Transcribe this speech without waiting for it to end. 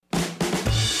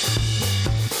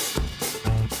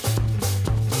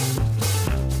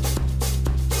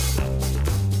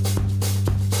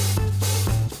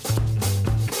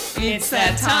It's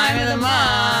that time of the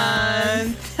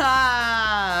month.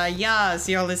 Yes,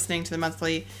 you're listening to the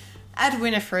monthly at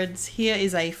Winifred's. Here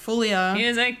is a Fulia.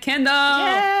 Here's a Kendall.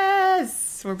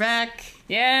 Yes, we're back.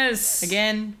 Yes.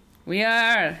 Again. We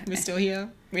are. We're still here.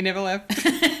 We never left.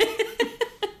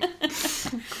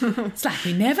 It's like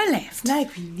we never left.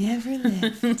 Like we never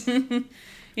left.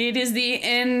 It is the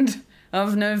end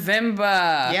of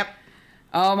November. Yep.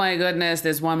 Oh my goodness,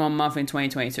 there's one more month in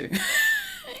 2022.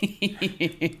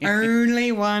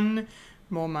 Only one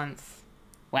more month.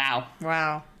 Wow.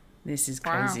 Wow. This is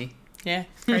Wow. crazy. Yeah,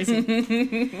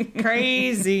 crazy.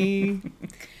 Crazy.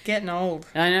 Getting old.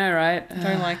 I know, right?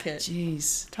 Don't like it.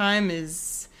 Jeez. Time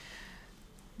is,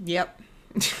 yep,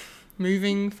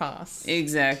 moving fast.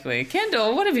 Exactly.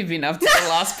 Kendall, what have you been up to the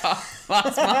last month?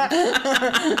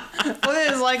 Well,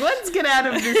 it's like, let's get out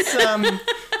of this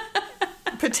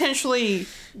potentially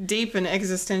deep and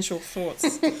existential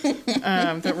thoughts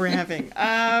that we're having.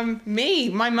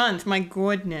 My month, my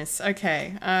goodness.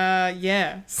 Okay.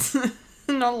 Yeah.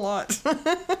 Not a lot.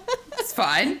 It's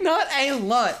fine. Not a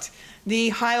lot. The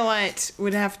highlight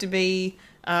would have to be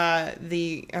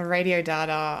the Radio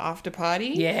Dada after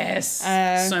party. Yes.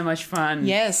 So much fun.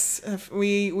 Yes.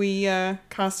 We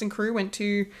cast and crew went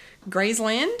to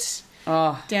Graysland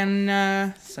Oh,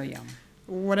 down so yum.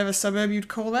 whatever suburb you'd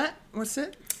call that. What's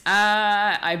it?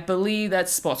 I believe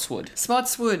that's Spotswood.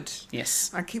 Spotswood.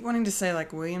 Yes. I keep wanting to say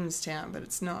like Williamstown, but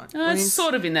it's not. It's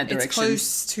sort of in that direction. It's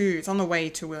close to. It's on the way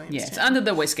to Williamstown. Yeah, it's under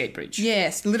the Westgate Bridge.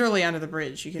 Yes, literally under the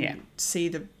bridge. You can Yeah. see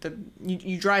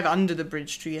you drive under the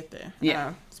bridge to get there.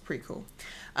 Yeah. It's pretty cool.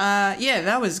 Yeah,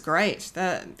 that was great.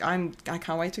 I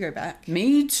can't wait to go back.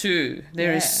 Me too.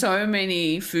 There is Yeah. so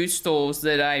many food stalls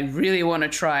that I really want to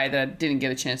try that I didn't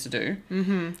get a chance to do.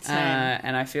 Mm-hmm. Same.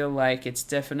 And I feel like it's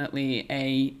definitely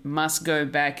a must go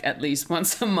back at least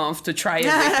once a month to try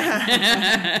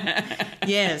everything.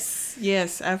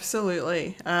 Yes,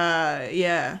 absolutely.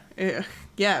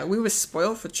 Yeah, we were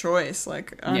spoiled for choice,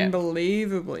 like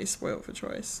unbelievably spoiled for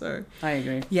choice. So I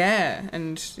agree. yeah,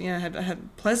 and I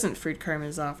had pleasant food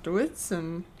comas afterwards.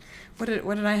 And what did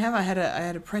I have? I had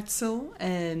a pretzel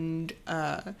and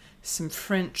some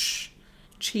French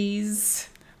cheese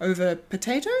over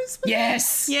potatoes.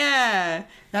 Yes. Yeah,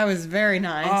 that was very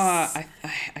nice. Oh,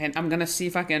 I'm going to see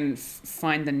if I can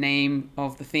find the name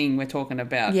of the thing we're talking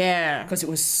about. Yeah, Because it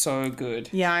was so good.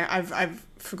 yeah, I've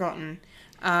forgotten.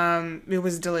 It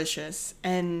was delicious,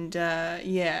 and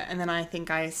and then I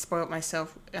think I spoilt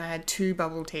myself. I had 2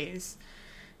 bubble teas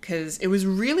because it was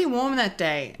really warm that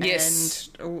day. Yes.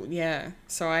 And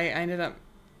so I ended up,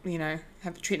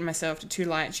 treating myself to 2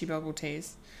 lychee bubble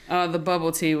teas. Oh, the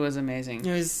bubble tea was amazing.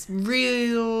 It was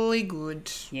really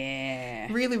good. Yeah.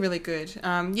 Really, really good.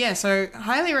 So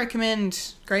highly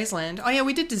recommend Graysland. Oh yeah,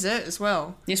 we did dessert as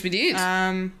well. Yes, we did.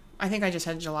 I think I just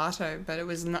had gelato, but it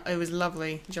was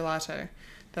lovely gelato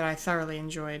that I thoroughly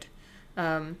enjoyed.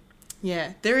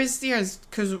 There is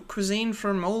cuisine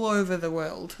from all over the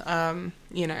world.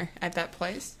 At that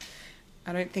place.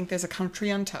 I don't think there's a country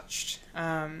untouched.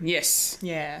 Yes.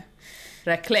 Yeah.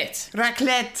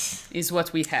 Raclette is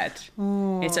what we had.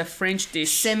 Oh, It's a French dish.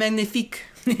 c'est magnifique.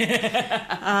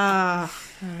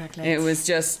 Raclette. It was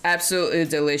just absolutely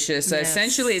delicious. So Yes.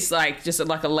 essentially it's like just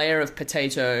like a layer of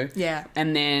potato. Yeah.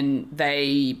 And then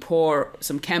they pour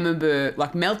some camembert,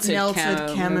 like melted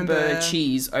camembert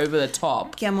cheese over the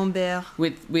top Camembert.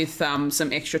 with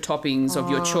some extra toppings of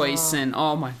your choice. And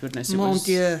oh my goodness, it Mon was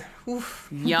Dieu. Oof.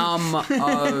 yum.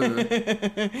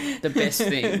 The best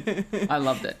thing. I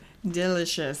loved it.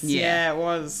 Delicious. Yeah. It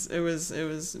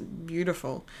was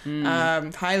beautiful.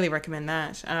 Highly recommend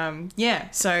that.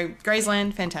 So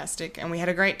Graysland, fantastic. And we had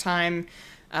a great time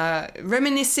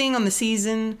reminiscing on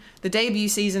the debut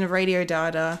season of Radio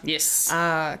Dada. Yes.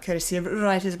 Courtesy of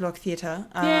Writer's Block Theatre.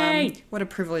 Yay! What a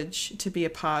privilege to be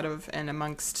a part of and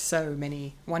amongst so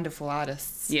many wonderful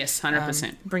artists. Yes,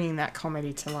 100%. Bringing that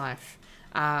comedy to life.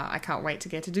 I can't wait to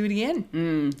get to do it again.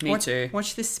 Me too.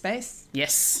 Watch this space.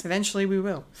 Yes. Eventually we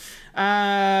will.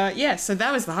 So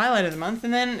that was the highlight of the month.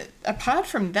 And then apart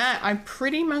from that, I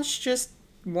pretty much just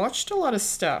watched a lot of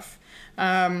stuff.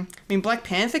 Black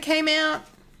Panther came out.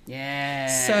 Yeah.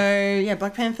 So,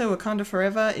 Black Panther Wakanda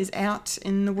Forever is out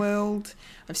in the world.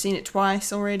 I've seen it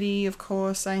twice already, of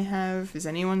course I have. Is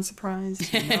anyone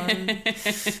surprised? No.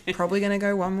 Probably going to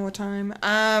go one more time.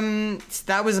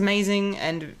 That was amazing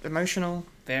and emotional.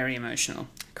 Very emotional.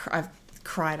 I've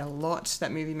cried a lot.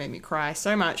 That movie made me cry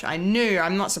so much. I knew.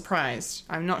 I'm not surprised.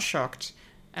 I'm not shocked.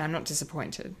 and I'm not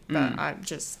disappointed, but I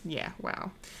just,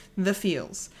 wow. The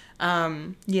feels.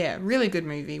 Really good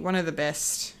movie. One of the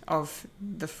best of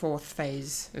the fourth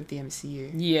phase of the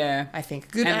MCU. Yeah. I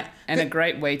think. Good. And a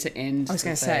great way to end. I was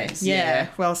going to say, yeah,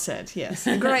 well said, yes.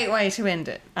 A great way to end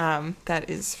it. That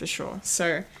is for sure.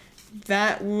 So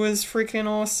that was freaking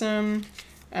awesome.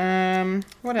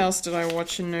 What else did I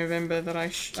watch in November that I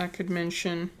could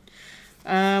mention?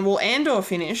 Well, Andor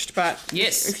finished, but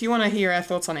yes, if you want to hear our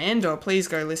thoughts on Andor, please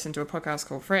go listen to a podcast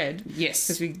called Fred. Yes.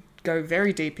 Because we go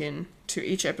very deep into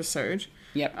each episode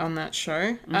on that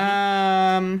show.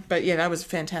 Mm-hmm. But yeah, that was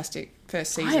fantastic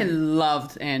first season. I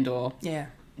loved Andor. Yeah.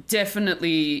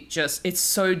 Definitely it's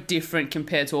so different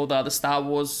compared to all the other Star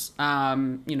Wars,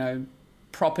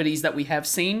 properties that we have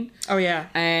seen. Oh, yeah.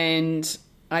 And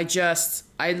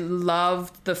I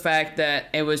loved the fact that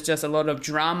it was just a lot of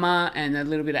drama and a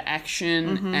little bit of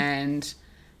action, and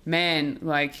man,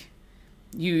 like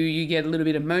you get a little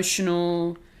bit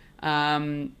emotional.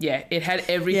 It had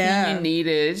everything you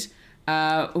needed,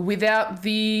 without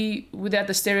the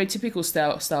stereotypical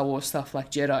Star Wars stuff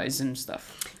like Jedis and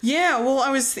stuff. Yeah, well,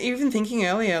 I was even thinking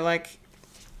earlier, like,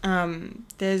 I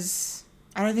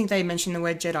don't think they mentioned the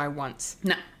word Jedi once.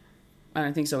 No, I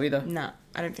don't think so either. No,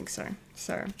 I don't think so.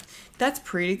 So that's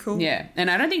pretty cool. Yeah, and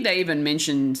I don't think they even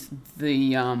mentioned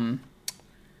the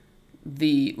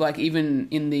like even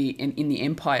in the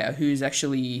Empire who's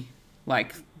actually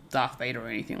like Darth Vader or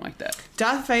anything like that.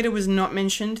 Darth Vader was not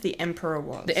mentioned. The Emperor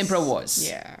was. The Emperor was.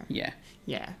 Yeah. Yeah.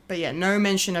 Yeah, but yeah, no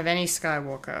mention of any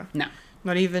Skywalker. No.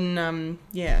 Not even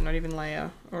not even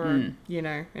Leia or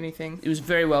anything. It was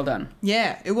very well done.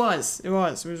 Yeah, it was. It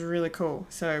was really cool.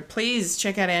 So please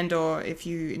check out Andor if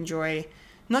you enjoy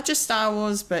not just Star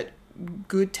Wars but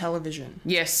good television.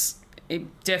 Yes,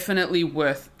 it definitely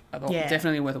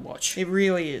definitely worth a watch. It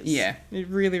really is. Yeah, it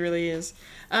really, really is.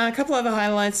 A couple other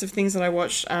highlights of things that I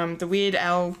watched: the Weird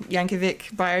Al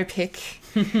Yankovic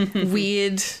biopic,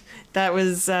 Weird. That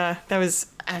was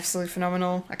absolutely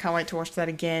phenomenal. I can't wait to watch that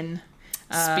again.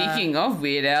 Speaking of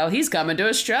Weird Al, he's coming to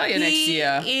Australia next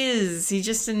year. He is. He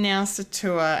just announced a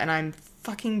tour, and I'm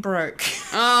fucking broke.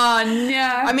 Oh no!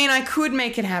 I mean, I could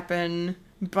make it happen,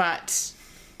 but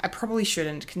I probably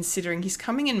shouldn't, considering he's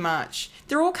coming in March.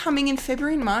 They're all coming in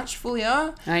February and March,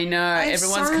 Fulia. I know,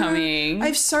 everyone's coming. I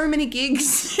have so many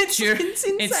gigs. It's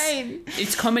insane.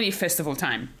 It's comedy festival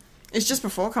time. It's just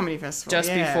before Comedy Festival.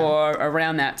 Just before,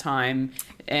 around that time.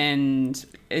 And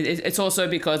it's also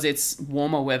because it's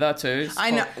warmer weather too.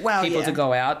 I know. Well, people to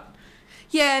go out.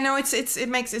 Yeah, no, it's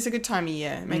a good time of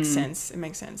year. It makes sense. It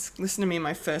makes sense. Listen to me and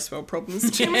my first world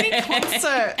problems. Too many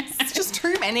concerts. It's just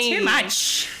too many. Too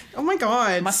much. Oh my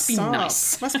god. Must be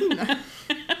nice. Must be nice.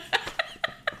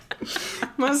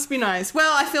 Must be nice.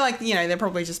 Well, I feel like, they're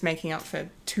probably just making up for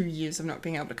 2 years of not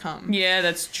being able to come. Yeah,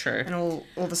 that's true. And all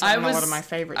of a sudden, a lot of my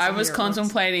favourites. I was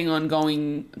contemplating on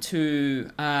going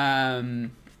to, oh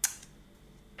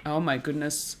my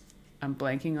goodness, I'm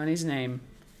blanking on his name.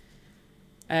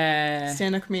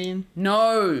 Stand-up comedian?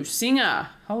 No, singer.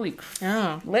 Holy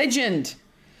Oh. Legend.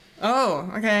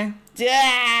 Oh, okay.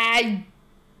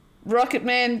 Rocket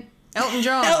Man. Elton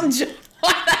John. Elton John.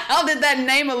 What the hell did that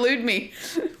name elude me?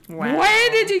 Wow.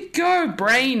 Where did it go?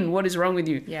 Brain, what is wrong with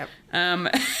you? Yep.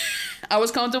 I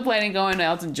was contemplating going to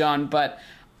Elton John, but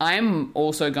I'm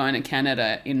also going to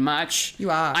Canada in March. You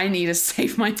are. I need to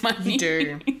save my money. You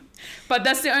do. But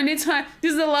that's the only time.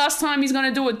 This is the last time he's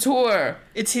going to do a tour.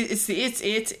 It's it.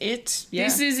 Yeah.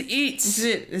 This is it. This is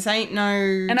it. This ain't no.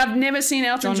 And I've never seen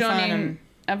Elton John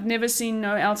I've never seen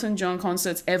no Elton John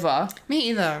concerts ever. Me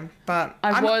either, but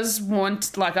I was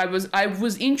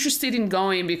interested in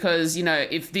going because,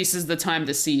 if this is the time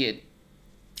to see it.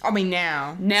 I mean,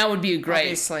 now would be great.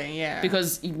 Obviously, yeah.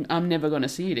 Because I'm never going to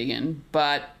see it again,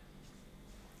 but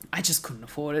I just couldn't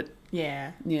afford it.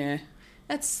 Yeah. Yeah.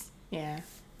 It's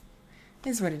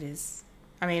what it is.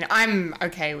 I mean, I'm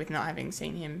okay with not having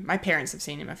seen him. My parents have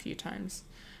seen him a few times,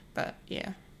 but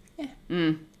yeah.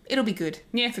 It'll be good.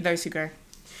 Yeah. For those who go.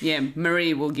 Yeah,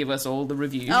 Marie will give us all the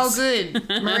reviews. Oh, good.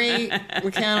 Marie, we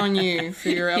count on you for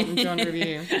your Elton John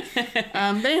review. But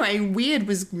anyway, Weird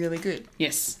was really good.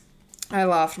 Yes. I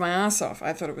laughed my ass off.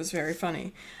 I thought it was very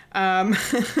funny. And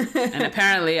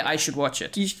apparently I should watch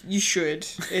it. You should.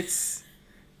 It's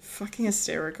fucking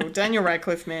hysterical. Daniel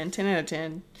Radcliffe, man. 10 out of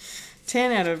 10.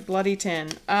 10 out of bloody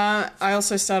 10. I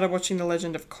also started watching The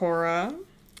Legend of Korra.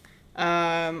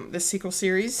 The sequel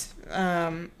series.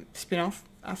 Spin-off.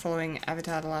 Following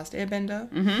Avatar: The Last Airbender.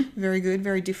 Mm-hmm. Very good,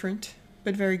 very different,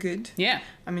 but very good. Yeah.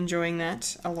 I'm enjoying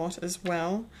that a lot as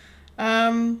well.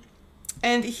 And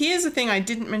here's the thing I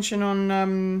didn't mention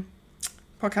on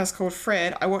podcast called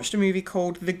Fred. I watched a movie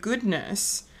called The Good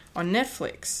Nurse on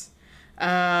Netflix.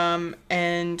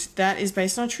 And that is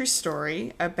based on a true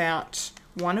story about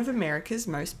one of America's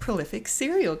most prolific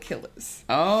serial killers.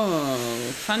 Oh,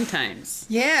 fun times.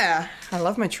 Yeah, I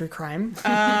love my true crime.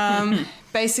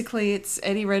 Basically, it's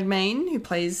Eddie Redmayne who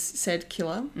plays said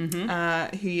killer.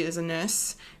 He is a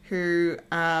nurse who,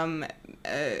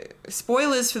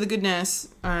 spoilers for The Good Nurse,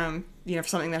 for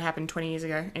something that happened 20 years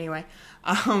ago. Anyway,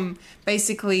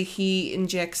 basically he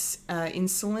injects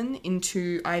insulin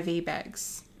into IV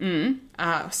bags.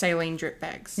 Saline drip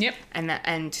bags. Yep. And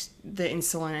the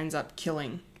insulin ends up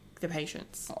killing the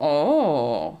patients.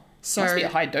 Oh. So must be a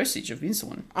high dosage of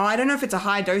insulin. I don't know if it's a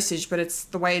high dosage, but it's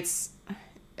the way it's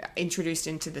introduced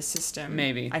into the system.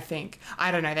 Maybe. I think.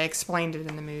 I don't know. They explained it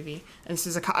in the movie. And this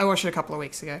is I watched it a couple of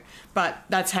weeks ago. But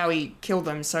that's how he killed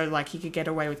them. So, like, he could get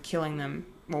away with killing them.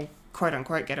 Well, quote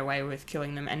unquote, get away with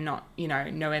killing them and not,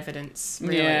 no evidence,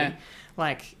 really. Yeah.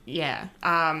 Like, yeah.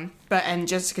 And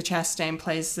Jessica Chastain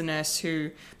plays the nurse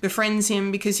who befriends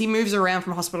him because he moves around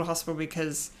from hospital to hospital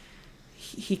because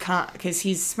he can't, because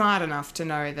he's smart enough to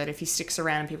know that if he sticks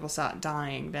around and people start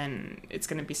dying, then it's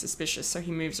going to be suspicious. So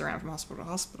he moves around from hospital to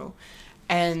hospital.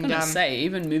 And I was going to say,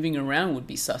 even moving around would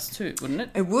be sus too, wouldn't it?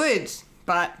 It would,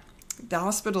 but the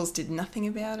hospitals did nothing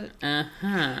about it.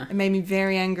 Uh-huh. It made me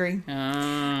very angry.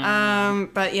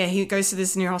 But yeah, he goes to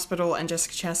this new hospital, and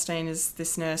Jessica Chastain is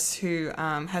this nurse who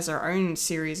has her own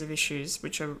series of issues,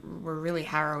 which were really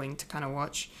harrowing to kind of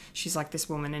watch. She's like this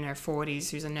woman in her 40s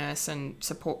who's a nurse and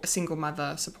a single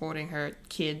mother supporting her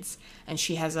kids, and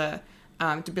she has a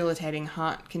debilitating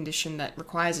heart condition that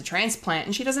requires a transplant,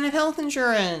 and she doesn't have health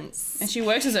insurance. And she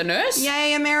works as a nurse?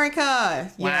 Yay,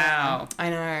 America! Wow. Yeah, I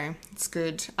know. It's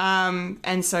good.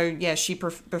 And so, yeah, she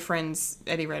befriends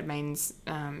Eddie Redmayne's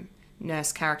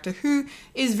nurse character, who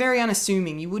is very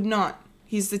unassuming. You would not...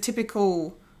 He's the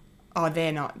typical... Oh,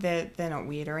 they're not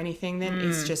weird or anything. Then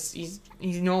He's just... He's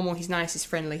normal, he's nice, he's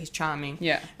friendly, he's charming.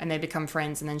 Yeah. And they become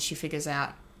friends, and then she figures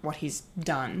out what he's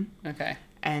done. Okay.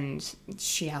 And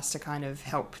she has to kind of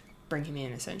help bring him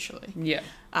in, essentially. Yeah.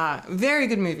 Very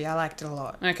good movie. I liked it a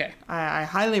lot. Okay. I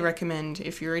highly recommend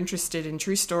if you're interested in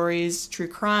true stories, true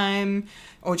crime,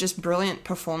 or just brilliant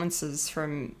performances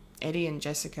from Eddie and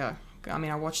Jessica. I mean,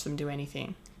 I watch them do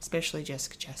anything, especially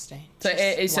Jessica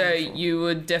Chastain. So you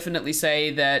would definitely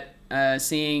say that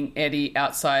seeing Eddie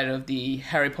outside of the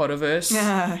Harry Potter verse,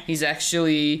 he's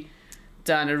actually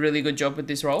done a really good job with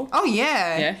this role? Oh,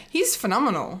 yeah. Yeah? He's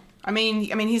phenomenal. I mean,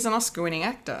 he's an Oscar-winning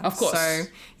actor. Of course. So,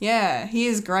 yeah, he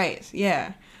is great.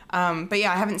 Yeah. But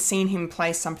yeah, I haven't seen him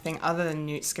play something other than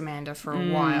Newt Scamander for a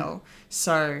while.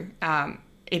 So,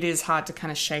 it is hard to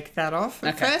kind of shake that off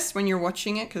at first when you're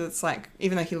watching it, because it's like,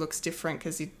 even though he looks different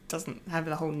because he doesn't have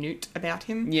the whole Newt about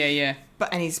him. Yeah, yeah.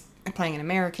 And he's playing an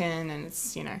American, and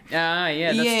it's, Yeah,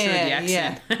 that's true. The accent.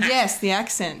 Yeah. Yes, the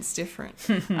accent's different.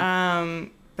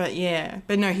 But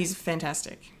no, he's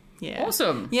fantastic. Yeah.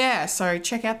 Awesome. Yeah, so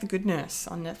check out The Good Nurse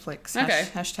on Netflix. Okay.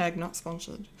 Hashtag not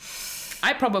sponsored.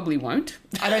 I probably won't.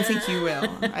 I don't think you will.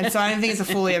 So I don't think it's a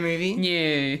Fulia movie.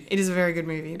 Yeah. It is a very good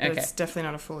movie, but Okay. it's definitely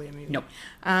not a Fulia movie. Nope.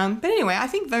 But anyway, I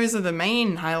think those are the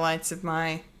main highlights of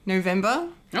my November.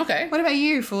 Okay. What about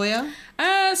you, Fulia?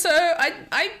 So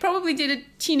I probably did a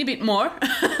teeny bit more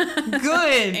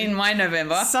Good. in my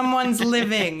November. Someone's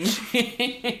living.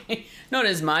 Not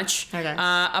as much. Okay.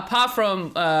 Apart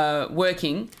from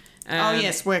working. Oh,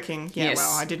 yes, working. Yeah, yes.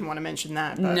 well, I didn't want to mention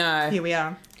that, but No. here we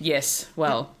are. Yes.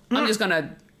 Well, I'm just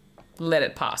gonna let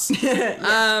it pass.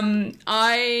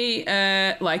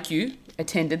 I like you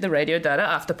attended the Radio Data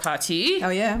after party. Oh,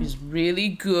 yeah. It was really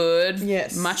good.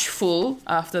 Yes. Much full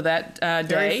after that day.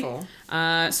 Very full.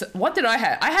 So what did I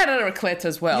have? I had a raclette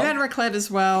as well. You had raclette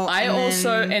as well. I and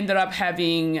also then- ended up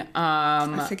having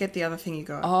I forget the other thing you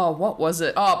got. oh, what was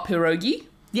it? Oh, pierogi.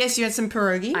 Yes, you had some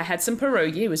pierogi. I had some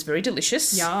pierogi. It was very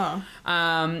delicious. Yeah.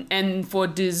 And for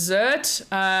dessert,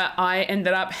 I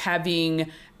ended up having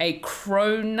a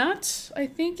cronut, I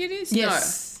think it is.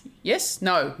 Yes. No. Yes?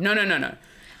 No. No.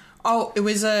 Oh, it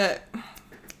was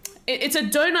It's a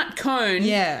donut cone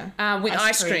with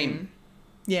ice cream.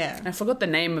 Yeah. I forgot the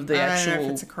name of the I don't actual know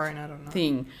if it's a cronut or not.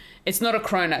 thing. It's not a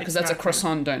cronut because It's that's a not a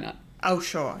croissant donut. Oh,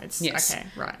 sure. It's Yes. okay,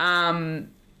 right.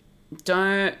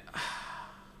 Don't.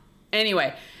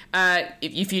 Anyway,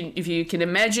 if you can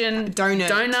imagine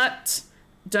Donut.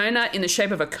 donut in the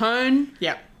shape of a cone,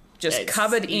 Yep. just It's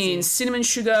covered easy. in cinnamon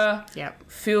sugar, Yep.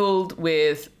 filled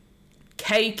with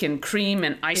cake and cream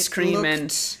and ice cream It and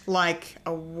looked like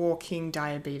a walking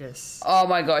diabetes. oh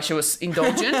my gosh, it was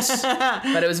indulgent,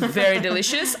 but it was very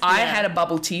delicious. I had a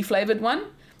bubble tea flavored one.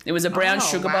 It was a brown Oh,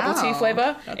 sugar bubble tea wow.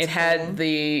 flavor. That's It had cool.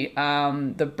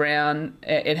 the brown.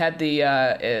 It had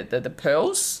the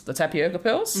pearls, the tapioca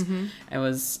pearls. Mm-hmm. It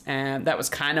was that was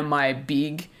kind of my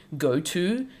big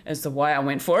go-to as to why I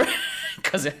went for it,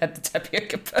 because it had the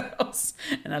tapioca pearls,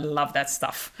 and I love that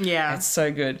stuff. Yeah. It's so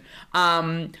good.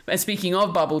 And speaking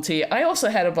of bubble tea, I also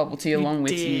had a bubble tea along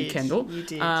with you, did. Kendall. You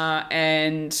did. I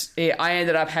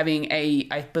ended up having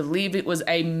I believe it was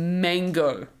a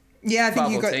mango. Yeah, I think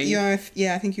you Bubble got. tea.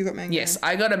 Yeah, I think you got mango. Yes,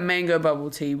 I got a mango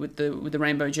bubble tea with the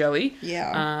rainbow jelly.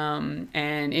 Yeah.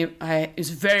 And it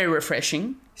was very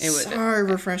refreshing. It was so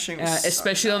refreshing. It was so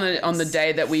especially on the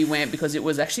day that we went, because it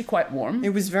was actually quite warm.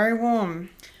 It was very warm.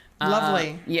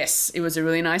 Lovely. Yes, it was a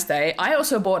really nice day. I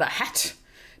also bought a hat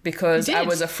because You I did?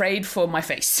 was afraid for my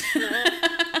face.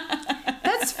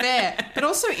 That's fair, but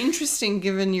also interesting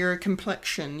given your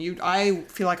complexion. I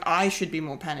feel like I should be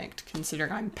more panicked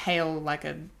considering I'm pale like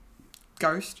a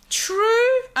ghost.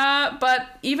 True, but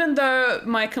even though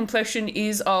my complexion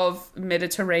is of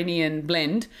Mediterranean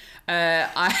blend,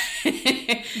 I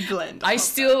Blend. I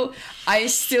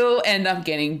still end up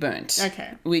getting burnt.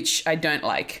 Okay. Which I don't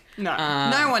like. No,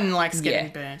 no one likes getting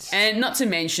Yeah. burnt. And not to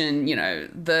mention,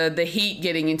 the heat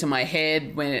getting into my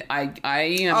head when I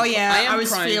am. Oh yeah, I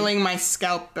was prone, feeling my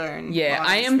scalp burn. Yeah, while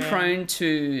I was am there. prone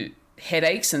to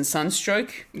headaches and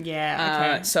sunstroke.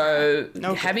 Yeah. Okay. So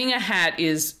Okay. having a hat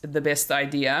is the best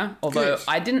idea. Although Good.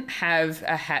 I didn't have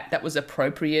a hat that was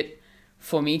appropriate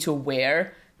for me to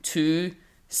wear to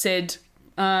said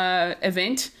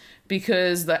event,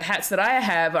 because the hats that I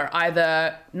have are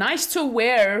either nice to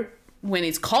wear when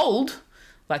it's cold,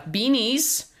 like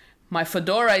beanies. My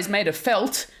fedora is made of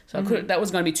felt, so that was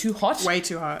going to be too hot. Way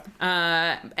too hot.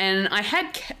 And I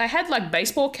had like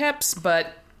baseball caps,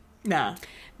 but Nah,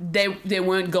 they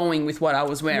weren't going with what I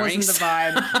was wearing. wasn't the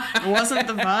vibe. Wasn't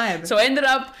the vibe. So I ended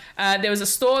up, there was a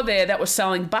store there that was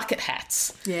selling bucket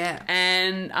hats. Yeah.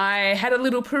 And I had a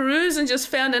little peruse and just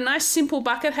found a nice simple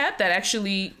bucket hat that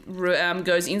actually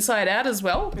goes inside out as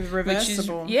well. It's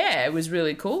reversible. Yeah, it was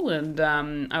really cool. And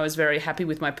I was very happy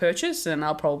with my purchase, and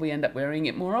I'll probably end up wearing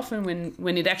it more often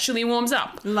when it actually warms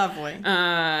up. Lovely.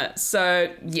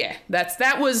 So yeah,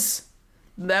 that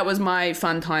was my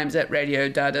fun times at Radio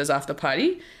Dada's after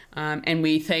party, and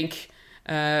we thank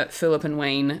Philip and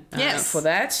Wayne Yes. for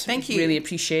that. Thank you. Really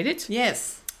appreciate it.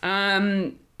 Yes.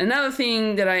 Another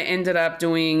thing that I ended up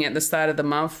doing at the start of the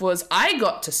month was I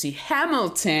got to see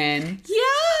Hamilton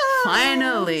Yeah.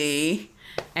 finally,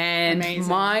 and Amazing.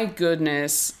 my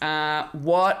goodness,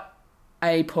 what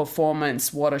a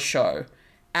performance! What a show!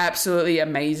 Absolutely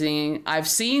amazing. I've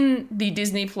seen the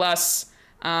Disney Plus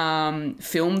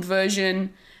filmed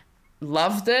version,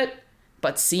 loved it,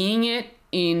 but seeing it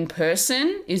in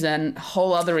person is a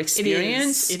whole other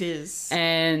experience. It is.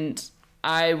 And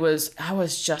I was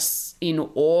just in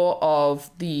awe of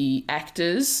the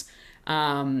actors,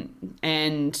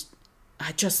 and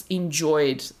I just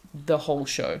enjoyed the whole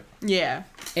show. Yeah.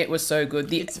 It was so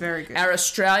good. It's very good. Our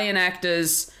Australian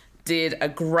actors did a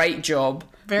great job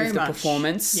Very with the much.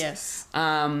 performance. Yes.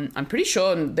 I'm pretty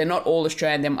sure they're not all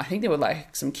Australian. I think there were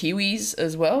like some Kiwis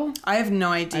as well. I have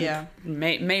no idea.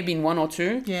 Maybe one or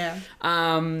two. Yeah.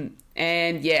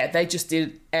 And yeah, they just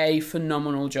did a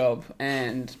phenomenal job.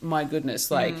 And my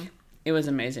goodness, like, it was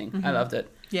amazing. I loved it.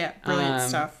 Yeah. Brilliant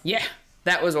stuff. Yeah,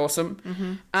 that was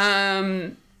awesome.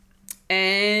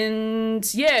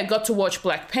 And yeah, got to watch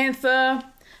Black Panther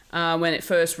when it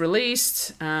first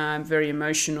released. Very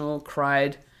emotional,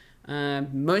 cried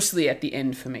mostly at the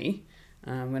end for me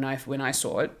when I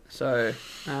saw it. So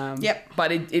Yep.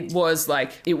 but it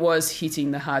was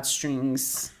hitting the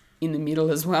heartstrings in the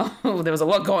middle as well. There was a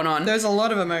lot going on. There's a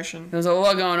lot of emotion. There was a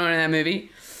lot going on in that movie.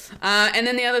 And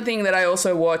then the other thing that I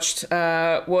also watched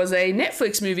was a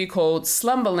Netflix movie called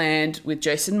Slumberland with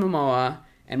Jason Momoa.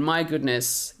 And my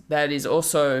goodness, that is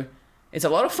also... It's a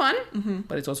lot of fun,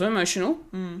 but it's also emotional.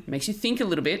 Makes you think a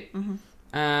little bit.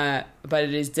 But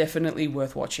it is definitely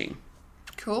worth watching.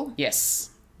 Cool. Yes.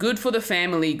 Good for the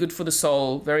family, good for the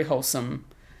soul, very wholesome.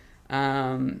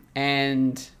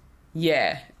 And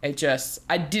yeah,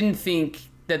 I didn't think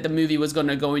that the movie was going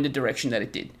to go in the direction that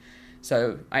it did.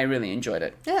 So I really enjoyed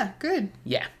it. Yeah. Good.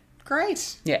 Yeah.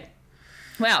 Great. Yeah.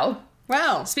 Well,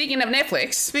 Well, speaking of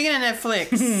Netflix, speaking of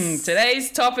Netflix.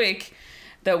 today's topic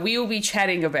that we will be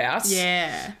chatting about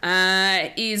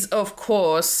is, of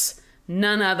course,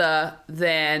 none other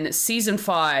than season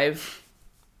 5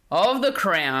 of The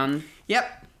Crown.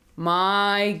 Yep.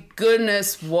 My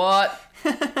goodness, what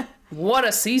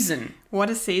a season. What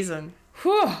a season.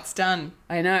 Whew, It's done.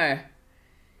 I know.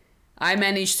 I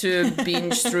managed to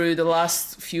binge through the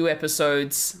last few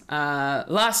episodes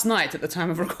last night at the time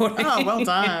of recording. Oh, well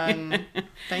done.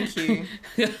 Thank you.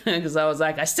 Because I was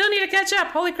like, I still need to catch up.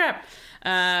 Holy crap.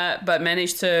 But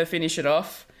managed to finish it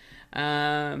off.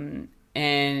 And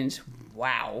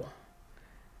wow.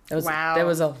 There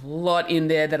was a lot in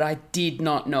there that I did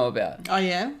not know about. Oh,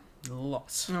 yeah?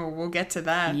 Lots. Oh, we'll get to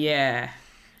that. Yeah.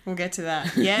 We'll get to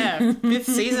that. Yeah, 5th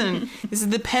season. This is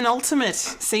the penultimate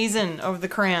season of The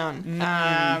Crown.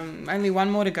 Only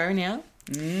one more to go now.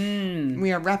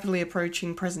 We are rapidly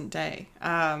approaching present day.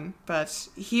 But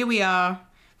here we are,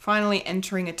 finally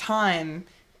entering a time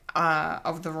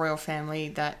of the royal family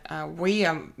that we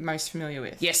are most familiar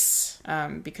with. Yes.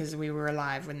 Because we were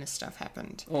alive when this stuff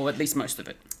happened. Or at least most of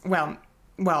it. Well,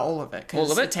 all of it.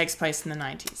 All of it? It takes place in the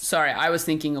 90s. Sorry, I was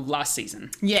thinking of last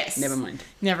season. Yes. Never mind.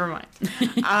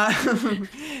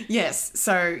 Yes.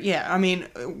 So, yeah, I mean,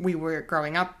 we were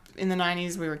growing up in the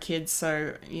 90s. We were kids.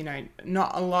 So, you know,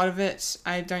 not a lot of it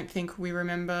I don't think we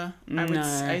remember. I would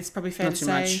say it's probably fair not to too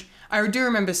say. much. I do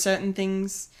remember certain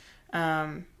things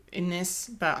in this,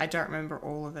 but I don't remember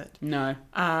all of it. No.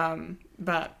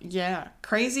 But yeah,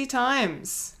 crazy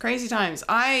times.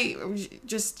 I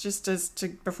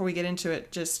before we get into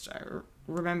it, just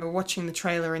remember watching the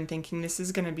trailer and thinking this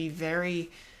is going to be very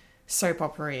soap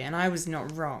opera-y, and I was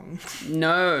not wrong.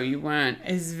 No, you weren't.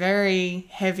 It's very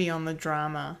heavy on the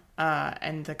drama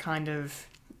and the kind of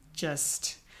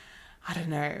just, I don't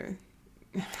know,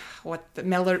 what the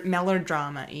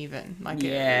melodrama even. Like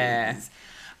yeah.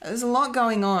 There's a lot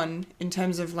going on in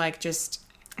terms of like just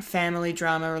family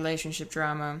drama, relationship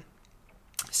drama,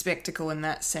 spectacle in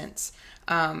that sense.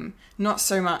 Not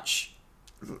so much,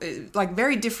 like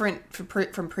very different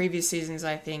from previous seasons,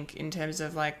 I think, in terms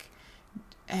of like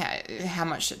how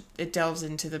much it delves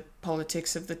into the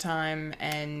politics of the time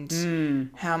and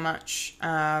how much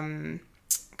kind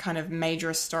of major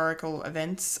historical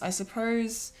events, I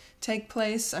suppose, take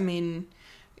place. I mean,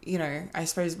 you know, I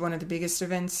suppose one of the biggest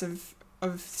events of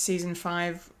season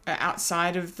 5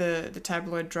 outside of the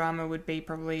tabloid drama would be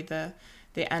probably the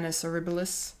Annus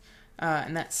Horribilis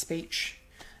and that speech,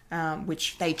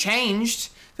 which they changed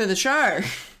for the show.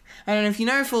 I don't know if you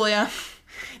know, Fulia,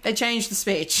 they changed the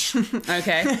speech.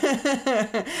 Okay.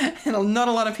 And not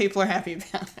a lot of people are happy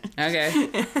about it.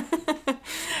 Okay.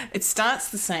 It starts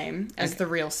the same as the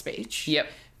real speech. Yep.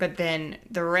 But then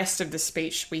the rest of the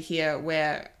speech we hear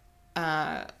where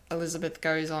Elizabeth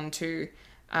goes on to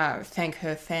thank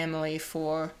her family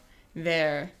for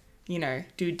their, you know,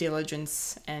 due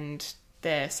diligence and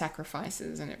their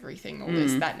sacrifices and everything. All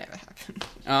this, that never happened.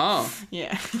 Oh.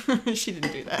 Yeah, she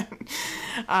didn't do that.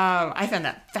 I found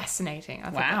that fascinating. I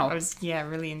thought Wow. that was,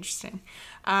 really interesting.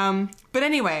 But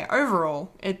anyway,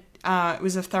 overall, it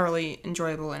was a thoroughly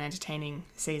enjoyable and entertaining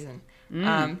season. Do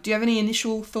you have any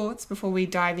initial thoughts before we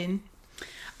dive in?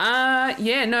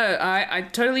 Yeah, no, I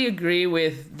totally agree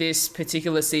with this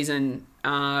particular season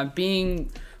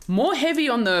being more heavy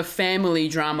on the family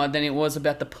drama than it was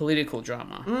about the political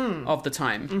drama of the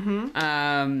time.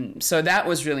 Mm-hmm. So that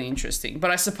was really interesting.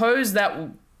 But I suppose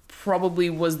that probably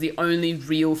was the only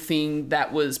real thing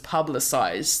that was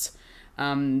publicized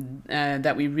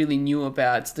that we really knew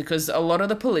about, because a lot of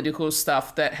the political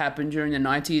stuff that happened during the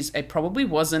 90s, it probably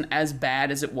wasn't as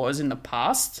bad as it was in the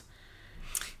past.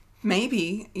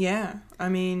 Maybe, yeah. I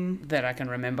mean, that I can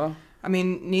remember. I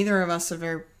mean, neither of us are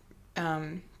very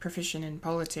proficient in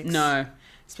politics. No.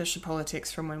 Especially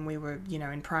politics from when we were, you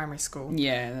know, in primary school.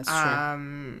 Yeah, that's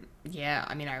true. Yeah,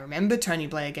 I mean, I remember Tony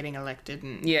Blair getting elected.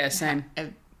 And yeah, same.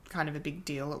 Kind of a big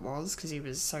deal it was, because he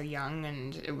was so young,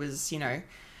 and it was, you know,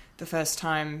 the first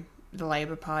time the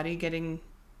Labour Party getting,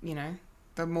 you know,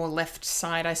 the more left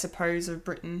side, I suppose, of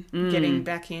Britain getting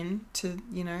back in to,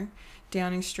 you know,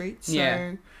 Downing Street. So,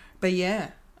 yeah. But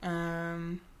yeah,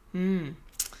 I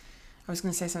was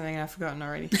going to say something and I've forgotten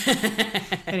already.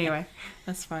 Anyway,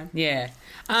 that's fine. Yeah.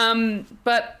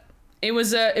 But it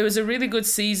was a really good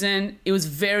season. It was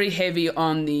very heavy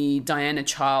on the Diana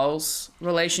Charles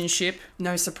relationship.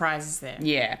 No surprises there.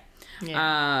 Yeah.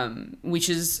 Yeah. Which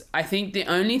is, I think, the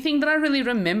only thing that I really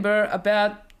remember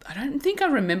about. I don't think I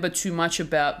remember too much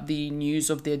about the news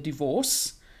of their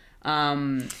divorce.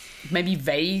 Maybe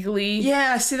vaguely.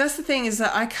 Yeah, see, that's the thing, is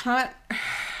that I can't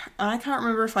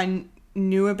remember if I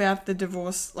knew about the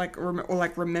divorce, like, or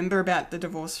remember about the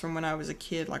divorce from when I was a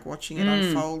kid, like watching it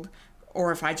unfold,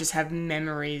 or if I just have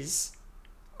memories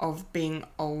of being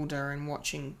older and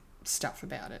watching stuff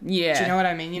about it. Yeah. Do you know what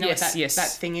I mean? You know yes, what yes. that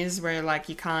thing is where, like,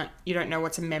 you don't know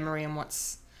what's a memory and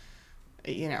what's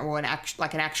you know, or an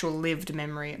actual lived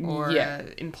memory or Yeah.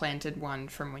 a implanted one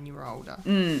from when you were older.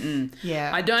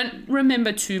 Yeah. I don't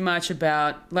remember too much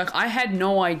about, like, I had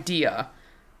no idea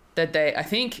that I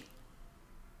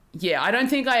don't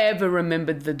think I ever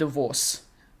remembered the divorce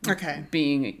Okay.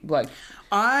 being, like,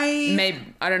 I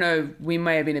don't know, we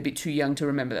may have been a bit too young to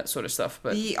remember that sort of stuff,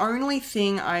 but The only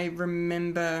thing I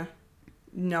remember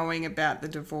knowing about the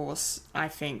divorce, I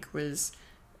think, was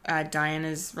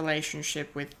Diana's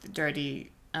relationship with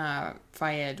Dirty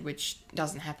Fayed, which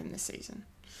doesn't happen this season.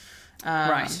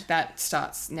 Right. That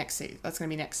starts next season. That's going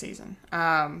to be next season.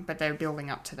 But they're building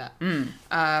up to that.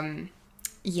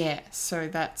 Yeah. So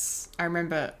that's. I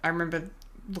remember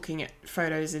looking at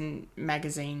photos in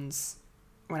magazines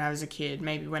when I was a kid,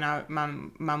 maybe when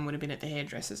mum would have been at the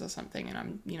hairdressers or something, and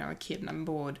I'm, you know, a kid and I'm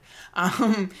bored.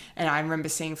 And I remember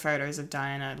seeing photos of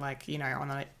Diana, like, you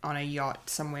know, on a yacht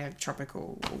somewhere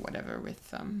tropical or whatever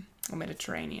with or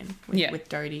Mediterranean with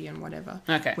Dodie and whatever.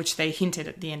 Okay. Which they hinted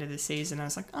at the end of the season. I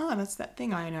was like, oh, that's that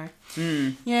thing I know.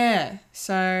 Yeah.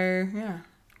 So yeah.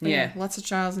 But Yeah. Lots of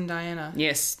Charles and Diana.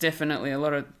 yes, definitely a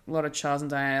lot of Charles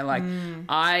and Diana. Like,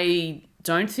 I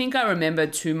don't think I remember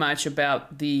too much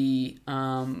about the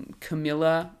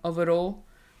Camilla of it all.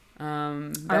 I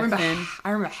Back remember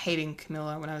then. hating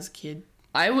Camilla when I was a kid.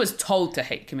 I was told to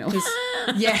hate Camilla.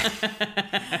 Yeah,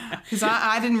 because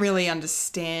I didn't really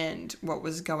understand what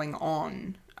was going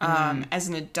on as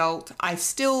an adult. I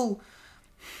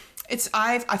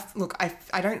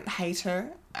don't hate her,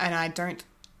 and I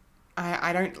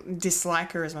don't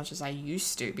dislike her as much as I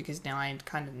used to, because now I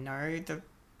kind of know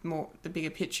the bigger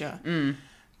picture.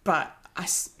 But I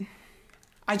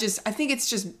think it's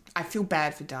just, I feel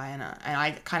bad for Diana, and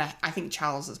I think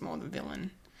Charles is more the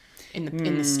villain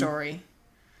in the story.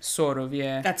 Sort of,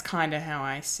 yeah. That's kind of how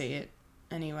I see it,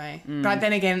 anyway. But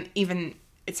then again, even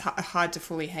it's hard to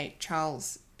fully hate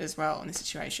Charles as well in this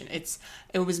situation.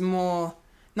 It was more,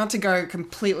 not to go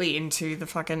completely into the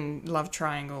fucking love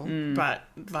triangle, but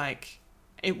like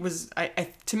it was.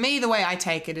 To me, the way I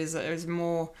take it is that it was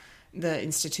more the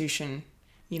institution.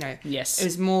 You know, Yes. It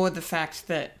was more the fact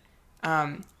that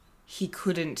he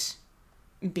couldn't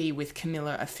be with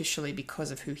Camilla officially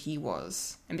because of who he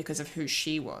was and because of who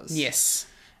she was. Yes.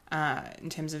 In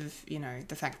terms of, you know,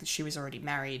 the fact that she was already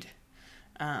married,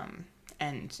 and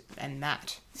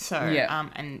that. So, Yeah.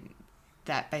 and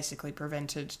that basically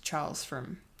prevented Charles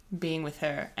from being with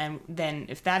her. And then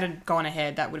if that had gone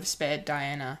ahead, that would have spared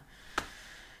Diana,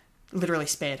 literally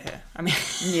spared her. I mean,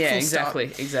 Yeah, full stop.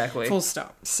 exactly. Full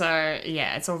stop. So,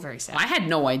 yeah, it's all very sad. I had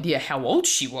no idea how old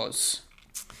she was.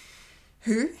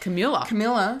 Who? Camilla.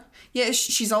 Camilla? Yeah,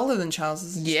 she's older than Charles,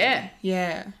 isn't she? Yeah.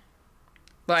 Yeah.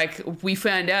 Like, we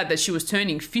found out that she was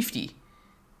turning 50.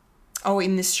 Oh,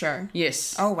 in this show?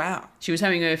 Yes. Oh, wow. She was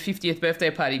having her 50th birthday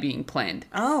party being planned.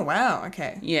 Oh, wow.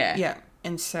 Okay. Yeah. Yeah.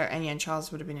 And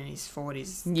Charles would have been in his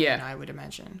 40s, Yeah. then, I would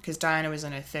imagine. Because Diana was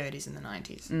in her 30s in the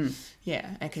 90s. Yeah,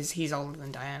 and because he's older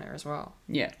than Diana as well.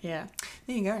 Yeah. Yeah.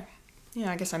 There you go.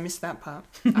 Yeah, I guess I missed that part.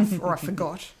 Or I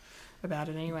forgot about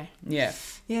it anyway. Yeah.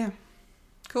 Yeah.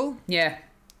 Cool. Yeah.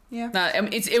 Yeah. No, I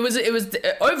mean, it was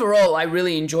overall, I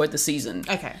really enjoyed the season.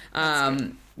 Okay.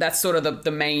 That's sort of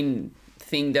the main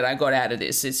thing that I got out of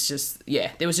this. It's just,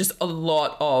 yeah, there was just a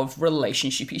lot of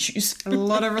relationship issues. A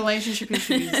lot of relationship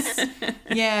issues.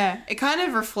 Yeah. It kind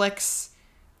of reflects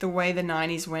the way the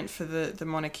 90s went for the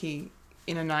monarchy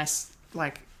in a nice,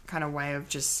 like, kind of way of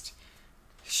just...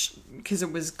 Because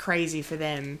it was crazy for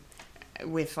them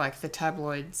with, like, the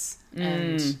tabloids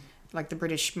and... Like, the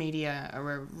British media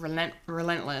were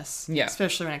relentless, Yeah.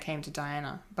 especially when it came to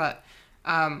Diana. But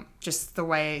just the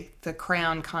way the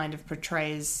Crown kind of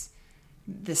portrays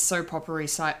this soap opera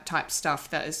type stuff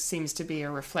that seems to be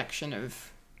a reflection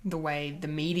of the way the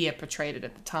media portrayed it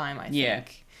at the time, I think. Yeah.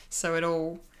 So it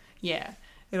all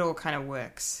kind of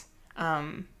works.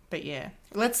 But yeah,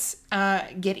 let's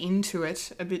get into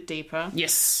it a bit deeper.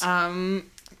 Yes.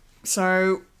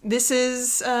 So this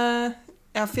is our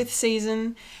 5th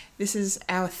season. This is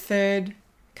our 3rd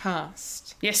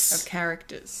cast Yes. of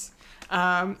characters.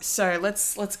 So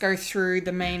let's go through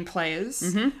the main players.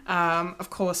 Of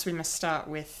course, we must start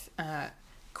with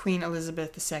Queen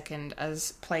Elizabeth II,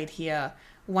 as played here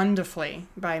wonderfully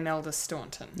by Imelda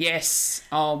Staunton. Yes.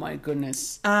 Oh my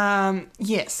goodness.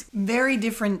 Yes, very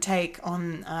different take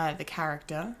on the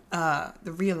character,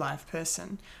 the real life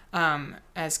person,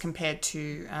 as compared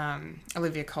to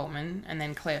Olivia Colman and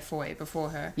then Claire Foy before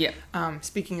her. Yeah.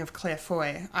 Speaking of Claire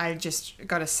Foy, I just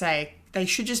got to say they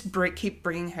should just keep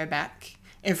bringing her back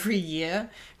every year,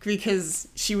 because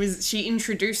she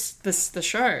introduced the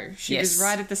show. She was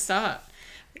right at the start.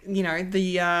 You know,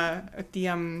 the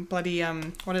bloody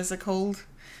what is it called?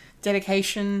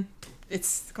 dedication.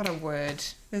 It's got a word.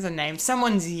 There's a name.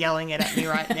 Someone's yelling it at me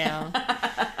right now.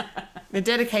 The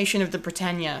dedication of the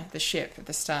Britannia, the ship at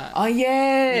the start. Oh,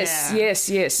 yes. Yeah.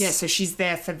 Yes. Yeah, so she's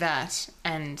there for that,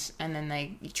 and then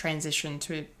they transition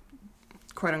to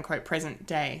quote unquote present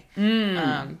day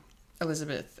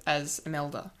Elizabeth as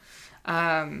Imelda,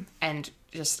 and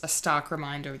just a stark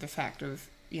reminder of the fact of,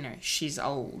 you know, she's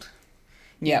old.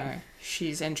 Yeah, You know,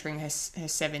 she's entering her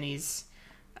 70s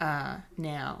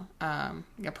now,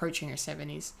 approaching her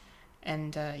 70s.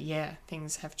 And,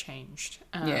 things have changed.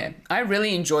 yeah. I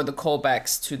really enjoyed the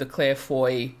callbacks to the Claire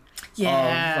Foy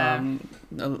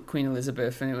of Queen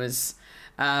Elizabeth, and it was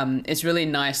it's really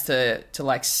nice to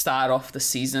like start off the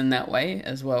season that way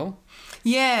as well.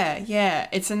 Yeah.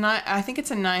 I think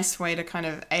it's a nice way to kind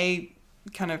of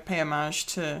pay homage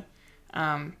to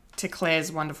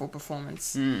Claire's wonderful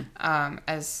performance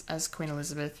as Queen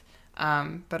Elizabeth,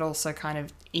 but also kind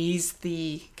of ease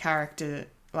the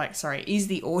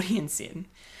audience in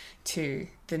to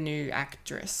the new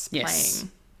actress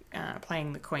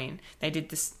playing the Queen. They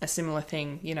did a similar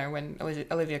thing, you know, when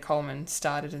Olivia Colman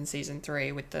started in season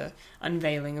 3 with the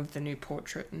unveiling of the new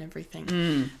portrait and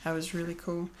everything. That was really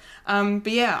cool. But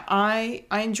yeah, I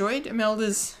enjoyed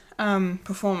Imelda's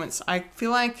performance. I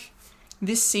feel like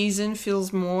this season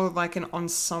feels more like an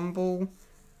ensemble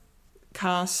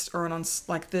cast, or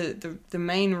like the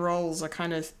main roles are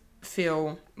kind of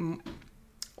feel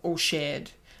all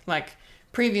shared. Like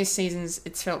previous seasons,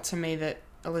 it's felt to me that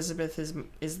Elizabeth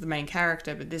is the main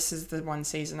character, but this is the one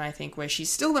season I think where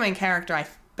she's still the main character,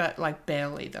 but like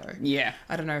barely though. Yeah.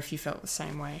 I don't know if you felt the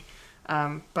same way.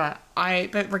 But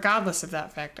regardless of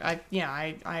that fact,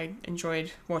 I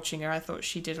enjoyed watching her. I thought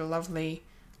she did a lovely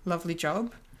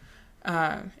job.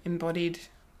 Embodied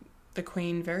the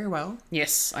Queen very well.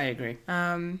 Yes, I agree.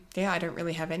 I don't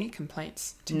really have any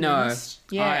complaints, to be No, honest.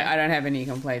 Yeah. I don't have any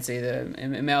complaints either.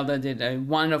 Imelda did a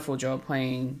wonderful job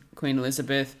playing Queen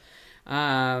Elizabeth.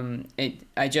 I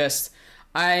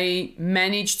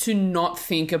managed to not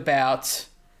think about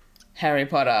Harry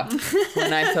Potter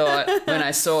when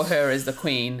I saw her as the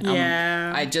Queen.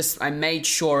 Yeah. I made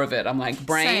sure of it. I'm like,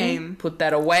 brain, Same. put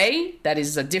that away. That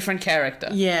is a different character.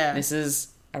 Yeah. This is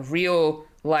a real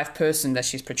life person that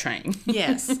she's portraying.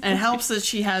 Yes, and it helps that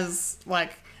she has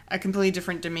like a completely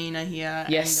different demeanor here.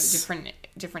 Yes. And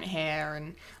different hair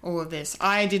and all of this.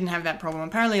 I didn't have that problem.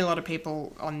 Apparently a lot of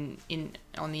people on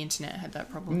the internet had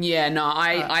that problem. Yeah, no,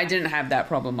 I didn't have that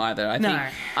problem either. I think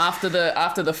after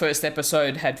the first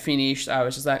episode had finished, I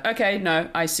was just like, okay, no,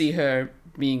 I see her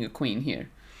being a queen here.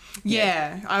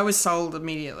 Yeah, I was sold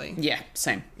immediately. Yeah,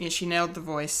 same. Yeah, she nailed the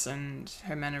voice and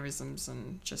her mannerisms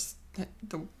and just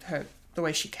the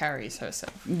way she carries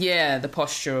herself. Yeah, the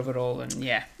posture of it all, and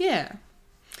yeah. Yeah.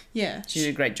 She did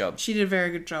a great job. She did a very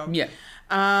good job. Yeah.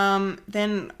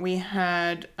 Then we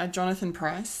had Jonathan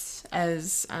Pryce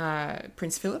as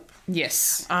Prince Philip.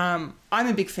 Yes. I'm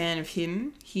a big fan of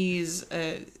him. He's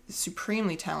a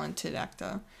supremely talented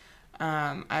actor.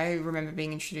 I remember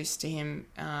being introduced to him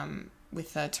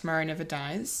with Tomorrow Never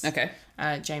Dies. Okay.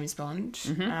 James Bond.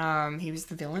 Mm-hmm. He was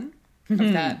the villain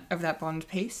of that Bond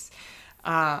piece.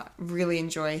 Really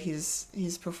enjoy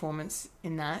his performance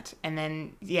in that, and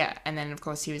then of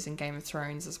course he was in Game of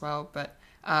Thrones as well, but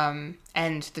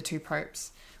and The Two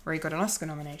Popes, where he got an Oscar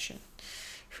nomination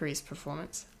for his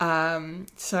performance.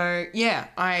 So yeah,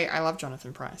 I love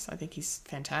Jonathan Pryce. I think he's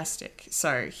fantastic.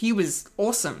 So he was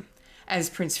awesome as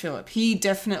Prince Philip. He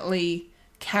definitely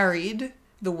carried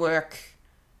the work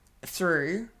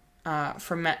through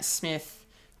from Matt Smith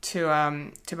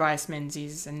to Tobias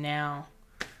Menzies and now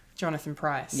Jonathan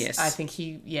Pryce. Yes. I think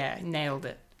he nailed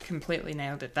it. Completely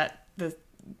nailed it. That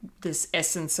this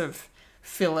essence of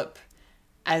Philip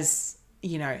as,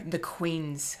 you know, the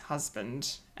Queen's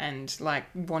husband and like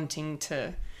wanting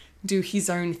to do his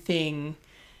own thing.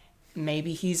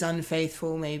 Maybe he's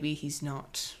unfaithful, maybe he's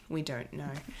not. We don't know.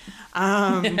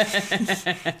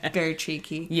 Very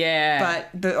cheeky. Yeah.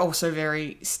 But also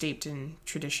very steeped in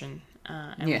tradition.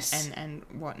 Yes. And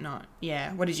whatnot.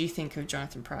 Yeah. What did you think of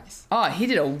Jonathan Pryce? Oh, he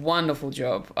did a wonderful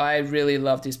job. I really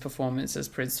loved his performance as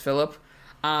Prince Philip.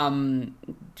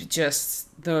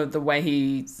 Just the way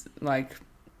he like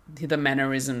the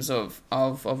mannerisms of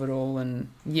it all, and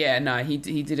yeah, no, he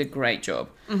did a great job.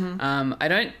 Mm-hmm. I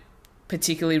don't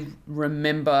particularly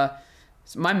remember.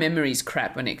 My memory's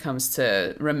crap when it comes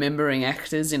to remembering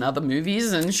actors in other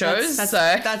movies and shows. That's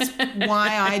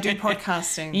why I do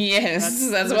podcasting. Yes,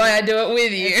 that's why I do it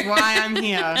with you. That's why I'm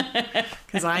here.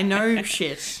 Because I know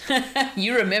shit.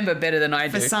 You remember better than I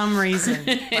do. For some reason.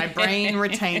 My brain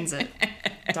retains it.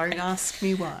 Don't ask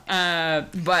me why.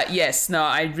 But yes, no,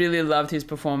 I really loved his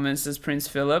performance as Prince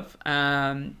Philip.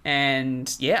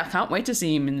 And yeah, I can't wait to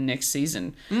see him in the next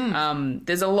season.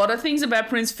 There's a lot of things about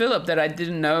Prince Philip that I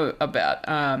didn't know about,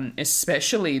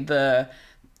 especially the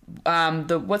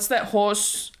what's that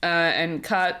horse and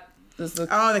cart?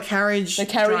 The carriage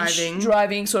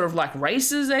driving sort of like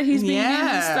races that he's been in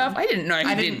and stuff. I didn't know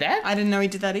he did that. I didn't know he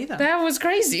did that either. That was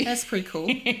crazy. That's pretty cool.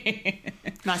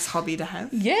 Nice hobby to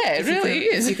have. Yeah, it really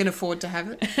is. If you can afford to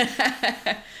have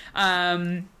it.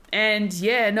 And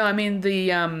yeah, no, I mean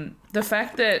the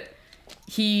fact that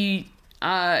he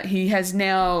has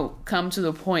now come to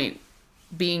the point,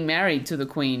 being married to the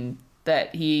Queen,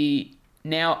 that he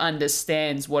now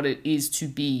understands what it is to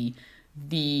be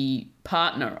the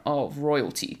partner of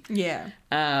royalty. Yeah.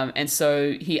 And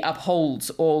so he upholds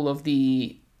all of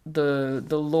the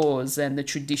laws and the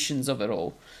traditions of it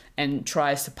all, and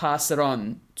tries to pass it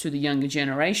on to the younger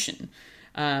generation.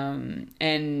 And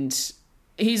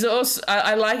he's also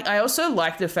I also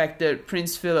like the fact that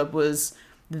Prince Philip was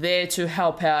there to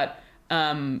help out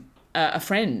a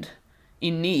friend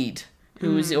in need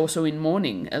who was also in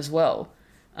mourning as well.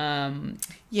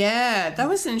 Yeah, that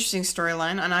was an interesting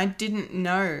storyline, and I didn't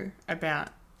know about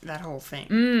that whole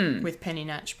thing with Penny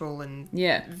Natchbull and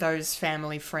those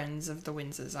family friends of the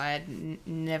Windsors. I had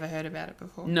never heard about it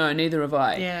before. No, neither have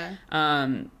I. Yeah.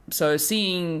 So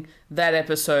seeing that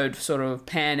episode sort of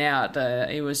pan out,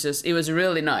 it was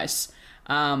really nice.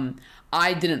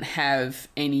 I didn't have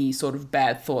any sort of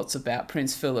bad thoughts about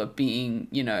Prince Philip being,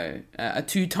 a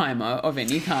two-timer of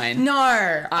any kind.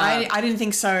 No, I didn't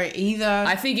think so either.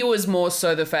 I think it was more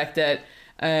so the fact that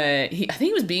I think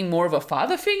he was being more of a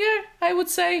father figure, I would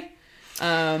say.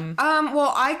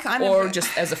 Well, I kind of... Or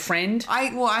just as a friend.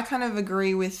 I kind of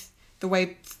agree with the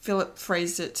way Philip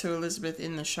phrased it to Elizabeth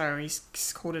in the show. He's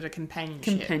called it a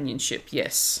companionship. Companionship,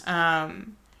 yes. I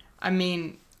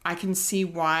mean, I can see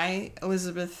why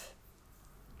Elizabeth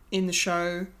in the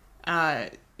show,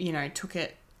 took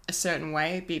it a certain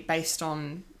way, based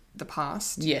on the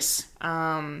past. Yes.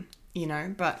 But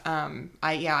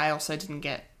I also didn't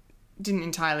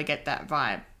entirely get that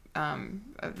vibe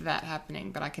of that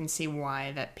happening, but I can see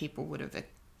why that people would have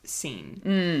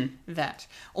seen that.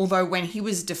 Although when he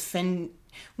was defending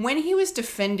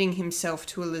himself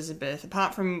to Elizabeth,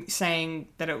 apart from saying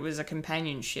that it was a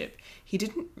companionship, he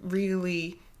didn't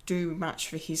really do much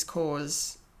for his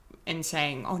cause. And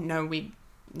saying, oh no,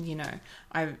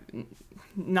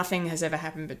 nothing has ever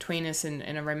happened between us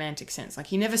in a romantic sense. Like,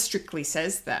 he never strictly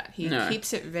says that. He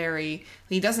keeps it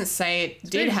he doesn't say it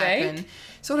did happen. Vague.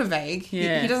 Sort of vague.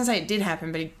 Yeah. He doesn't say it did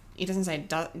happen, but he doesn't say it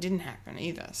didn't happen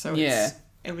either. So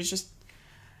it was just,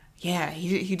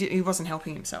 he wasn't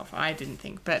helping himself, I didn't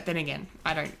think. But then again,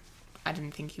 I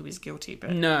didn't think he was guilty,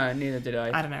 but... No, neither did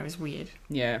I. I don't know, it was weird.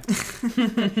 Yeah.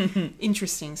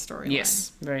 Interesting storyline.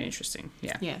 Yes, very interesting,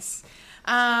 yeah. Yes.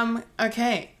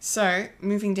 Okay, so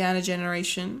moving down a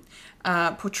generation,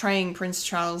 portraying Prince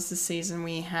Charles this season,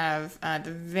 we have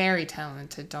the very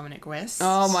talented Dominic West.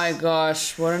 Oh my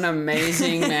gosh, what an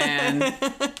amazing man.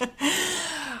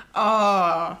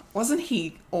 Oh, wasn't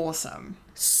he awesome?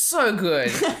 So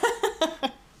good.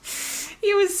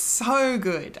 He was so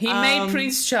good. He made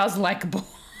Prince Charles likable.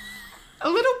 A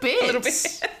little bit. A little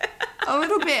bit. A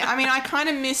little bit. I mean, I kind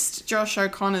of missed Josh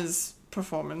O'Connor's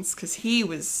performance because he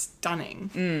was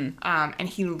stunning. And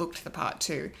he looked the part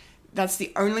too. That's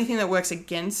the only thing that works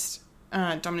against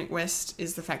Dominic West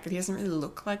is the fact that he doesn't really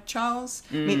look like Charles.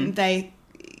 I mean,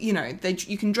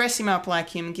 you can dress him up like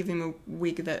him and give him a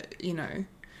wig that,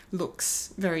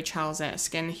 looks very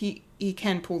Charles-esque, and he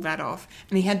can pull that off.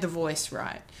 And he had the voice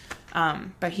right.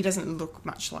 But he doesn't look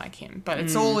much like him. But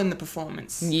it's all in the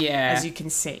performance, as you can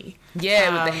see.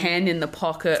 Yeah, with the hand in the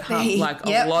pocket, a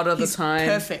lot of the time.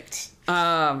 Perfect.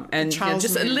 And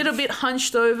just a little bit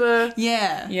hunched over.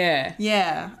 Yeah.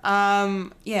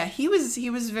 Yeah. He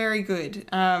was very good.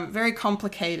 Very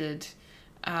complicated,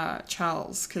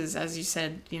 Charles, because as you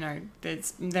said,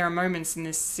 there are moments in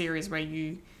this series where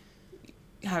you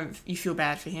feel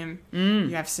bad for him.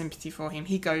 You have sympathy for him.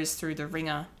 He goes through the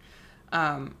ringer.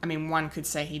 One could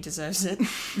say he deserves it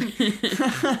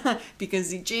because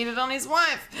he cheated on his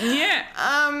wife. Yeah.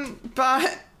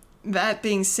 But that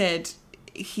being said,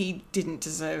 he didn't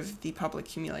deserve the public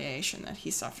humiliation that he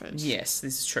suffered. Yes,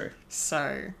 this is true.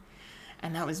 So,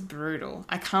 and that was brutal.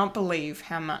 I can't believe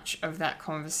how much of that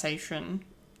conversation,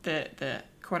 the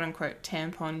quote-unquote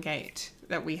tampon gate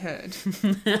that we heard.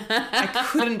 I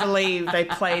couldn't believe they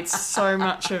played so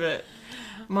much of it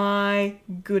My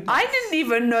goodness. I didn't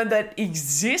even know that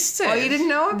existed. Oh, you didn't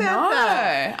know about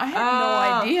that? I had no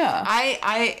idea.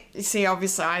 I see,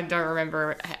 obviously, I don't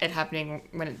remember it happening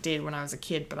when it did when I was a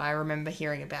kid, but I remember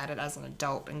hearing about it as an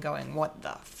adult and going, what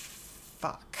the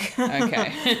fuck?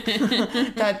 Okay.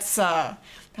 That's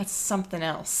something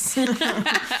else.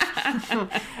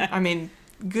 I mean,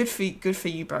 good for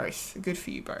you both. Good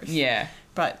for you both. Yeah.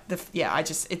 But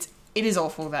it is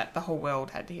awful that the whole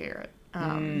world had to hear it.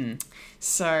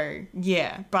 So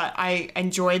yeah, but I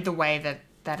enjoyed the way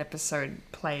that episode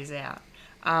plays out.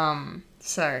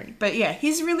 But yeah,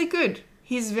 he's really good.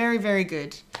 He's very, very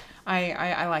good.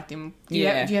 I liked him. Do you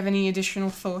have any additional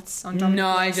thoughts on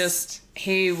Dominic West?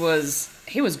 he was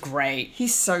great.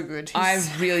 He's so good. I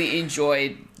really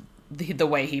enjoyed the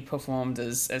way he performed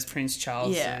as Prince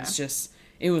Charles. Yeah.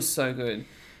 It was so good.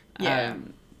 Yeah.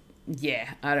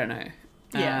 I don't know.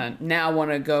 Yeah. Now I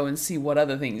want to go and see what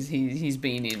other things he's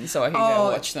been in, so I can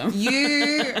go watch them.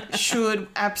 You should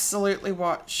absolutely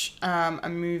watch a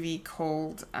movie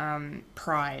called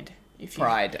Pride.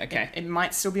 Pride, okay. It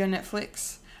might still be on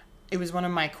Netflix. It was one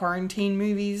of my quarantine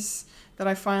movies that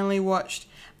I finally watched.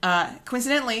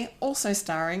 Coincidentally, also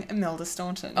starring Imelda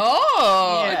Staunton.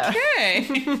 Oh, Yeah. okay.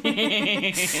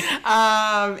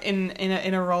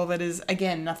 In a role that is,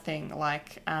 again, nothing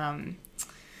like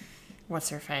what's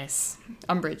her face?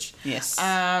 Umbridge. Yes.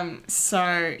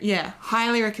 So yeah,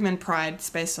 highly recommend Pride. It's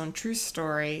based on true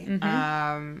story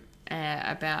about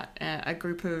a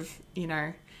group of,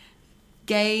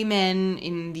 gay men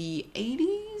in the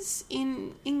 80s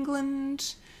in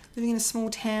England, living in a small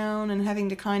town and having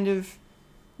to kind of,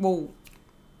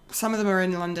 some of them are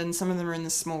in London, some of them are in the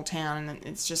small town, and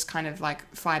it's just kind of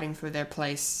like fighting for their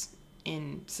place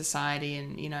in society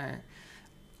and,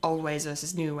 old ways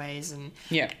versus new ways. And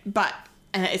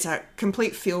it's a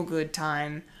complete feel-good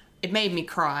time. It made me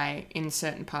cry in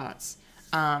certain parts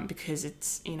because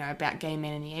it's, about gay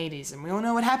men in the 80s, and we all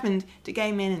know what happened to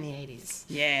gay men in the 80s.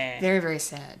 Yeah. Very, very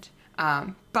sad.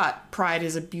 But Pride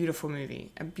is a beautiful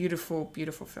movie, a beautiful,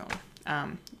 beautiful film.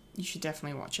 You should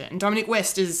definitely watch it. And Dominic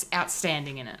West is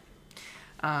outstanding in it.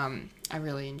 I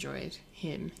really enjoyed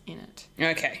him in it.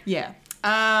 Okay. Yeah.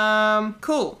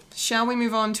 Cool. Shall we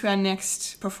move on to our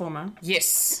next performer?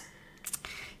 Yes.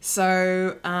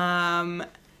 So,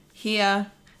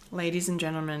 here, ladies and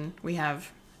gentlemen, we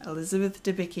have Elizabeth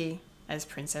Debicki as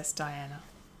Princess Diana.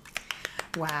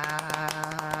 Wow.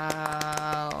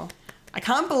 I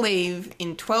can't believe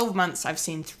in 12 months I've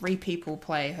seen 3 people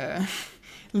play her.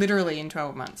 Literally in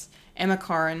 12 months. Emma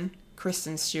Corrin,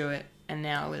 Kristen Stewart, and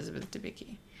now Elizabeth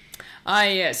Debicki.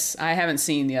 Yes. I haven't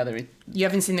seen the other. You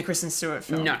haven't seen the Kristen Stewart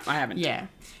film? No, I haven't. Yeah.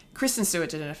 Kristen Stewart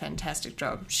did a fantastic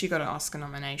job. She got an Oscar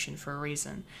nomination for a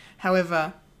reason.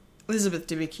 However, Elizabeth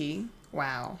Debicki,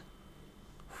 wow.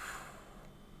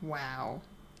 Wow.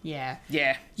 Yeah.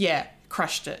 Yeah. Yeah,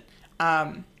 crushed it.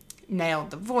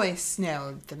 Nailed the voice,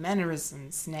 nailed the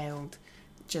mannerisms, nailed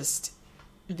just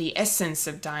the essence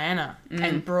of Diana,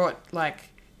 and brought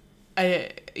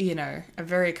a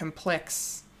very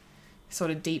complex sort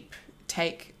of deep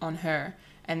take on her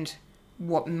and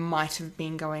what might have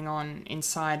been going on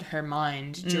inside her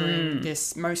mind during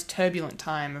this most turbulent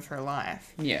time of her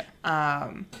life. Yeah.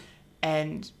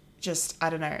 And just, I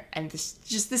don't know, and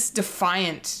this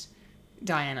defiant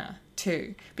Diana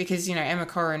too, because, Emma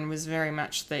Corrin was very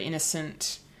much the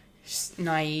innocent,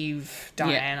 naive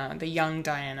Diana, the young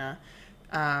Diana.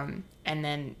 And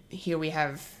then here we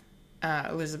have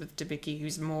Elizabeth Debicki,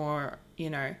 who's more,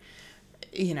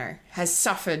 has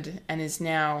suffered and is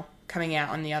now coming out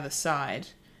on the other side.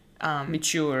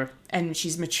 Mature. And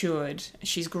she's matured.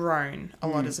 She's grown a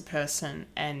lot as a person,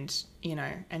 and,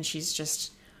 and she's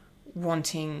just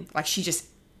wanting, she just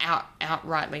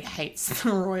outrightly hates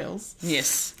the royals.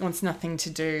 Yes. Wants nothing to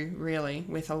do, really,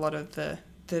 with a lot of the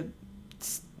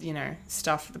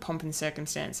stuff, the pomp and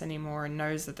circumstance anymore, and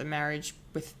knows that the marriage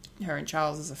with her and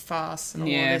Charles is a farce and all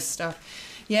of this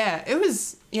stuff. Yeah, it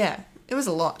was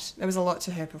a lot. There was a lot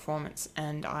to her performance,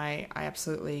 and I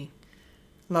absolutely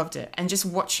loved it. And just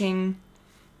watching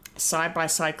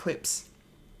side-by-side clips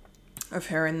of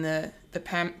her in the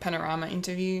Panorama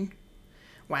interview,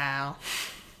 wow.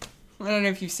 I don't know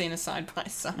if you've seen a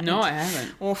side-by-side. No, I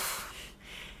haven't. Oof.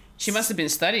 She must have been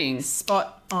studying.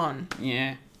 Spot on.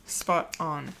 Yeah. Spot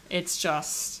on. It's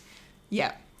just,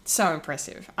 so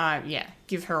impressive.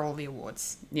 Give her all the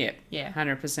awards. Yeah. Yeah.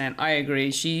 100%. I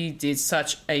agree. She did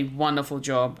such a wonderful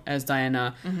job as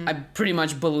Diana. I pretty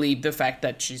much believe the fact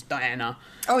that she's Diana.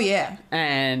 Oh, yeah.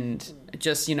 And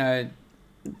just,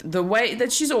 the way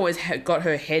that she's always got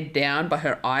her head down but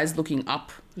her eyes looking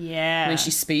up when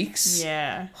she speaks.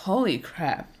 Yeah. Holy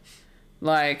crap.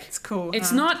 It's cool.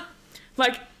 It's not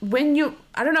like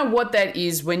I don't know what that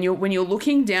is. When you're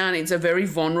looking down, it's a very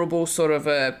vulnerable sort of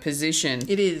a position.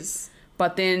 It is.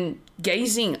 But then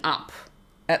gazing up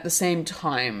at the same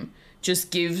time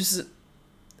just gives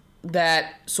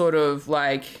that sort of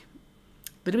like a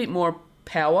little bit more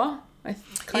power. It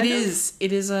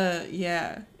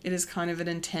is kind of an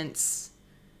intense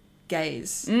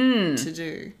gaze to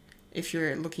do if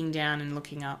you're looking down and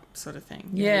looking up sort of thing.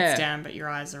 Your head's down but your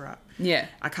eyes are up. Yeah.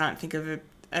 I can't think of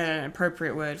an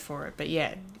appropriate word for it, but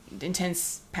yeah,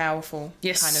 intense, powerful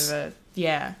kind of a,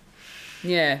 yeah.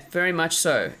 Yeah, very much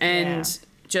so. And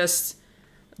just,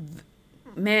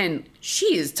 man,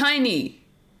 she is tiny.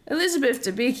 Elizabeth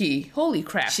Debicki, holy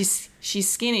crap. She's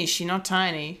skinny, she's not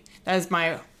tiny. That is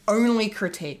my only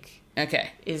critique. Okay.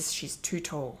 Is she's too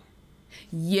tall.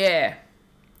 Yeah.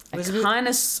 Elizabeth,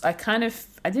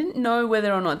 I didn't know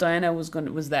whether or not Diana was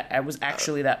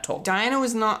actually that tall. Diana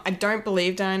was not. I don't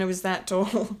believe Diana was that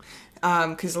tall,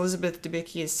 because Elizabeth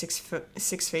Debicki is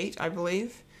 6 feet, I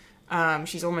believe.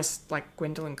 She's almost like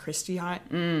Gwendolyn Christie height,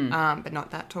 but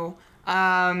not that tall.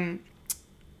 Diana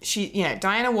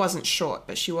wasn't short,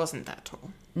 but she wasn't that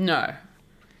tall. No.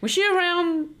 Was she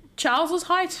around Charles's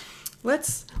height?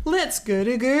 Let's go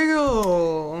to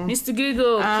Google. Mr.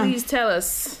 Google, please tell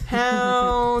us.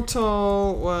 How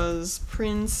tall was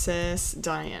Princess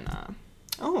Diana?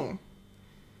 Oh.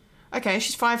 Okay,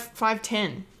 she's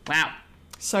 5'10". Wow.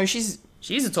 So she's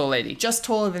a tall lady. just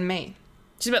taller than me.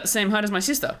 She's about the same height as my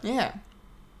sister, Yeah.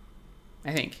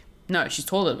 I think. No, she's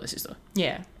taller than my sister.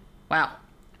 Yeah. Wow.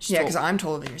 She's Yeah, tall. because I'm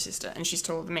taller than your sister, and she's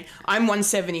taller than me. I'm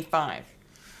 175.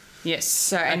 Yes.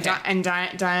 So and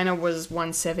Diana was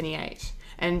 178,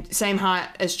 and same height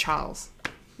as Charles,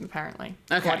 apparently.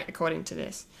 Okay. According to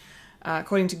this,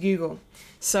 according to Google.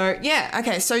 So yeah,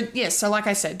 okay. So like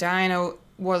I said, Diana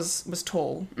was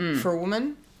tall for a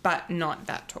woman, but not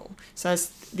that tall. So that's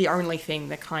the only thing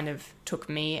that kind of took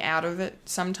me out of it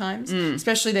sometimes.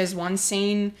 Especially there's one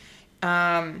scene,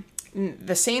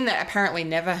 the scene that apparently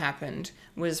never happened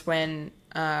was when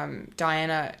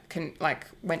Diana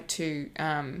went to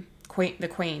the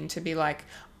Queen to be like,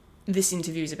 this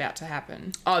interview's about to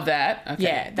happen. Oh, that? Okay.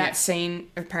 Yeah, that scene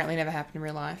apparently never happened in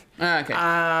real life. Oh, okay.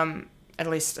 At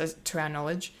least to our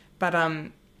knowledge. But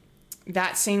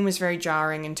that scene was very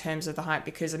jarring in terms of the height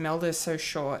because Imelda is so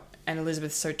short and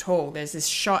Elizabeth's so tall. There's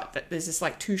this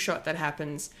like two shot that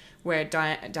happens where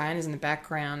Diana's in the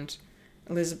background,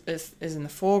 Elizabeth is in the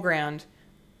foreground,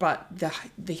 but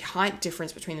the height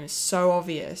difference between them is so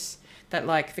obvious that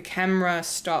like the camera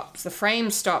stops, the frame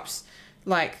stops,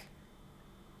 like,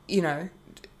 you know,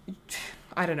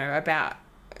 I don't know, about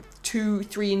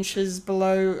 2-3 inches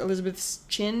below Elizabeth's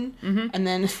chin, and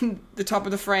then the top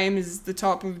of the frame is the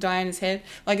top of Diana's head.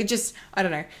 Like it just, I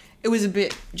don't know, it was a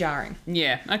bit jarring.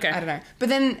 Yeah. Okay. I don't know, but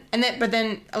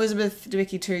then Elizabeth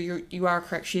Debicki too. You are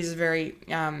correct. She's very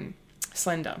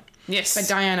slender. Yes. But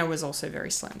Diana was also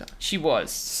very slender. She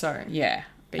was. So Yeah.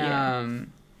 But yeah.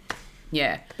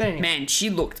 Yeah. But anyway. Man, she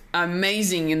looked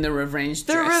amazing in the revenge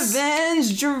The dress.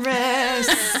 revenge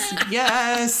dress.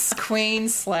 Yes, Queen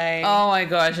Slay. Oh my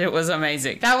gosh, it was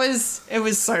amazing. It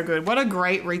was so good. What a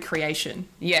great recreation.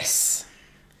 Yes.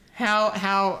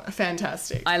 How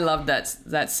fantastic. I love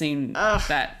that scene, Ugh.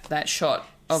 that shot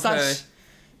of her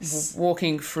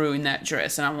walking through in that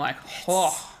dress, and I'm like,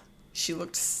 oh, She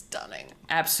looked stunning.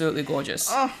 absolutely gorgeous.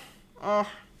 Oh,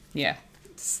 Yeah.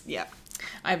 yeah.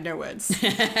 I have no words.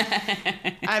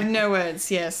 I have no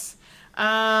words, yes.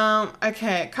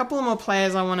 Okay, a couple of more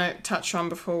players I want to touch on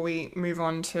before we move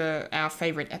on to our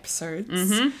favourite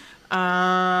episodes.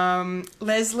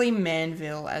 Leslie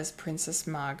Manville as Princess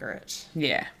Margaret.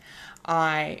 Yeah.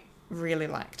 I really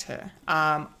liked her.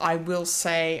 I will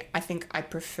say I think I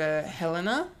prefer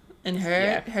Helena and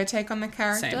her take on the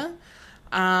character. Same.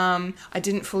 I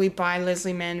didn't fully buy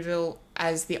Leslie Manville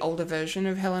as the older version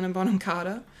of Helena Bonham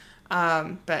Carter,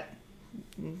 but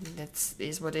that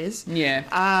is what it is. Yeah.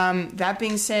 That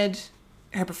being said,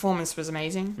 her performance was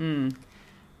amazing.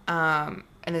 And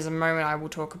there's a moment I will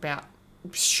talk about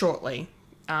shortly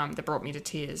that brought me to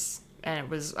tears. And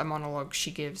it was a monologue she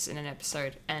gives in an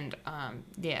episode. And,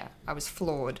 I was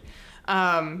floored.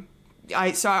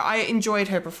 I enjoyed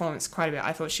her performance quite a bit.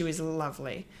 I thought she was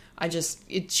lovely.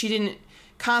 She didn't...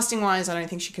 Casting-wise, I don't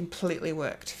think she completely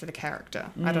worked for the character.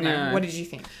 I don't know. What did you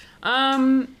think?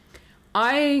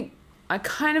 I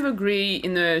kind of agree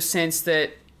in the sense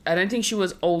that I don't think she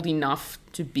was old enough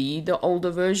to be the older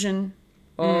version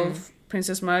of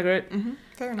Princess Margaret. Mm-hmm.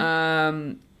 Fair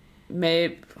enough.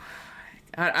 Maybe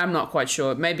I'm not quite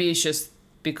sure. Maybe it's just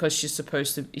because she's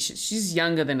supposed to. She's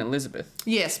younger than Elizabeth.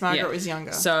 Yes, Margaret was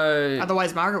younger. So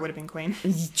Otherwise, Margaret would have been queen.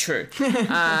 true.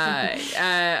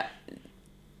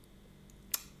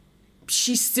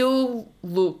 she still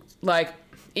looked like,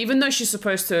 even though she's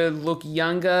supposed to look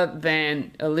younger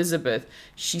than Elizabeth,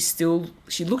 she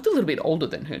looked a little bit older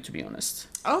than her, to be honest.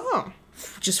 Oh,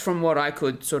 Just from what I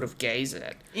could sort of gaze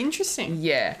at. interesting.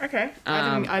 Yeah. Okay.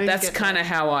 I didn't That's get kind of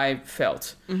how I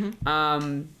felt.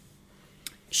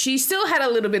 She still had a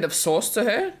little bit of sauce to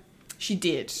her. She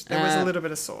did. There was a little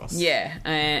bit of sauce. Yeah,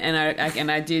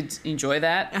 and I did enjoy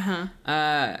that.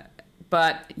 Uh-huh.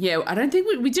 But yeah, I don't think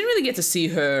we didn't really get to see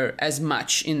her as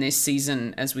much in this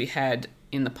season as we had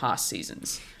in the past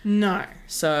seasons. No.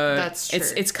 So That's true.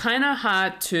 it's kind of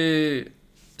hard to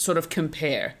sort of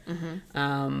compare.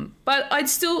 But I'd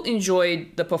still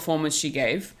enjoyed the performance she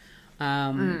gave.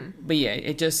 But yeah,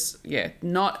 it just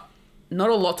not a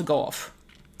lot to go off.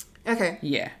 Okay.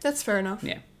 Yeah. That's fair enough.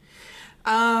 Yeah.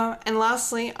 And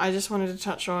lastly, I just wanted to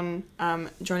touch on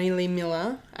Johnny Lee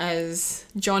Miller as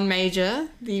John Major,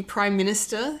 the Prime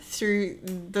Minister, through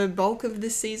the bulk of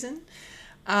this season.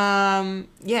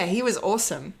 Yeah, he was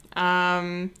awesome.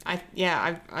 I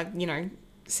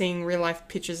seeing real life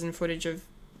pictures and footage of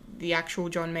the actual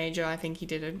John Major, I think he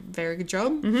did a very good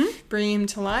job bringing him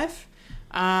to life.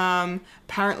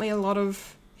 Apparently, a lot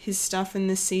of his stuff in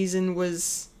this season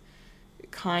was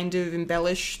kind of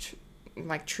embellished.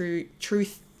 Like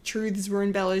truths were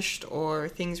embellished or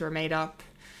things were made up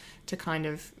to kind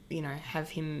of, have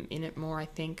him in it more, I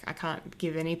think. I can't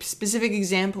give any specific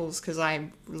examples because I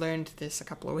learned this a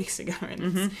couple of weeks ago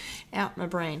and it's out my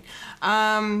brain.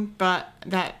 But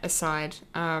that aside,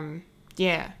 I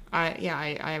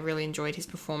really enjoyed his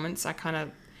performance. I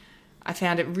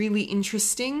found it really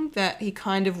interesting that he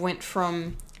kind of went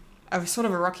from a sort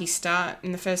of a rocky start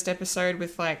in the first episode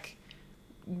with like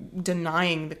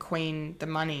denying the Queen the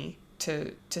money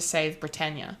to save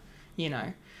Britannia,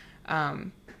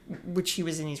 which he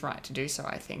was in his right to do so,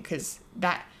 I think, because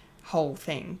that whole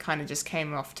thing kind of just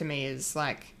came off to me as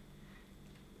like,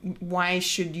 why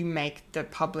should you make the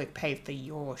public pay for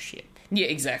your ship? Yeah,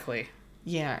 exactly.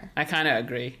 Yeah. I kind of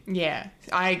agree. Yeah.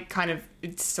 I kind of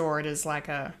saw it as like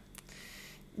a,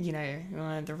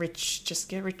 the rich just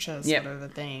get richer sort of a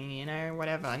thing,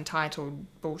 whatever, entitled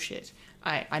bullshit.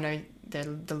 I know they're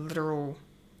the literal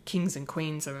kings and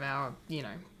queens of our,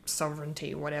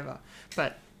 sovereignty or whatever.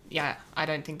 But, yeah, I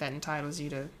don't think that entitles you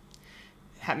to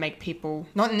make people...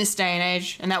 Not in this day and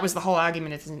age. And that was the whole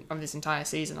argument of this entire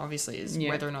season, obviously, is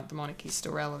whether or not the monarchy is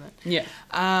still relevant. Yeah.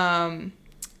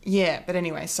 But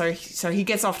anyway, so he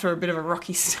gets off to a bit of a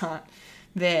rocky start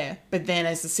there. But then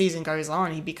as the season goes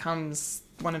on, he becomes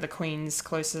one of the Queen's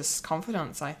closest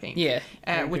confidants, I think. Yeah.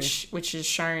 Which is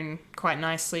shown quite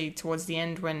nicely towards the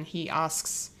end when she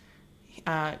asks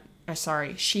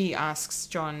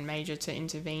John Major to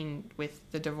intervene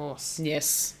with the divorce.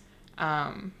 Yes.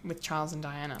 With Charles and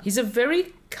Diana. He's a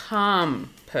very calm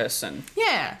person.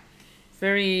 Yeah.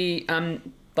 Very,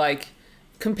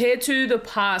 compared to the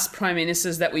past prime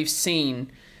ministers that we've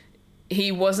seen,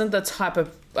 he wasn't the type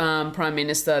of prime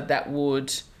minister that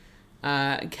would...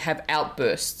 have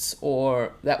outbursts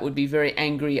or that would be very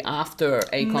angry after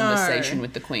a conversation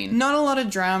with the Queen. Not a lot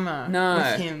of drama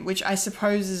with him, which I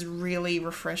suppose is really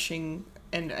refreshing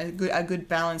and a good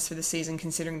balance for the season,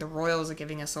 considering the royals are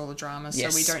giving us all the drama, so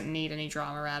we don't need any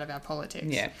drama out of our politics.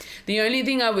 Yeah. The only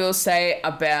thing I will say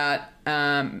about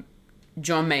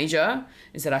John Major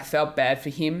is that I felt bad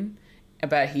for him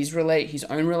about his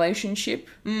own relationship.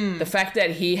 The fact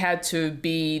that he had to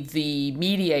be the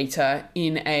mediator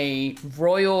in a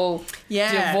royal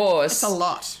divorce. It's a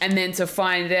lot. And then to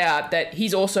find out that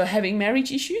he's also having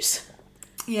marriage issues.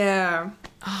 Yeah.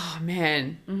 Oh,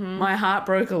 man. My heart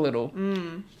broke a little.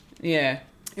 Yeah.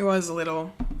 It was a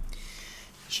little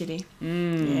shitty.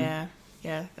 Yeah.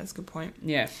 Yeah, that's a good point.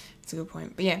 Yeah. It's a good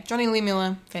point. But yeah, Johnny Lee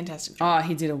Miller, fantastic job. Oh,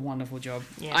 he did a wonderful job.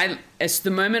 Yeah. It's the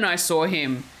moment I saw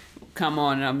him come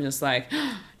on, and I'm just like,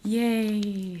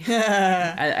 yay.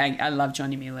 I love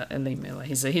Johnny Lee Miller.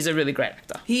 He's a really great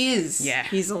actor. He is. Yeah.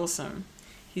 He's awesome.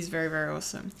 He's very, very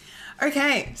awesome.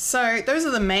 Okay, so those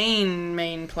are the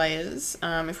main players.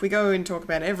 If we go and talk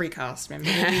about every cast member,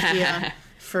 we'll be here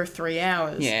for 3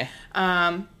 hours. Yeah.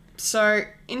 So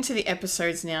into the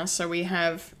episodes now. So we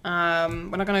have,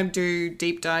 we're not going to do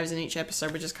deep dives in each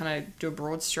episode. We're just kind of do a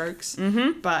broad strokes.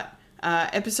 But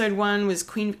episode 1 was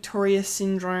Queen Victoria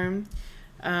Syndrome.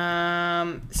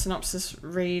 Synopsis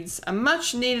reads, a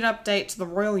much needed update to the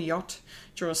royal yacht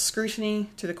draws scrutiny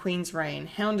to the Queen's reign.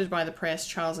 Hounded by the press,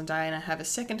 Charles and Diana have a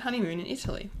second honeymoon in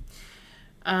Italy.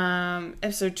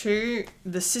 Episode 2,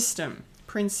 The System.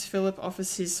 Prince Philip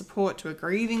offers his support to a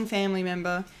grieving family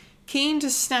member. Keen to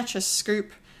snatch a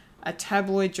scoop, a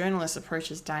tabloid journalist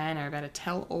approaches Diana about a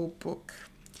tell-all book.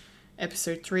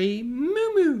 Episode 3,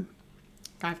 Moo Moo.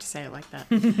 I have to say it like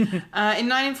that. In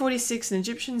 1946, an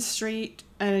Egyptian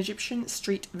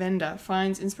street vendor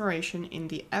finds inspiration in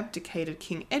the abdicated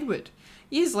King Edward.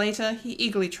 Years later, he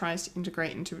eagerly tries to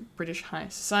integrate into British high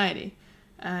society.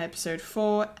 Episode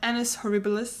 4, Annus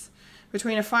Horribilis.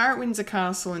 Between a fire at Windsor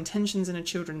Castle and tensions in her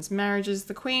children's marriages,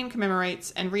 the Queen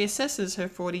commemorates and reassesses her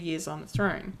 40 years on the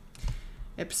throne.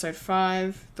 Episode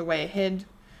 5, The Way Ahead.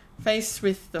 Faced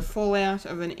with the fallout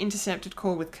of an intercepted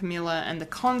call with Camilla and the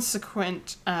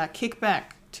consequent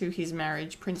kickback to his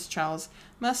marriage, Prince Charles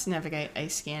must navigate a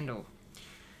scandal.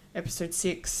 Episode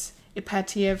 6,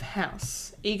 Ipatiev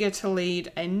House. Eager to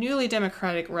lead a newly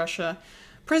democratic Russia,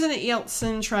 President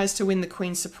Yeltsin tries to win the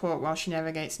Queen's support while she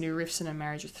navigates new rifts in her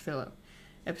marriage with Philip.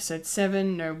 Episode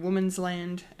 7, No Woman's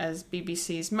Land. As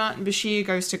BBC's Martin Bashir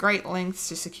goes to great lengths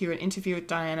to secure an interview with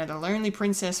Diana, the lonely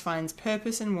princess finds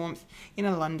purpose and warmth in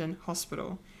a London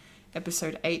hospital.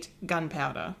 Episode 8,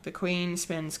 Gunpowder. The Queen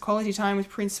spends quality time with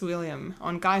Prince William.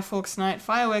 On Guy Fawkes Night,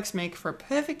 fireworks make for a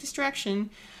perfect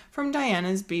distraction from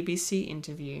Diana's BBC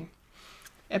interview.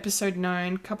 Episode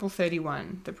 9, Couple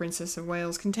 31. The Princess of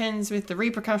Wales contends with the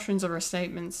repercussions of her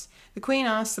statements. The Queen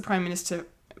asks the Prime Minister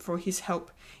for his help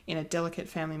in a delicate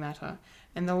family matter.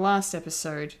 And the last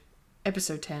episode,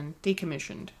 Episode 10,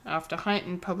 Decommissioned. After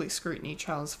heightened public scrutiny,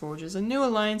 Charles forges a new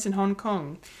alliance in Hong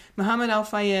Kong. Mohammed Al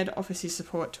Fayed offers his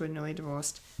support to a newly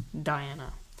divorced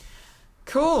Diana.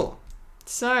 Cool.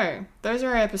 So, those are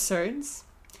our episodes.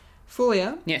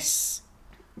 Fulia, Yes.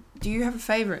 do you have a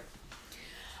favourite?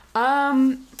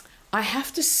 I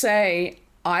have to say,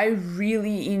 I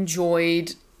really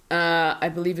enjoyed, I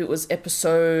believe it was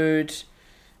episode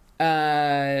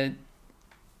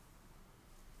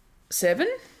 7,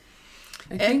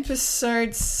 I think.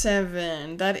 Episode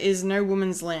 7. That is No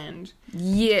Woman's Land.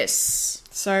 Yes.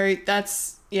 So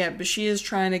that's, Bashir's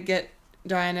trying to get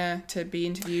Diana to be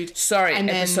interviewed. Sorry, And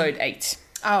then- episode 8.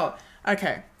 Oh,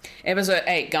 okay. Episode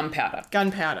 8, Gunpowder.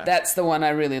 Gunpowder. That's the one I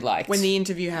really liked. when the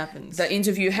interview happens. The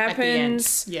interview At the end.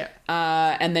 happens, Yeah.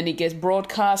 and then it gets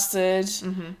broadcasted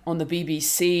on the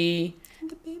BBC,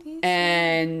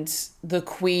 and the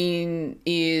Queen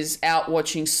is out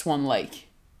watching Swan Lake.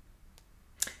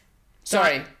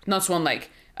 Sorry, not Swan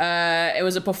Lake. It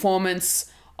was a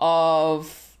performance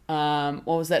of what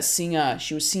was that singer?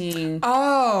 She was singing.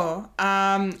 I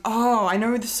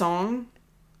know the song.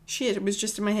 Shit, it was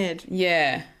just in my head.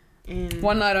 Yeah,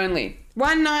 One Night Only.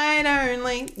 One Night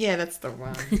Only. Yeah, that's the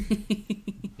one.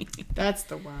 That's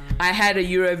the one. I had a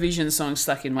Eurovision song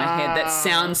stuck in my head that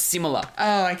sounds similar.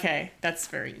 Oh, okay. That's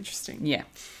very interesting. Yeah.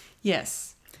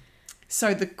 Yes.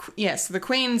 So the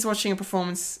Queen's watching a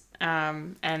performance,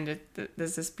 and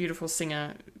there's this beautiful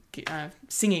singer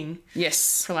singing,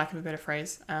 Yes. for lack of a better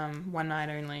phrase, One Night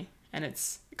Only, and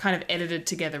it's kind of edited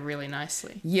together really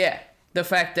nicely. Yeah. The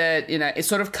fact that, it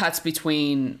sort of cuts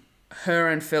between her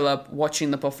and Philip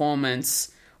watching the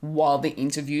performance while the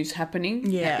interview's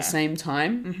happening at the same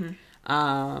time.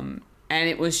 And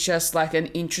it was just like an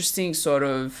interesting sort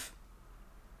of,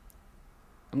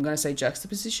 I'm going to say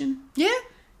juxtaposition. Yeah.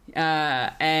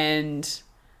 And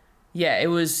it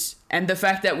was, and the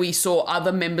fact that we saw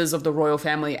other members of the royal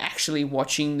family actually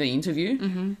watching the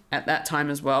interview at that time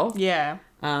as well. Yeah.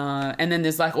 And then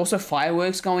there's like also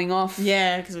fireworks going off.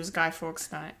 Yeah, because it was Guy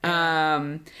Fawkes Night.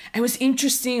 It was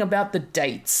interesting about the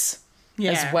dates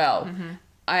as well.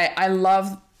 I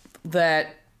love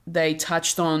that they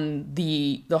touched on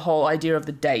the whole idea of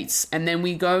the dates, and then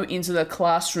we go into the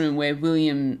classroom where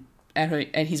William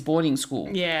at his boarding school.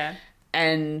 Yeah.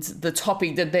 And the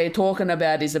topic that they're talking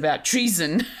about is about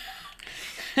treason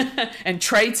and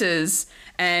traitors,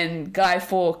 and Guy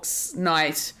Fawkes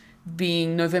Night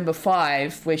being November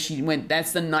 5, where she went,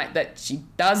 that's the night that she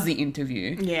does the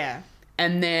interview. Yeah.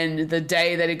 And then the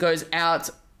day that it goes out,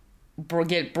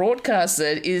 get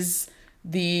broadcasted is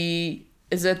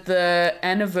it the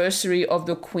anniversary of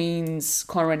the Queen's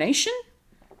coronation?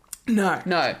 No.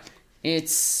 No,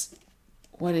 it's,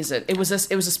 what is it? It was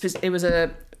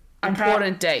a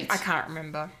important date. I can't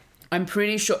remember. I'm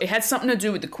pretty sure it had something to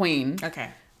do with the Queen. Okay.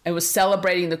 It was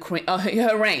celebrating the Queen,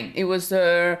 her reign. It was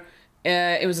a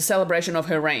celebration of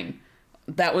her reign.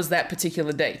 That was that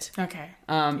particular date. Okay.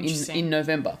 In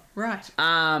November. Right.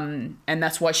 And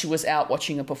that's why she was out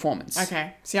watching a performance.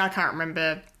 Okay. See, I can't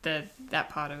remember that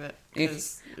part of it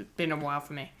because it's been a while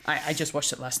for me. I just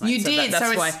watched it last night. You did,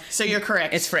 that's why so you're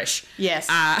correct. it's fresh. Yes.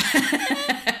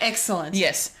 Excellent.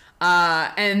 Yes.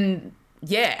 And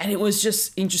it was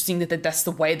just interesting that that's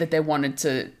the way that they wanted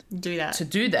to Do that.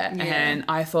 Yeah. And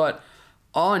I thought,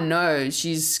 oh no,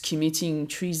 she's committing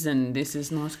treason. This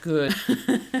is not good.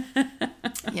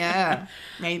 Yeah,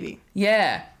 maybe.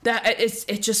 Yeah,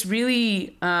 it just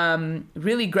really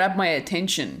really grabbed my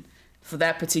attention for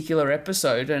that particular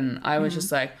episode, and I was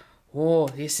just like, oh,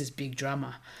 this is big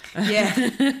drama. Yeah.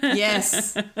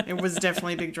 Yes. It was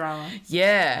definitely big drama.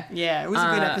 Yeah. Yeah, it was a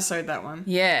good episode, that one.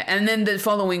 Yeah, and then the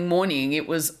following morning, it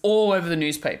was all over the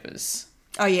newspapers.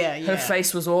 Oh, yeah, yeah. Her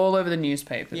face was all over the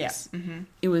newspapers. Yeah. Mm-hmm.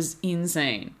 It was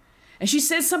insane. And she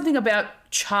said something about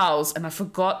Charles, and I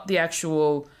forgot the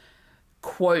actual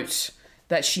quote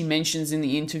that she mentions in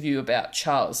the interview about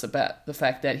Charles, about the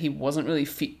fact that he wasn't really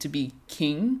fit to be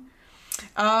king.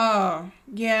 Oh,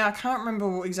 yeah, I can't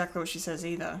remember exactly what she says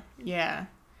either. Yeah.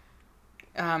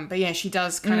 But yeah, she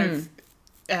does kind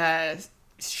of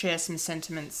share some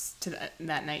sentiments to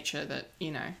that nature that,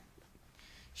 you know,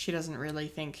 she doesn't really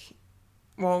think...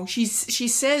 Well, she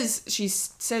says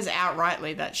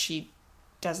outrightly that she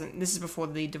doesn't... This is before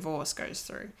the divorce goes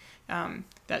through.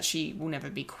 That she will never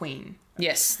be queen.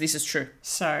 Yes, this is true.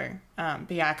 So,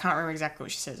 but yeah, I can't remember exactly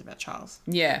what she says about Charles.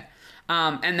 Yeah.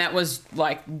 And that was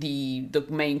like the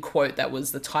main quote that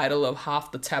was the title of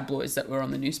half the tabloids that were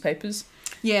on the newspapers.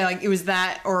 Yeah, like it was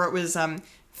that, or it was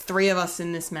 3 of us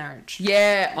in this marriage.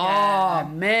 Yeah. Oh,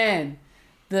 man.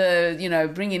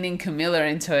 Bringing in Camilla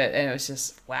into it, and it was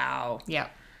just, wow. Yeah.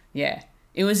 Yeah.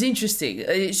 It was interesting.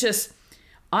 It's just,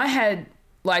 I had,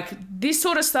 like, this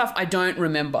sort of stuff I don't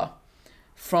remember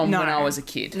from when I was a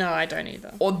kid. No, I don't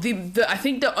either. Or I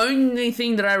think the only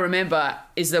thing that I remember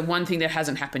is the one thing that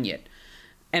hasn't happened yet.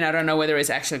 And I don't know whether it's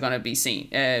actually going to be seen,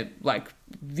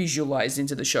 visualized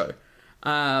into the show.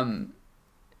 Her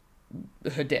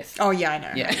death. Oh, yeah, I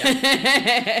know.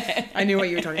 Yeah. I knew what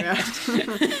you were talking about.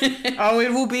 Oh,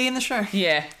 it will be in the show.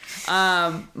 Yeah.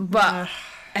 And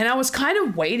I was kind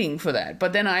of waiting for that.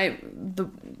 But then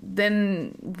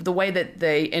the way that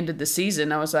they ended the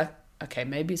season, I was like, okay,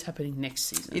 maybe it's happening next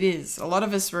season. It is. A lot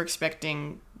of us were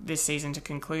expecting this season to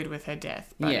conclude with her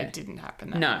death, but it didn't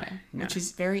happen that way. No. Which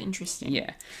is very interesting.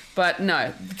 Yeah. But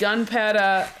no,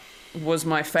 Gunpowder was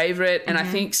my favourite, and I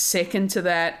think second to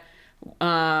that,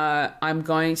 I'm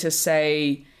going to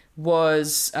say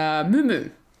was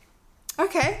Mumu.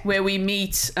 Okay. Where we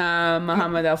meet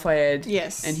Muhammad Al Fayed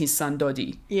Yes. and his son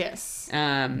Dodi. Yes.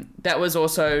 That was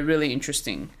also really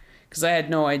interesting because I had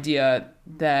no idea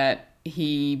that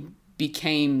he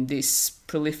became this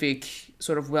prolific,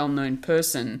 sort of well-known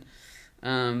person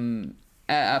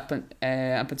up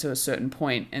until a certain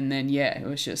point. And then, it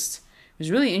was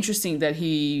really interesting that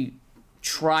he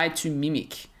tried to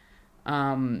mimic,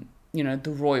 the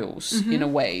royals in a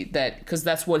way that, because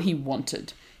that's what he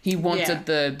wanted. He wanted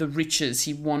the riches.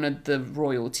 He wanted the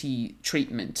royalty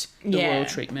treatment, royal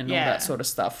treatment, all that sort of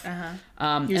stuff. Uh-huh.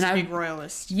 He was a big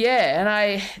royalist. Yeah, and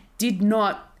I did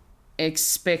not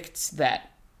expect that.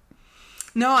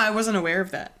 No, I wasn't aware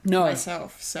of that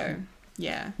myself. So,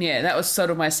 yeah, that was sort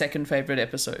of my second favorite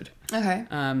episode. Okay.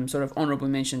 Sort of honorable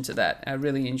mention to that. I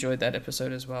really enjoyed that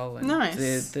episode as well. And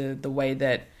nice. The way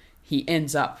that he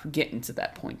ends up getting to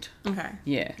that point. Okay.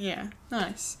 Yeah. Yeah.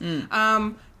 Nice.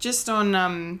 Just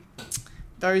on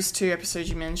those 2 episodes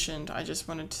you mentioned, I just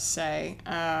wanted to say,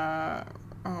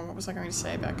 what was I going to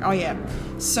say back? Oh yeah.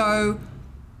 So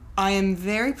I am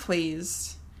very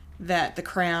pleased that The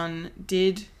Crown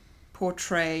did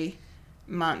portray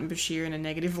Martin Bashir in a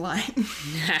negative light.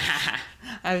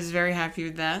 I was very happy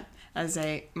with that as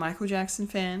a Michael Jackson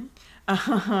fan.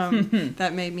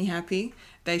 That made me happy.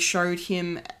 They showed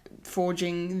him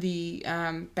forging the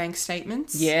bank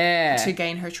statements to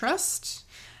gain her trust,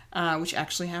 which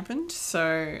actually happened.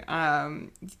 So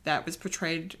that was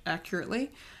portrayed accurately.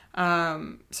 So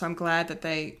I'm glad that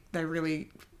they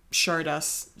really showed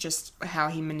us just how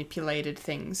he manipulated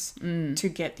things to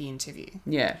get the interview.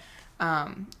 Yeah.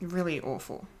 Really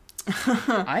awful.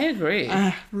 I agree.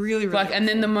 Really, really and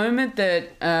then the moment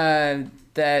that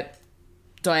that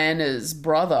Diana's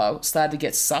brother started to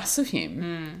get sus of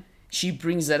him, she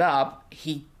brings it up.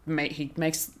 He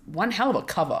makes one hell of a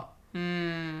cover.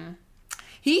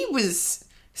 He was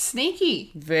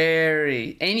sneaky.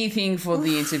 Very. Anything for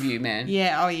the interview, man.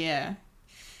 Yeah. Oh yeah.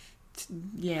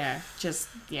 Yeah. Just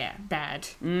bad.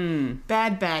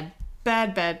 Bad.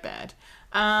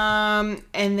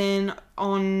 And then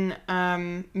on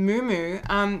Mumu,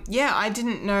 I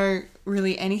didn't know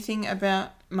really anything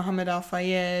about Muhammad Al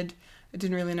Fayed. I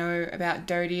didn't really know about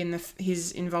Dodi and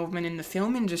his involvement in the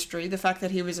film industry. The fact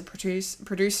that he was a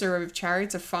producer of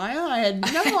Chariots of Fire, I had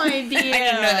no idea. I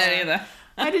didn't know that either.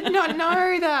 I did not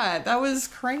know that. That was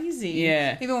crazy.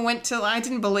 Yeah. Even I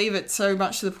didn't believe it so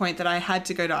much to the point that I had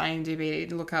to go to IMDb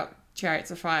to look up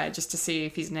Chariots of Fire just to see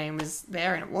if his name was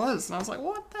there, and it was. And I was like,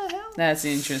 what the hell? That's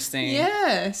interesting.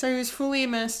 Yeah. So he was fully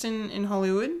immersed in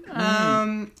Hollywood.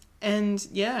 and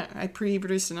yeah, I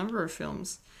produced a number of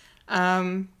films.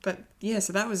 But yeah,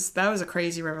 so that was a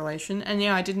crazy revelation. And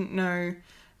yeah, I didn't know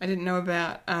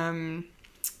about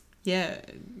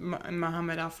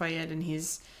Muhammad Al Fayed and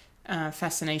his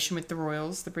fascination with the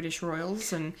royals, the British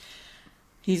royals, and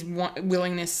his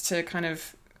willingness to kind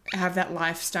of have that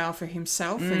lifestyle for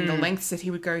himself and the lengths that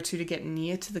he would go to get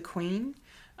near to the Queen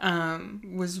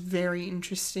was very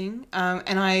interesting.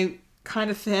 And I kind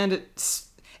of found it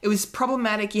was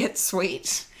problematic yet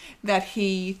sweet that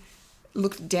he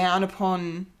looked down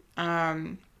upon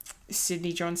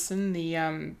Sidney Johnson,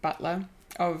 the butler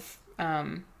of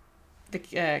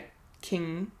the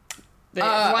king,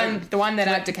 the one that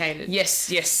abdicated. Yes.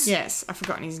 I've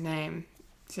forgotten his name.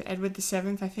 Is it Edward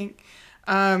VII? I think.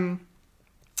 So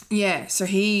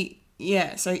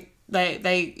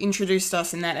they introduced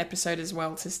us in that episode as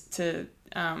well to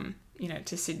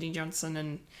Sidney Johnson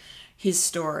and his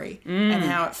story and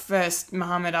how at first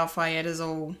Muhammad Al Fayed is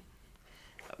all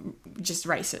just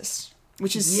racist,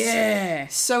 which is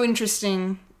so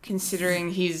interesting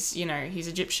considering he's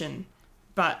Egyptian,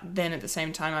 but then at the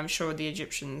same time I'm sure the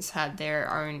Egyptians had their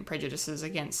own prejudices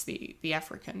against the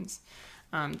Africans.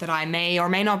 That I may or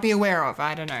may not be aware of.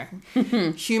 I don't know.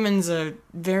 Humans are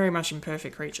very much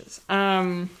imperfect creatures.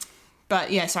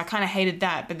 But yeah, so I kind of hated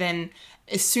that. But then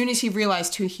as soon as he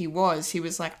realized who he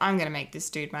was like, I'm going to make this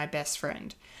dude my best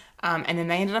friend. And then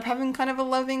they ended up having kind of a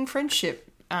loving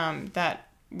friendship that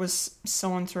was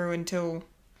so on through until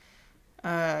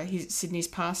Sydney's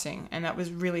passing. And that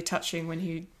was really touching when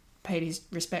he paid his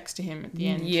respects to him at the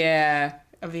end. Yeah.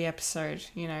 Of the episode,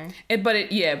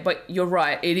 But you're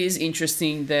right. It is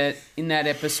interesting that in that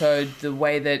episode, the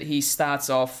way that he starts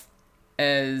off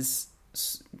as,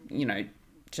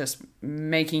 just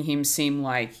making him seem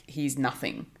like he's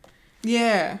nothing.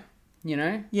 Yeah.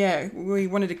 Yeah, we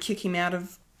wanted to kick him out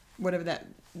of whatever that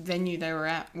venue they were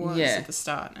at was at the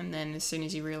start. And then as soon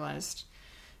as he realised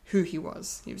who he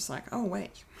was like, oh,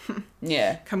 wait.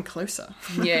 Yeah. Come closer.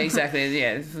 Yeah, exactly.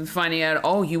 Yeah. Finding out,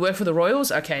 oh, you work for the Royals?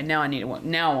 Okay, now I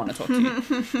want to talk to you.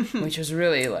 Which was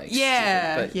really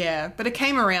stupid, but it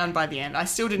came around by the end. I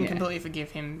still didn't completely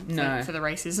forgive him for the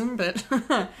racism,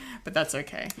 but that's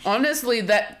okay. Honestly,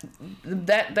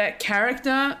 that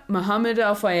character, Muhammad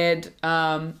Al Fayed,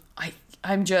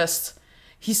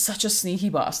 he's such a sneaky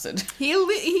bastard. He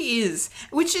is.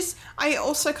 Which is, I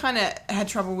also kind of had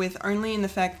trouble with only in the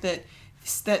fact that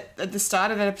at the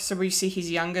start of that episode where you see his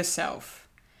younger self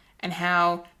and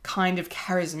how kind of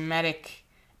charismatic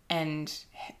and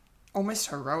almost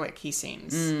heroic he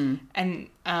seems. And,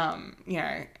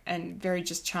 and very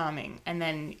just charming. And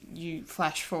then you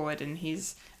flash forward and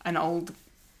he's an old,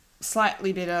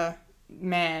 slightly bitter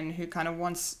man who kind of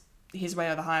wants his way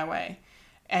or the highway.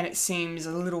 And it seems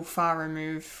a little far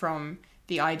removed from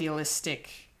the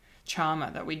idealistic charmer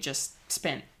that we just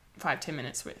spent 5-10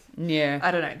 minutes with. Yeah.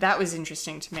 I don't know. That was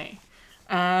interesting to me.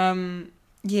 But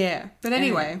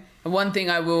anyway. One thing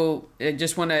I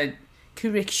just want a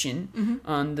correction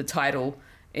on the title.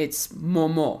 It's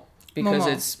Momo. Because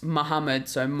it's Muhammad,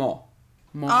 so Mo.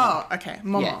 Momo. Oh, okay.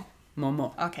 Momo. Yeah.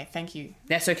 Momo. Okay, thank you.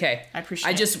 That's okay. I appreciate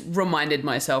it. I just reminded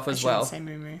myself as well. I shouldn't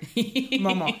say moo-moo.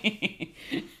 Momo.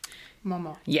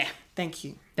 Momo. Yeah. Thank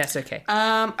you. That's okay.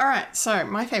 All right. So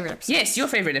my favorite episodes. Yes, your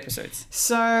favorite episodes.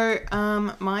 So,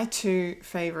 my two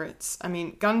favorites. I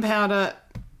mean, Gunpowder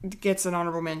gets an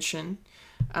honorable mention,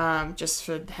 just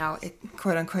for how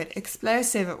quote unquote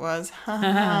explosive it was.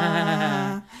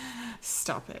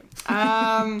 Stop it.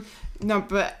 No,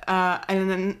 but and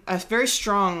then a very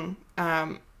strong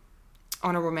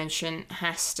honorable mention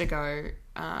has to go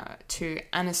to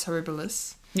Annus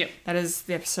Horribilis. Yep. That is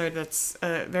the episode that's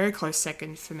a very close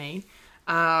second for me.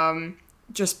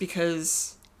 Just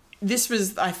because this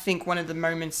was, I think, one of the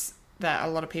moments that a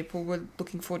lot of people were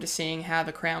looking forward to seeing how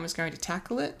the Crown was going to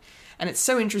tackle it. And it's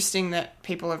so interesting that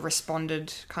people have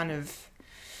responded kind of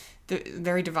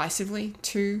very divisively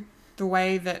to the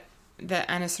way that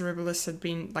Annus Horribilis had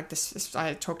been, like this,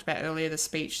 I talked about earlier, the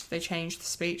speech. They changed the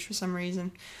speech for some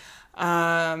reason,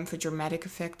 for dramatic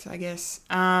effect, I guess.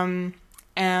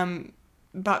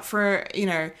 But for,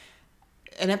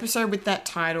 an episode with that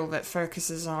title that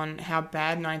focuses on how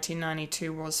bad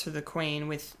 1992 was for the Queen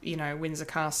with, Windsor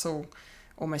Castle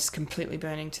almost completely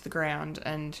burning to the ground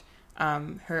and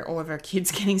all of her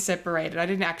kids getting separated. I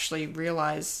didn't actually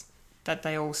realise that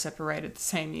they all separated the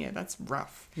same year. That's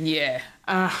rough. Yeah.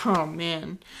 Oh,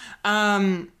 man.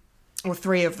 Or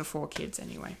 3 of the 4 kids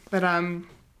anyway. But,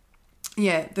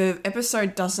 the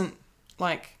episode doesn't,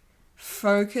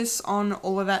 focus on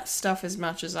all of that stuff as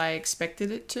much as I expected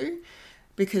it to,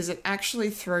 because it actually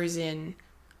throws in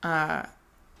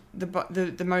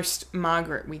the most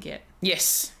Margaret we get.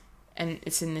 Yes. and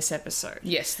it's in this episode.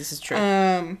 Yes, this is true.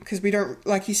 Because we don't,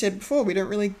 like you said before, we don't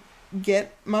really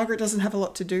get... Margaret doesn't have a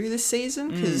lot to do this season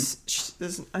because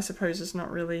I suppose there's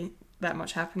not really that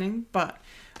much happening. But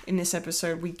in this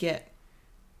episode, we get...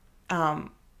 the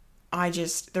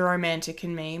romantic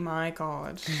in me, my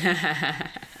God.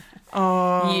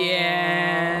 Oh,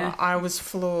 yeah. I was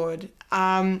floored.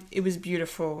 It was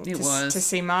beautiful. It was. To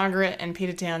see Margaret and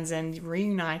Peter Townsend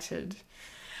reunited.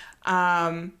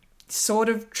 Sort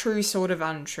of true, sort of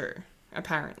untrue,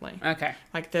 apparently. Okay.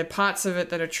 Like, there are parts of it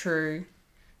that are true,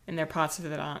 and there are parts of it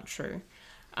that aren't true.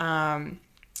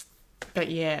 But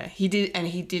yeah, he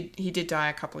did die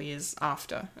a couple of years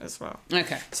after as well.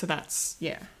 Okay. So that's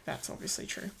obviously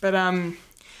true. But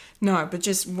no, but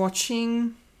just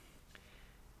watching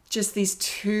just these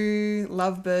two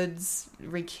lovebirds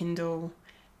rekindle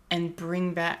and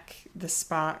bring back the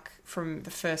spark from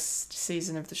the first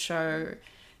season of the show,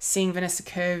 seeing Vanessa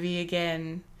Kirby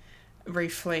again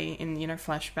briefly in,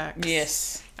 flashbacks.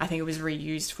 Yes. I think it was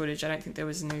reused footage. I don't think there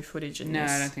was new footage in this.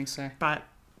 No, I don't think so. But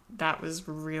that was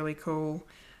really cool.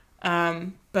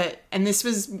 And this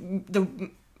was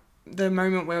the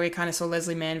moment where we kind of saw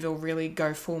Leslie Manville really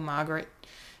go full Margaret.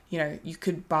 You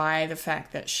could buy the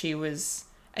fact that she was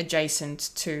adjacent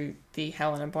to the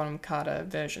Helena Bonham Carter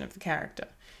version of the character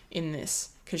in this,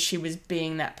 because she was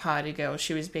being that party girl,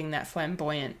 she was being that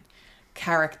flamboyant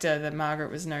character that Margaret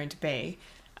was known to be,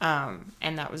 and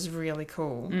that was really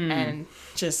cool. And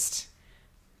just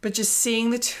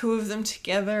seeing the two of them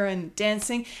together and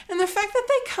dancing, and the fact that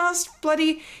they cast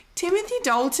bloody Timothy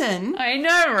Dalton. I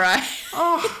know, right?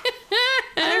 Oh,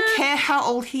 I don't care how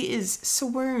old he is.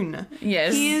 Swoon.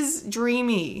 Yes. He is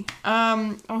dreamy.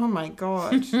 Oh my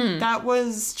God. That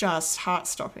was just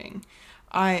heart-stopping.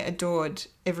 I adored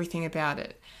everything about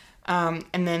it.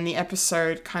 And then the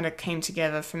episode kind of came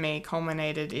together for me,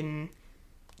 culminated in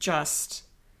just...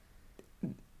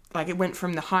 Like, it went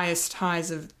from the highest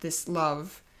highs of this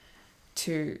love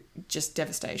to just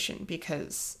devastation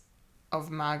because of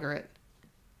Margaret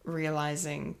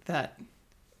realizing that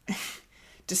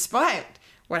despite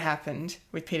what happened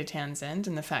with Peter Townsend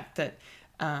and the fact that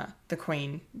the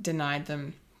Queen denied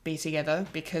them be together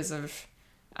because of,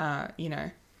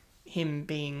 him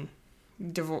being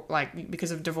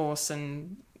because of divorce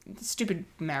and stupid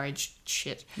marriage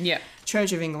shit. Yeah.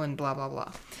 Church of England, blah, blah,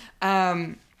 blah.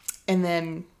 And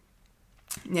then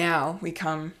now we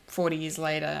come 40 years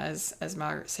later, as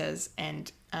Margaret says,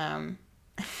 and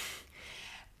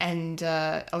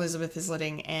Elizabeth is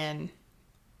letting Anne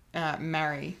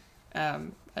marry a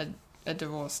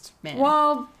divorced man.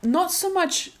 Well, not so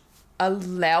much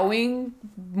allowing,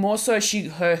 more so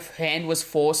her hand was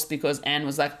forced because Anne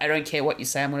was like, I don't care what you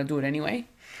say, I'm going to do it anyway.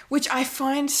 Which I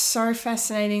find so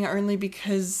fascinating only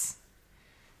because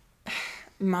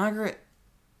Margaret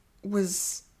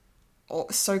was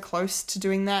so close to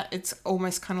doing that. It's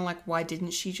almost kind of like, why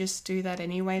didn't she just do that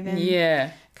anyway then?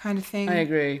 Yeah. Kind of thing. I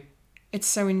agree. It's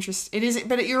so interesting. It is,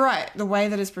 but you're right. The way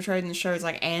that it's portrayed in the show is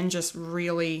like Anne just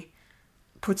really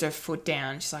puts her foot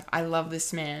down. She's like, I love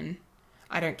this man.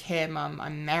 I don't care, Mum.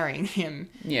 I'm marrying him.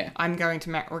 Yeah. I'm going to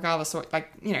marry, regardless of,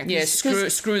 Yeah,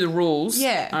 screw the rules.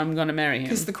 Yeah. I'm going to marry him.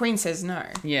 Because the Queen says no.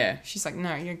 Yeah. She's like,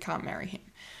 no, you can't marry him.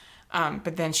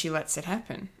 But then she lets it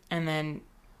happen. And then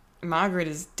Margaret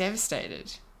is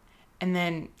devastated. And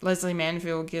then Leslie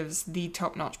Manville gives the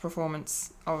top-notch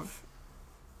performance of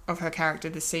her character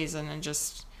this season, and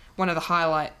just one of the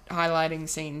highlighting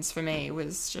scenes for me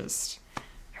was just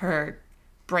her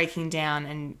breaking down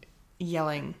and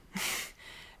yelling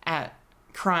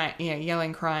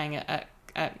crying at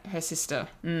her sister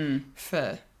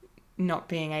for not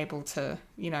being able to,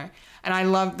 and I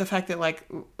love the fact that like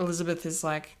Elizabeth is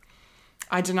like,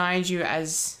 I denied you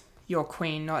as your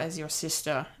queen, not as your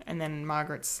sister, and then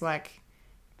Margaret's like,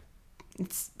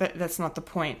 but that's not the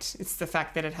point. It's the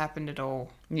fact that it happened at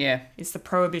all. Yeah. It's the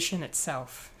prohibition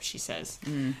itself, she says.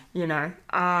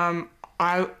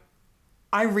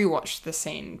 I rewatched the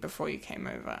scene before you came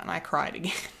over and I cried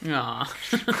again. Aww.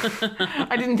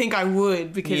 I didn't think I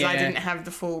would because I Yeah. didn't have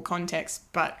the full context,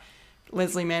 but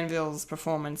Leslie Manville's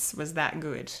performance was that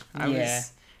good. I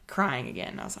was crying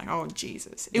again. I was like, oh,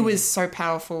 Jesus. It was so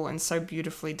powerful and so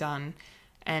beautifully done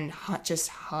and just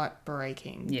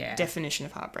heartbreaking. Yeah. Definition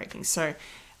of heartbreaking. So,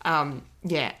 Annus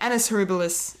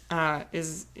Horribilis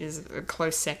is a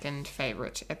close second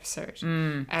favourite episode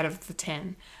out of the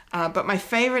 10. But my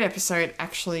favourite episode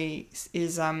actually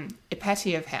is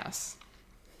Ipatiev House.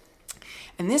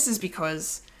 And this is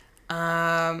because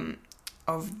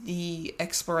of the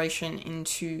exploration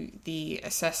into the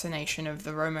assassination of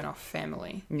the Romanov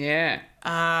family. Yeah.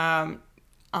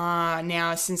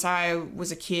 Now, since I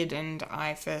was a kid and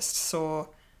I first saw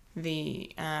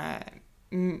the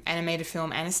animated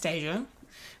film Anastasia,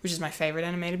 which is my favorite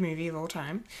animated movie of all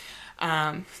time.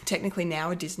 Technically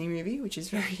now a Disney movie, which is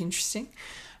very interesting.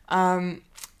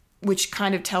 Which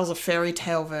kind of tells a fairy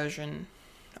tale version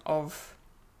of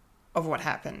what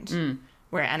happened,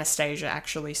 where Anastasia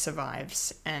actually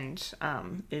survives and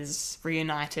is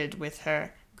reunited with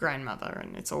her grandmother,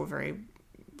 and it's all very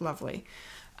lovely.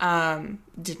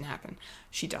 Didn't happen.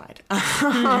 She died.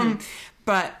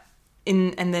 But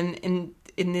in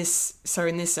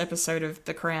this episode of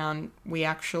The Crown, we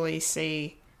actually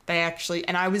see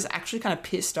and I was actually kind of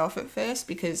pissed off at first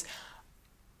because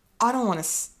I don't want to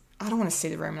see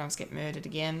the Romanovs get murdered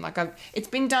again. Like it's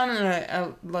been done in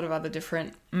a lot of other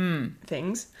different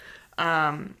things. So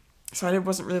I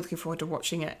wasn't really looking forward to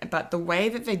watching it. But the way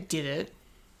that they did it,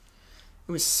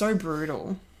 it was so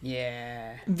brutal.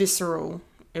 Yeah. Visceral,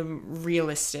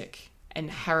 realistic,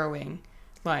 and harrowing.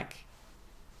 Like,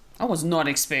 I was not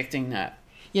expecting that.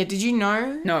 Yeah, did you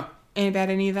know? No. About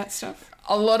any of that stuff?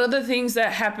 A lot of the things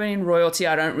that happen in royalty,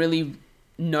 I don't really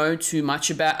know too much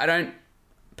about. I don't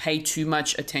pay too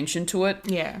much attention to it.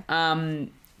 Yeah.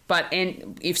 But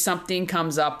if something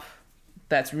comes up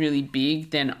that's really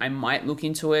big, then I might look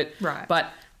into it. Right. But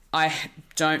I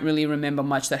don't really remember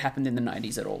much that happened in the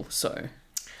 90s at all, so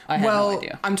I have no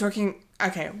idea. I'm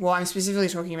specifically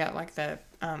talking about like the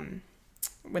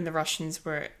when the Russians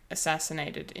were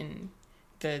assassinated in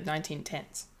the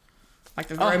 1910s. Like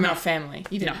the Romanov family.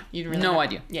 You didn't really no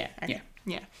idea. Yeah. Okay.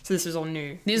 Yeah. So this was all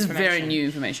new. This is very new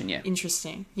information, yeah.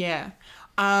 Interesting. Yeah.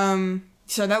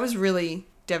 So that was really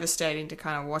devastating to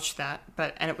kind of watch that,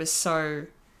 and it was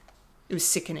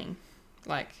sickening.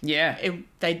 Like, yeah.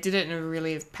 They did it in a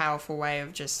really powerful way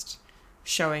of just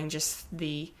showing just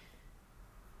it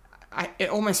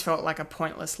almost felt like a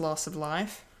pointless loss of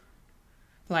life.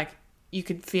 Like, you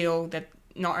could feel that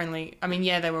not only, I mean,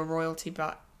 yeah, they were royalty,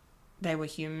 but they were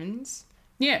humans.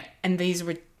 Yeah. And these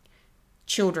were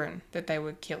children that they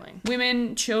were killing.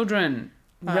 Women, children,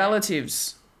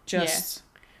 relatives. Just... Yeah.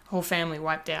 Whole family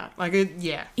wiped out. Like,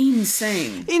 yeah.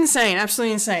 Insane. Insane.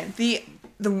 Absolutely insane. The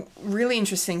really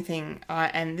interesting thing,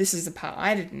 and this is the part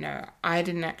I didn't know, I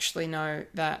didn't actually know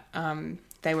that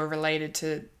they were related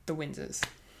to the Windsors.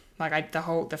 Like,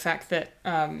 the fact that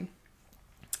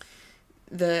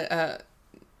the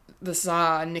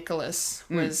Tsar Nicholas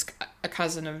was a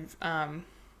cousin of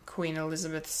Queen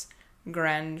Elizabeth's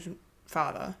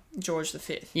grandfather, George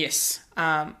V. Yes.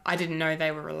 I didn't know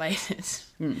they were related.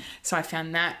 So I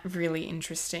found that really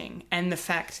interesting. And the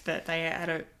fact that they had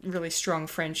a really strong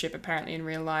friendship apparently in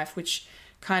real life, which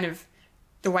kind of,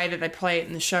 the way that they play it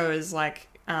in the show is like,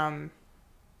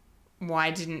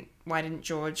 why didn't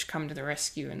George come to the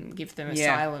rescue and give them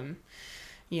asylum?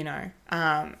 You know,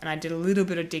 and I did a little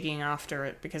bit of digging after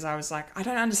it because I was like, I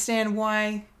don't understand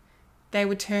why they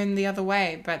would turn the other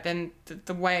way. But then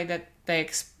the way that they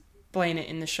explain it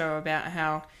in the show about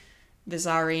how the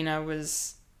Tsarina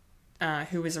was,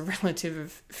 who was a relative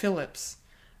of Philip's,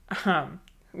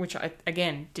 which I,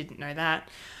 again, didn't know that.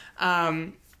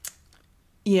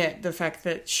 The fact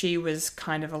that she was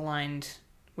kind of aligned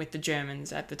with the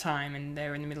Germans at the time, and they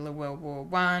were in the middle of World War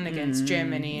I against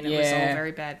Germany, and it was all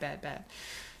very bad.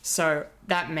 So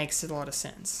that makes a lot of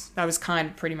sense. That was kind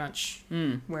of pretty much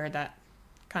where that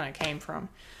kind of came from.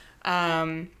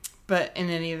 But in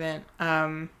any event,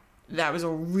 that was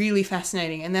all really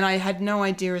fascinating. And then I had no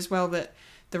idea as well that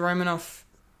the Romanov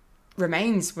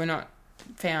remains were not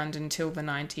found until the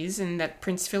 90s, and that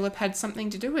Prince Philip had something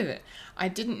to do with it. I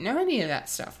didn't know any of that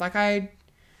stuff. Like, I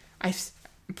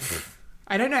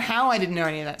don't know how I didn't know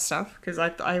any of that stuff, because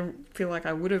I feel like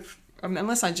I would have,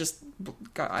 unless I just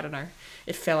got, I don't know,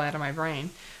 it fell out of my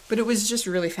brain. But it was just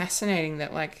really fascinating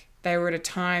that, like, they were at a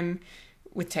time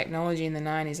with technology in the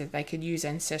 90s that they could use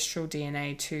ancestral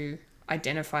DNA to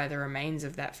identify the remains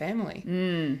of that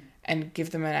family and give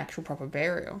them an actual proper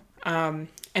burial. And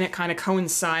it kind of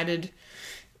coincided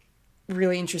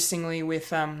really interestingly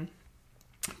with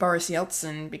Boris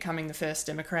Yeltsin becoming the first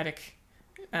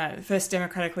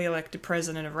democratically elected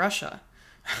president of Russia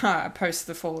post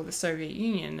the fall of the Soviet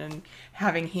Union, and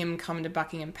having him come to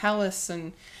Buckingham Palace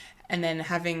and then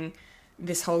having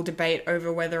this whole debate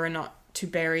over whether or not to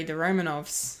bury the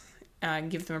Romanovs,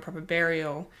 give them a proper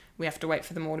burial. We have to wait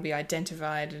for them all to be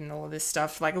identified and all of this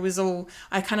stuff. Like, it was all,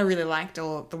 I kind of really liked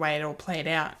all the way it all played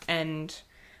out. And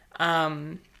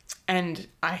I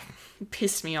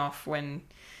pissed me off when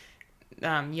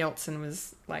Yeltsin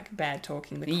was like bad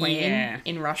talking the Queen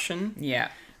in Russian. Yeah.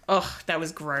 Ugh, that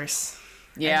was gross.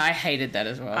 Yeah, I hated that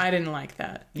as well. I didn't like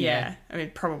that. Yeah. I mean,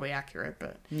 probably accurate,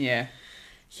 but... Yeah.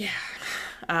 Yeah.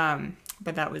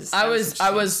 but that was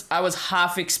I was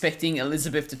half expecting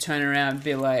Elizabeth to turn around and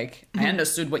be like, I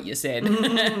understood what you said.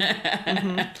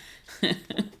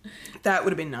 That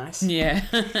would have been nice. Yeah.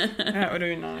 That would have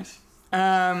been nice.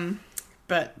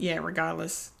 But yeah,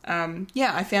 regardless.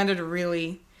 I found it a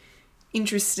really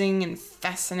interesting and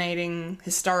fascinating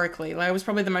historically. Like, it was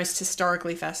probably the most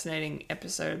historically fascinating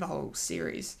episode of the whole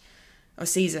series. Or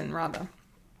season, rather.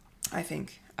 I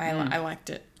think. I liked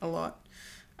it a lot.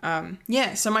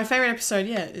 So my favourite episode,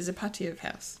 is Ipatiev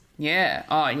House. Yeah.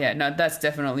 Oh, yeah. No, that's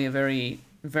definitely a very,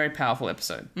 very powerful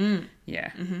episode.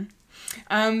 Yeah.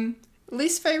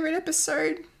 Least favourite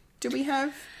episode do we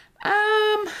have?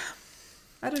 I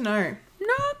don't know.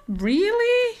 Not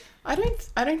really. I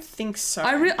don't think so.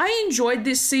 I enjoyed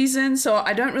this season, so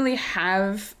I don't really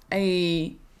have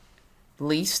a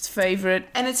least favourite.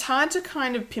 And it's hard to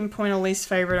kind of pinpoint a least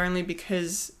favourite only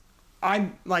because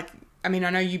I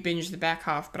know you binged the back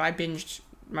half, but I binged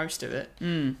most of it.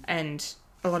 And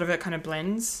a lot of it kind of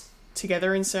blends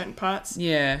together in certain parts.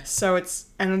 Yeah. So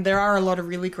and there are a lot of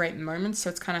really great moments, so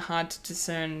it's kind of hard to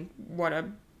discern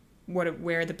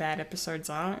where the bad episodes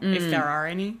are, if there are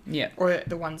any. Yeah. Or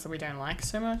the ones that we don't like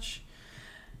so much.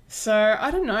 So,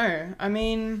 I don't know. I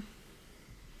mean,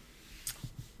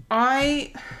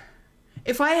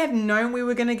 if I had known we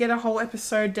were going to get a whole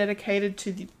episode dedicated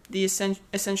to the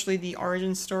essentially the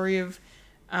origin story of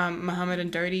Muhammad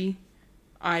and Dodi,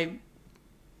 I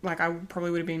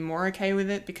probably would have been more okay with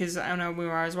it, because I don't know, when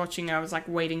I was watching it, I was like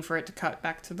waiting for it to cut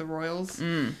back to the royals.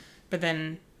 But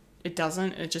then it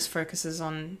doesn't. It just focuses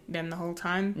on them the whole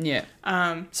time. Yeah.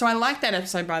 So I liked that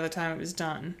episode by the time it was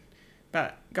done.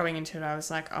 But going into it, I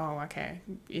was like, oh, okay,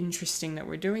 interesting that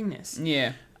we're doing this.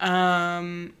 Yeah.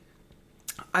 I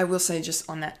will say just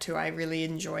on that too, I really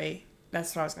enjoy,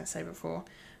 that's what I was going to say before,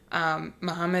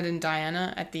 Muhammad and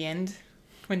Diana at the end,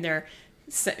 when they're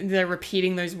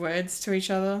repeating those words to each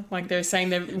other, like they're saying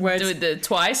their words. Do it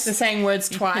twice? They're saying words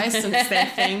twice and it's their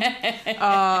thing.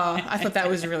 Oh, I thought that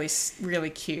was really, really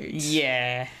cute.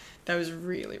 Yeah. That was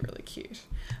really, really cute.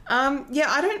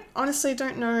 I honestly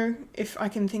don't know if I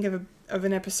can think of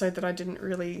an episode that I didn't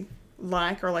really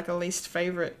like, or like a least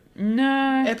favourite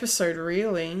episode,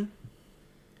 really.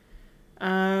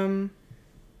 They're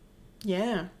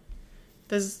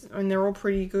all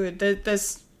pretty good.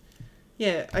 There's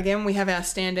again, we have our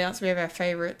standouts, we have our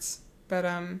favourites, but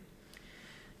I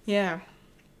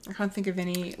can't think of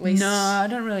any least. No, I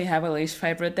don't really have a least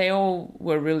favourite. They all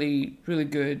were really, really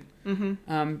good.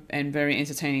 And very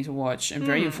entertaining to watch, and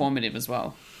very informative as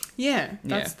well. Yeah,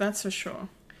 that's for sure.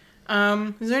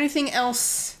 Is there anything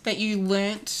else that you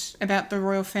learnt about the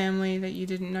royal family that you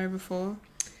didn't know before?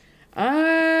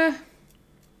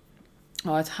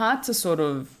 It's hard to sort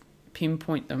of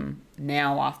pinpoint them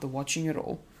now after watching it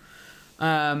all.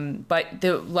 But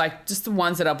just the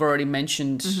ones that I've already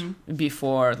mentioned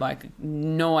before, like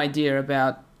no idea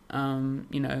about,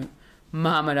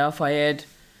 Muhammad Al-Fayed,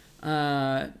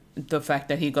 the fact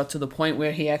that he got to the point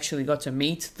where he actually got to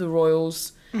meet the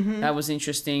royals. That was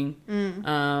interesting.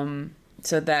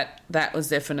 So that was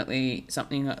definitely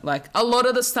something, like a lot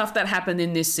of the stuff that happened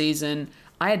in this season,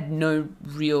 I had no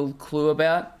real clue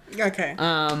about. Okay.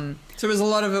 So a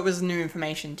lot of it was new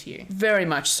information to you. Very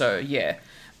much so, yeah.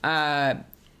 I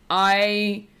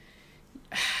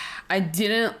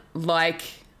didn't like,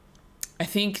 I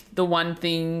think the one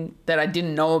thing that I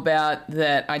didn't know about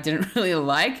that I didn't really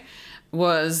like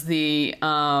was the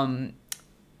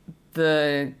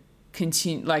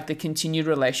continued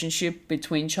relationship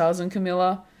between Charles and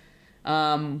Camilla,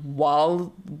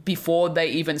 before they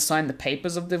even signed the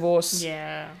papers of divorce.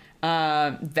 Yeah.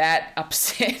 That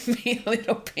upset me a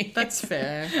little bit. That's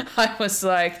fair. I was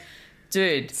like,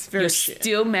 dude, you're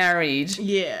still married.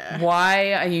 Yeah.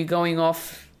 Why are you going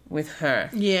off with her?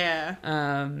 Yeah.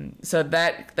 So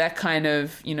that kind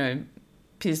of,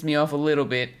 pissed me off a little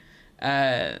bit.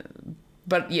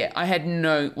 But yeah, I had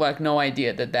no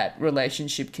idea that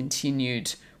relationship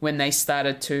continued when they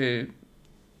started to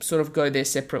sort of go their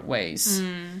separate ways.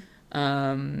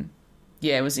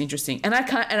 Yeah, it was interesting. And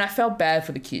I felt bad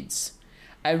for the kids.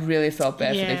 I really felt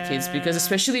bad for the kids, because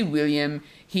especially William,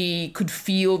 he could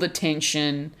feel the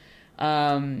tension,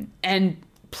 and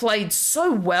played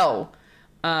so well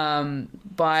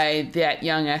by that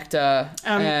young actor.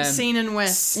 Senan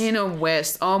West. Senan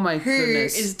West. Oh my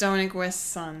goodness. Who is Dominic West's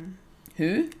son?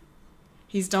 Who?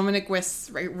 He's Dominic West's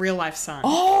real life son.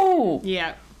 Oh!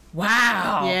 Yeah.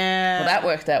 Wow. Yeah. Well, that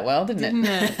worked out well, didn't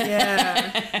it?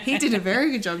 Yeah. He did a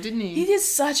very good job, didn't he? He did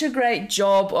such a great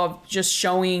job of just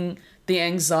showing the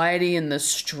anxiety and the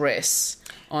stress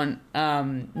on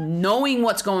knowing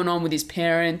what's going on with his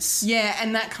parents. Yeah,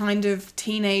 and that kind of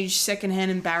teenage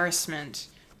secondhand embarrassment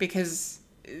because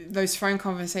those phone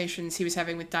conversations he was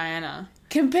having with Diana.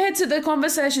 Compared to the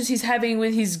conversations he's having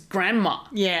with his grandma.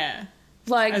 Yeah.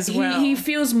 Like, As well. he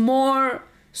feels more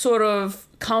sort of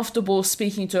comfortable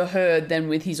speaking to her than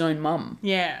with his own mum.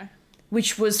 Yeah.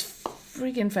 Which was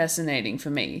freaking fascinating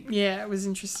for me. Yeah, it was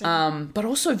interesting. But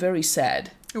also very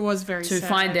sad. It was very to sad.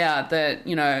 find out that,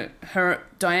 you know,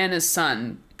 Diana's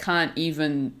son can't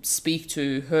even speak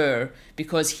to her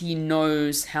because he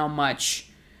knows how much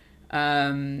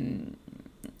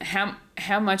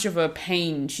how much of a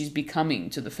pain she's becoming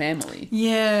to the family.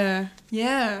 Yeah,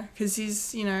 because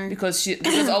he's, you know... Because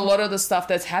a lot of the stuff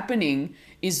that's happening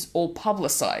is all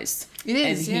publicized. It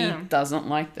is, and he doesn't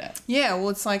like that. Yeah, well,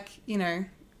 it's like, you know,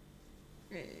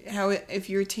 how if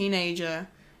you're a teenager,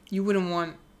 you wouldn't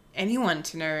want anyone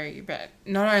to know about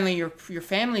not only your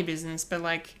family business, but,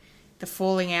 like, the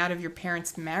falling out of your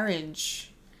parents' marriage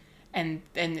and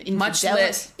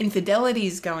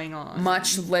infidelities going on.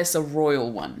 Much less a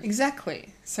royal one.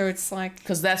 Exactly. So it's like...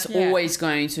 Because that's always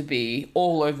going to be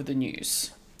all over the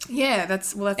news. Yeah,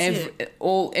 that's it.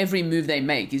 Every move they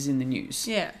make is in the news.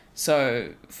 Yeah. So,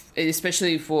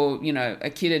 especially for, you know, a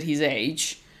kid at his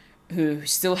age who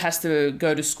still has to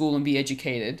go to school and be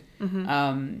educated. Mm-hmm.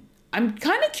 I'm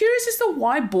kind of curious as to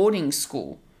why boarding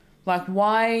school. Like,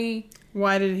 why...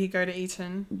 Why did he go to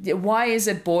Eton? Why is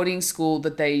it boarding school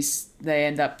that they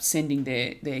end up sending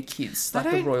their kids, like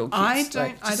the royal kids?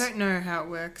 I don't know how it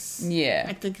works. Yeah.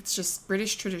 I think it's just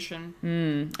British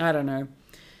tradition. I don't know.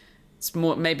 It's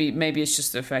more maybe it's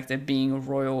just the fact that being a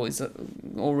royal is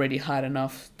already hard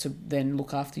enough to then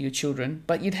look after your children.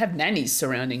 But you'd have nannies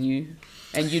surrounding you,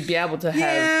 and you'd be able to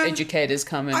have educators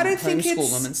come and homeschool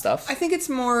them and stuff. I think it's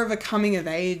more of a coming of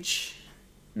age.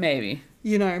 Maybe.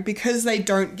 You know, because they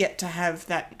don't get to have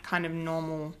that kind of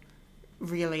normal,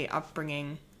 really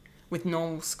upbringing with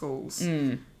normal schools.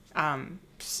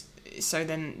 So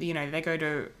then, you know, they go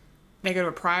to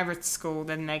a private school,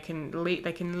 then they can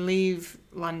leave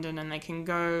London and they can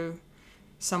go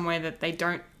somewhere that they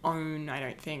don't own. I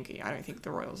don't think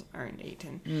the royals own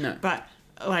Eton. No, but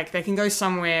like they can go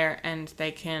somewhere and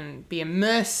they can be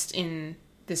immersed in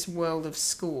this world of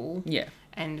school. Yeah.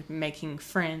 And making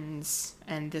friends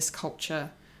and this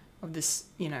culture of this,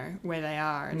 you know, where they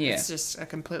are. And it's just a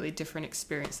completely different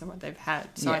experience than what they've had.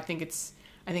 So I think it's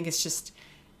just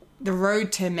the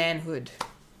road to manhood.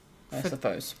 I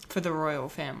suppose. For the royal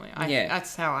family.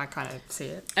 That's how I kind of see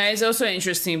it. And it's also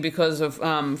interesting because of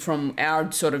from our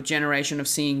sort of generation of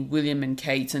seeing William and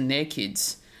Kate and their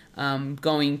kids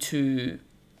going to,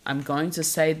 I'm going to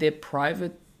say they're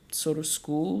private sort of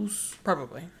schools.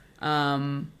 Probably.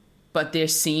 But they're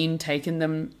seen taking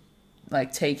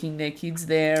their kids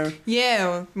there.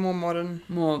 Yeah, more modern.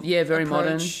 Very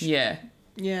modern. Yeah.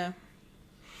 Yeah.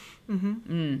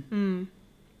 Mm-hmm.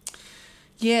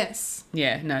 Yes.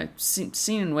 Yeah, no,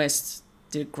 Sean West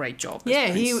did a great job. Yeah,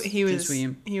 he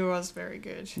was very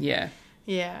good. Yeah.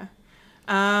 Yeah.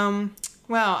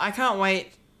 Well, I can't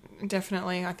wait.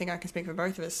 Definitely, I think I can speak for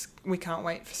both of us. We can't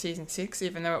wait for season 6,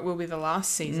 even though it will be the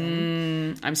last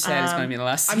season. I'm sad it's going to be the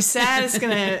last season. I'm sad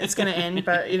it's gonna end,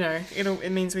 but you know,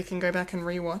 it means we can go back and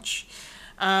rewatch.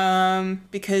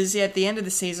 Because at the end of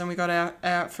the season we got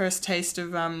our first taste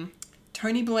of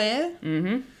Tony Blair,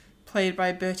 played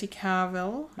by Bertie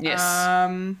Carvel. Yes.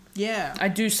 Yeah. I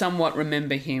do somewhat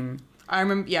remember him. I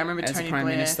remember as Tony Prime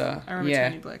Blair. Minister. I remember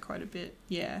Tony Blair quite a bit.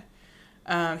 Yeah.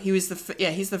 He was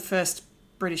he's the first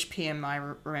British PM I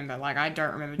remember. Like, I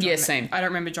don't remember John same. I don't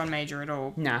remember John Major at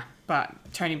all. Nah. But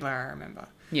Tony Blair I remember.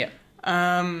 Yeah.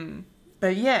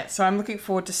 But yeah, so I'm looking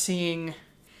forward to seeing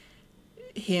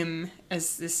him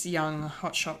as this young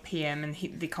hotshot PM and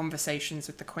the conversations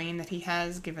with the Queen that he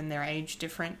has, given their age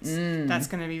difference. That's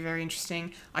going to be very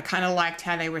interesting. I kind of liked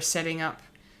how they were setting up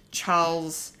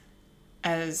Charles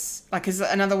as... Like, cause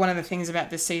another one of the things about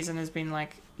this season has been,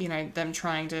 like, you know, them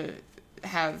trying to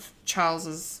have Charles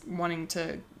as wanting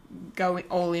to go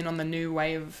all in on the new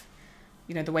way of,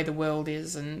 you know, the way the world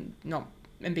is and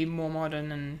be more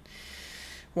modern and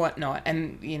whatnot.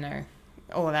 And, you know,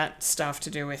 all of that stuff to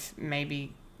do with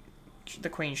maybe the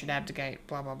Queen should abdicate,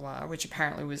 blah, blah, blah, which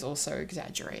apparently was also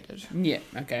exaggerated. Yeah,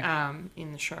 okay.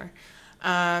 In the show.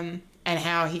 And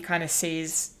how he kind of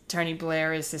sees Tony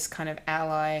Blair as this kind of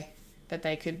ally that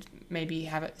they could maybe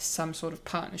have some sort of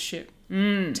partnership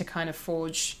to kind of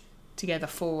forge together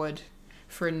forward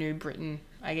for a new Britain,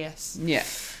 I guess. Yeah.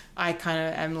 I kind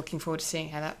of am looking forward to seeing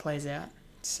how that plays out.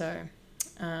 So,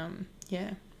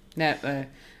 yeah. Now,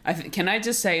 can I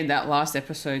just say in that last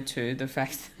episode too, the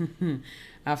fact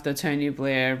after Tony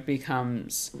Blair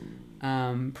becomes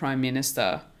Prime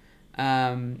Minister,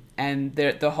 and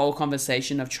the whole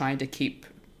conversation of trying to keep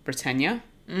Britannia,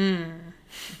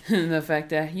 The fact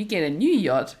that you get a new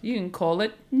yacht, you can call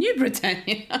it New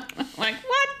Britannia. Like,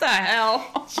 what the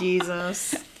hell?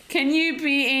 Jesus. Can you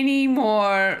be any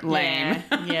more lame?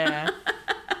 Yeah.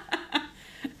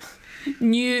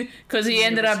 New, because he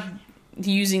ended up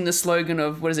using the slogan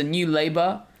of, what is it, New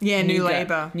Labour? Yeah, New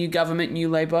Labour. New government, New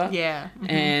Labour. Yeah.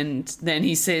 And then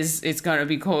he says it's going to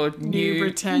be called New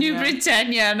Britannia. New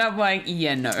Britannia. And I'm like,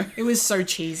 yeah, no. It was so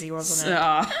cheesy, wasn't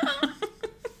it?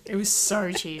 It was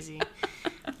so cheesy.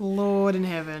 Lord in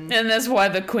heaven. And that's why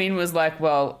the Queen was like,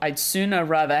 well, I'd sooner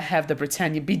rather have the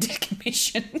Britannia be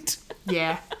decommissioned.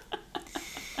 Yeah.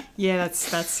 Yeah,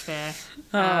 that's fair.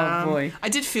 Oh, boy. I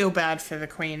did feel bad for the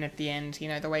Queen at the end, you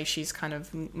know, the way she's kind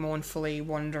of mournfully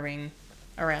wandering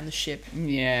around the ship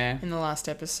Yeah. in the last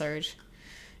episode.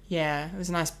 Yeah, it was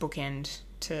a nice bookend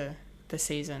to the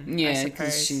season, I Yeah, suppose.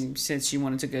 because she said she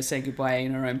wanted to go say goodbye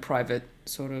in her own private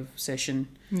sort of session.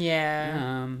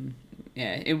 Yeah.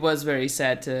 Yeah, it was very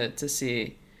sad to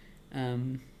see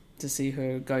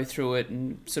her go through it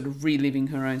and sort of reliving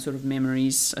her own sort of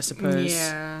memories, I suppose.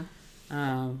 Yeah.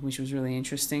 Which was really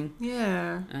interesting.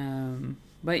 Yeah.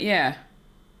 But yeah,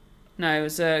 no, it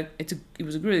was a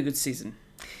really good season.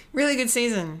 Really good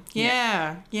season.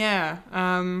 Yeah. Yeah.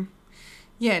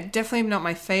 Yeah, definitely not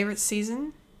my favorite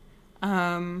season.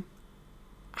 I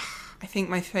think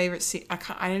my favorite I'm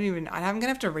gonna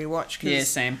have to rewatch because Yeah,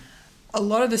 same. a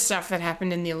lot of the stuff that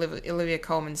happened in the Olivia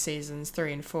Colman seasons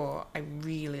 3 and 4 I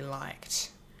really liked.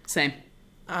 Same.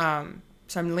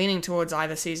 So I'm leaning towards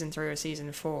either season 3 or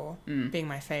season 4 being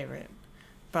my favorite.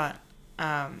 But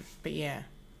yeah,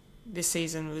 this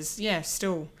season was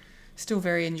still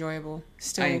very enjoyable.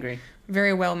 Still I agree.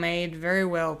 very well made, very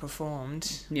well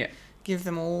performed. Yeah. Give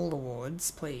them all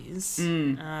awards, please.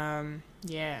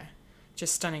 Yeah,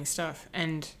 just stunning stuff.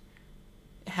 And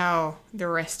how the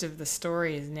rest of the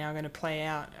story is now going to play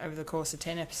out over the course of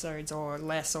 10 episodes or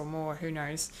less or more, who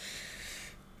knows.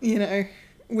 You know,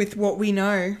 with what we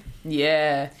know.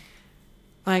 Yeah.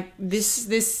 Like,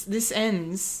 this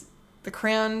ends, The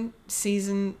Crown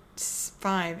season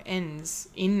 5 ends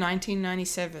in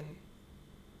 1997.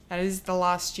 That is the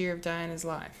last year of Diana's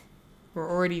life. We're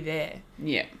already there.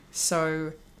 Yeah.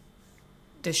 So,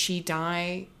 does she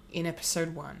die in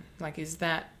episode 1? Like, is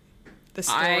that the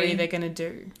story they're going to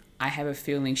do? I have a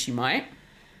feeling she might.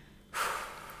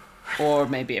 Or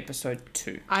maybe episode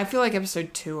 2. I feel like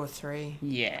episode 2 or 3.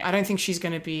 Yeah. I don't think she's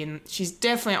going to be in... She's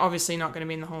definitely, obviously not going to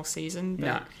be in the whole season, but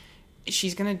No.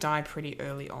 she's going to die pretty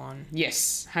early on.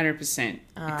 Yes, 100%.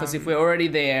 Because if we're already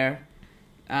there,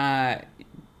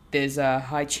 there's a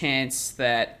high chance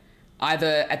that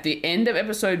either at the end of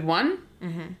episode 1,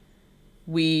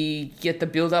 we get the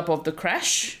build-up of the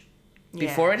crash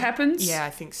before it happens. Yeah, I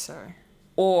think so.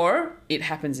 Or it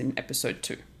happens in episode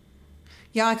 2.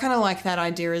 Yeah, I kind of like that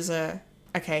idea as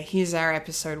okay, here's our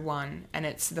episode 1, and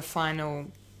it's the final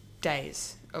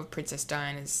days of Princess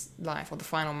Diana's life, or the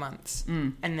final months.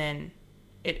 And then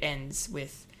it ends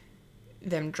with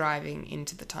them driving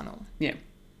into the tunnel. Yeah.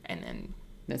 And then...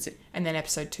 That's it. And then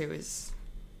episode 2 is,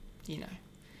 you know,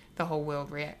 the whole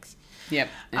world reacts. Yep.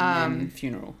 And then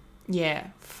funeral. Yeah.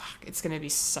 Fuck, it's going to be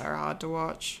so hard to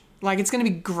watch. Like, it's going to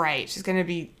be great. It's going to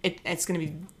be... It's going to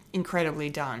be incredibly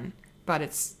done. But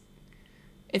it's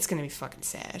going to be fucking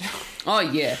sad. Oh,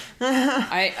 yeah.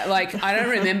 I don't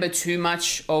remember too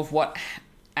much of what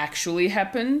actually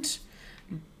happened.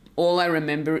 All I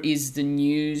remember is the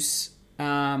news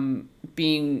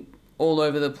being all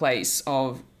over the place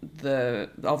of the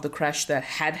crash that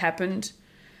had happened.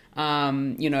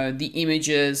 You know, the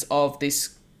images of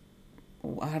this...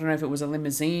 I don't know if it was a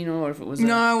limousine or if it was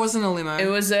No, it wasn't a limo. It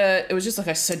was just like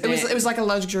a sedan. It was like a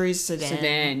luxury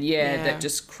sedan. Yeah, that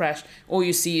just crashed. All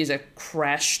you see is a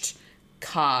crashed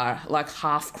car, like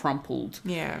half crumpled.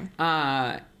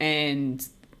 Yeah. And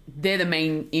they're the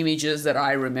main images that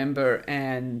I remember,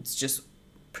 and it's just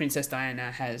Princess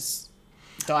Diana has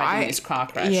died in this car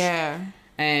crash. Yeah.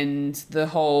 And the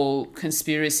whole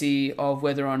conspiracy of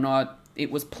whether or not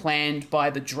it was planned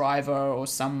by the driver or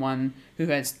someone who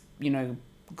has, you know,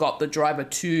 got the driver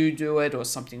to do it or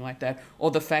something like that,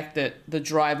 or the fact that the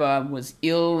driver was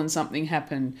ill and something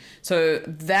happened. So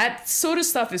that sort of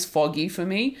stuff is foggy for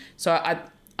me. So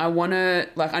I want to,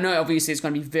 like, I know obviously it's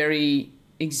going to be very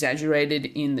exaggerated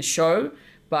in the show,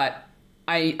 but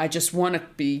I just want to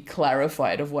be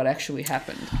clarified of what actually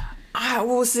happened.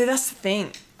 Well, see, that's the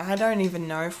thing. I don't even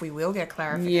know if we will get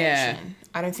clarification. Yeah.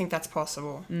 I don't think that's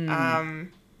possible.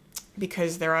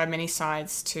 Because there are many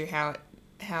sides to how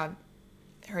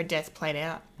her death played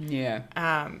out. Yeah.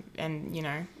 And, you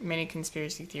know, many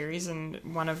conspiracy theories, and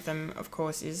one of them, of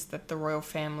course, is that the royal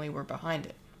family were behind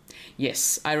it.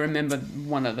 Yes, I remember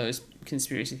one of those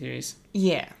conspiracy theories.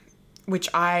 Yeah, which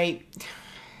I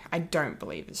don't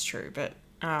believe is true, but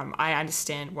I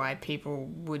understand why people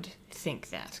would think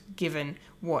that, given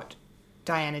what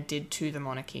Diana did to the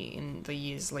monarchy in the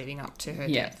years leading up to her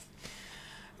death.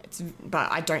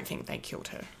 But I don't think they killed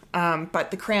her.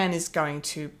 But the Crown is going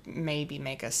to maybe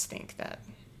make us think that.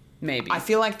 Maybe. I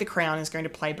feel like the Crown is going to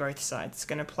play both sides. It's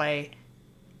going to play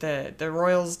the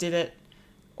royals did it,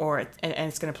 and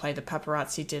it's going to play the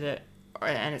paparazzi did it,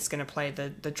 and it's going to play the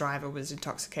driver was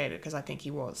intoxicated, because I think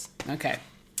he was. Okay.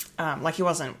 Like, he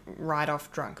wasn't right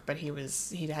off drunk, but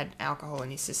he'd had alcohol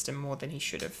in his system more than he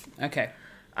should have. Okay.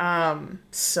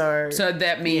 So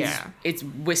that means yeah.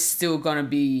 we're still gonna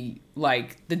be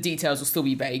like, the details will still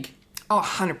be vague. Oh,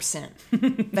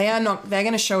 100%. They're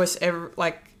going to show us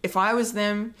if I was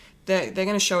them, they're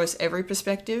going to show us every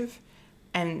perspective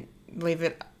and leave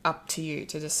it up to you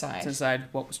to decide. To decide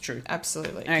what was true.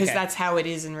 Absolutely. Because that's how it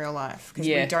is in real life. Because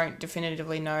we don't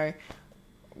definitively know,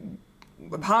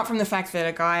 apart from the fact that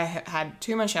a guy had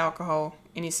too much alcohol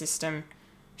in his system,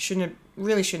 shouldn't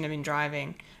have been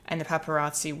driving, and the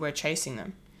paparazzi were chasing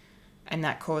them. And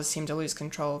that caused him to lose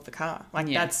control of the car.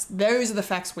 Those are the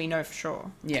facts we know for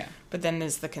sure. Yeah. But then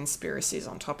there's the conspiracies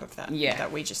on top of that. Yeah.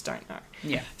 That we just don't know.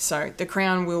 Yeah. So the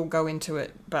Crown will go into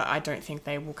it, but I don't think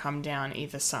they will come down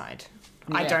either side.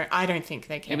 Yeah. I don't think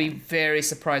they can. It'd be very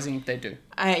surprising if they do.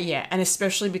 Yeah, and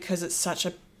especially because it's such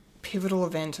a pivotal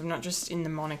event of not just in the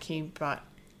monarchy, but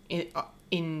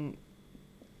in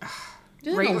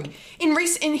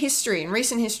recent history.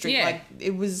 Yeah. Like,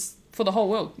 it was for the whole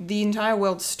world. The entire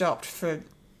world stopped for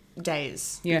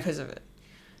days because of it.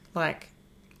 Like,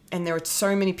 and there were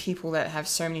so many people that have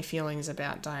so many feelings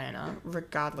about Diana,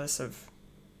 regardless of,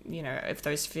 if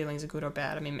those feelings are good or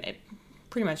bad. I mean,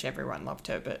 pretty much everyone loved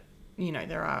her, but,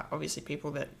 there are obviously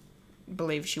people that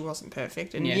believe she wasn't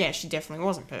perfect. And she definitely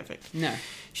wasn't perfect. No.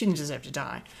 She didn't deserve to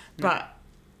die. No. But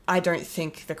I don't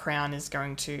think the Crown is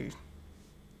going to,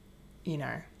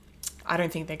 I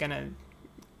don't think they're going to,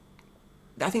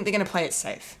 I think they're going to play it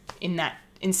safe in a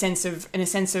sense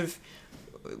of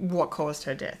what caused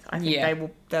her death. I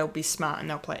think they'll be smart and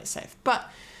they'll play it safe. But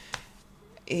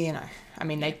I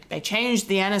mean, they changed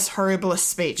the Annus Horribilis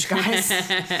speech, guys.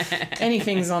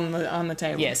 Anything's on the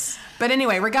table. Yes. But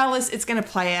anyway, regardless, it's going to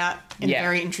play out in a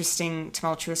very interesting,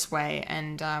 tumultuous way,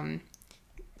 and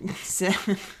so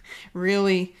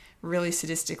really, really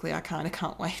sadistically, I kind of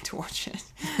can't wait to watch it.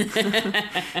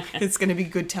 It's going to be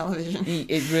good television.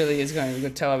 It really is going to be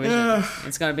good television.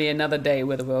 It's going to be another day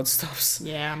where the world stops.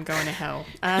 Yeah, I'm going to hell.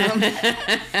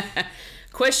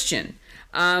 Question.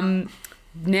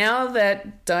 Now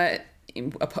that,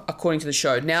 according to the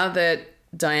show, now that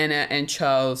Diana and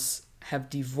Charles have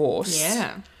divorced...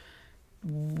 Yeah.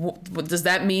 What does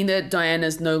that mean that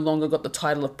Diana's no longer got the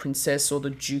title of princess or the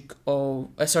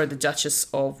the Duchess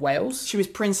of Wales? She was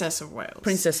Princess of Wales.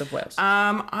 Princess of Wales.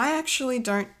 I actually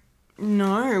don't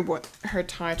know what her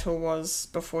title was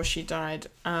before she died.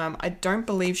 I don't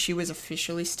believe she was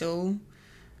officially still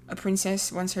a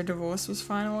princess once her divorce was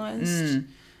finalised.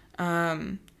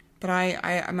 But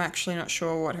I'm actually not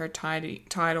sure what her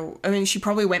title... I mean,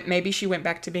 maybe she went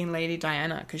back to being Lady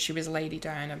Diana, because she was Lady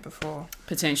Diana before.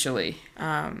 Potentially.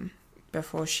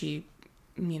 Before she,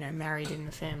 married in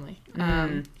the family.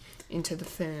 Into the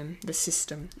firm, the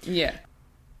system. Yeah.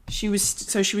 She was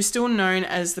still known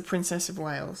as the Princess of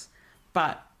Wales,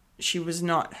 but she was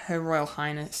not Her Royal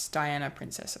Highness Diana,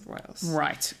 Princess of Wales.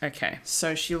 Right, okay.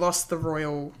 So she lost the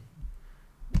royal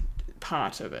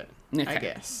part of it, I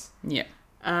guess. Yeah.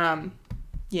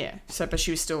 But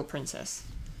she was still a princess.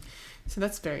 So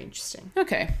that's very interesting.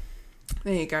 Okay.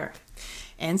 There you go.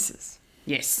 Answers.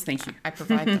 Yes, thank you. I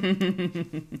provide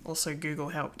them. Also, Google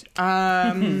helped.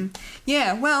 And then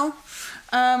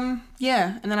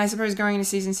I suppose going into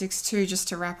season 6 too, just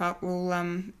to wrap up,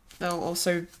 they'll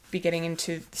also be getting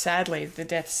into, sadly, the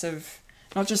deaths of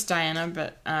not just Diana,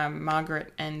 but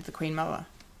Margaret and the Queen Mother.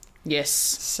 Yes.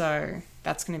 So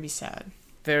that's going to be sad.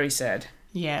 Very sad.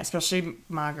 Yeah, especially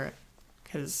Margaret,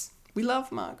 because we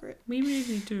love Margaret. We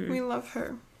really do. We love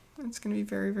her. It's going to be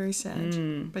very, very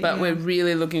sad. But we're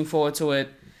really looking forward to it.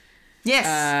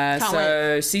 Yes. Can't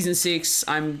wait. Season 6,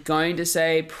 I'm going to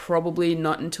say probably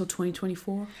not until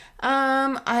 2024.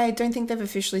 I don't think they've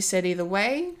officially said either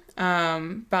way.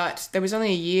 But there was only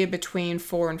a year between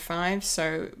 4 and 5,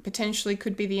 so potentially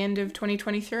could be the end of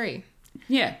 2023.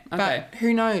 Yeah, okay. But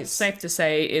who knows? Safe to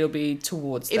say it'll be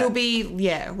towards that. It'll be,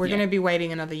 we're going to be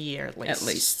waiting another year at least. At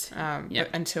least. But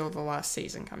until the last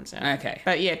season comes out. Okay.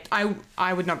 But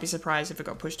I would not be surprised if it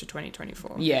got pushed to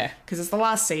 2024. Yeah. Because it's the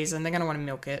last season. They're going to want to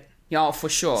milk it. Yeah, oh, for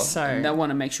sure. So- And they'll want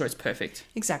to make sure it's perfect.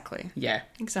 Exactly. Yeah.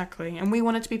 Exactly. And we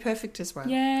want it to be perfect as well.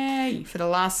 Yay. For the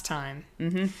last time.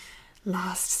 Mm-hmm.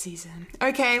 Last season.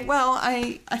 Okay, well,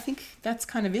 I think that's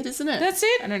kind of it, isn't it? That's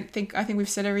it. I think we've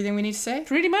said everything we need to say.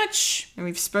 Pretty much. And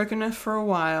we've spoken for a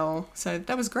while. So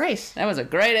that was great. That was a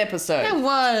great episode. It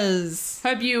was.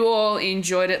 Hope you all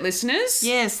enjoyed it, listeners.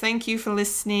 Yes, thank you for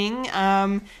listening.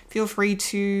 Feel free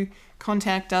to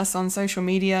contact us on social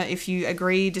media if you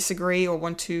agree, disagree, or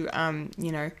want to,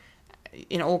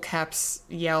 in all caps,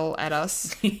 yell at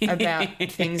us about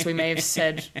things we may have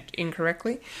said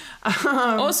incorrectly.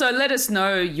 Also, let us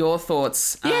know your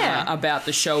thoughts Yeah. about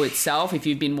the show itself if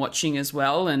you've been watching as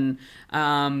well. And,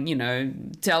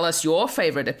 tell us your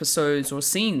favourite episodes or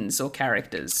scenes or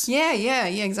characters. Yeah,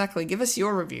 exactly. Give us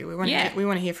your review. We want Yeah.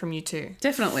 to hear from you too.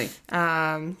 Definitely.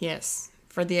 Yes.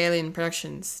 For the Alien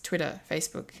Productions, Twitter,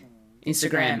 Facebook,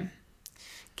 Instagram.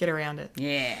 Get around it.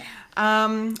 Yeah.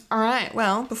 All right.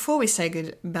 Well, before we say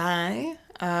goodbye,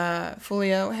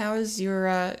 Folio, how is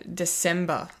your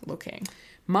December looking?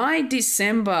 My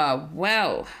December,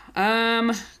 well,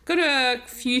 got a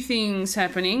few things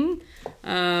happening.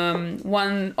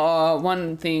 One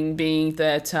thing being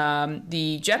that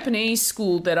the Japanese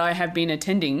school that I have been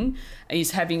attending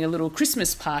is having a little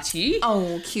Christmas party.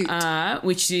 Oh, cute.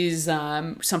 Which is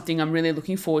something I'm really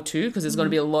looking forward to because there's going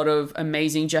to be a lot of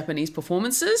amazing Japanese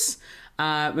performances.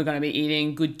 We're going to be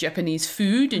eating good Japanese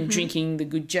food and drinking the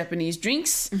good Japanese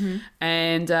drinks,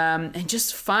 and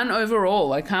just fun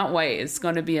overall. I can't wait. It's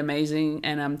going to be amazing,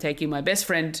 and I'm taking my best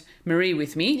friend Marie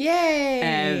with me. Yay!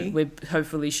 And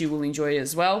hopefully she will enjoy it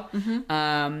as well.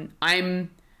 I'm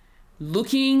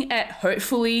looking at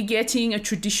hopefully getting a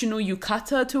traditional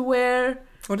yukata to wear.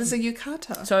 What is a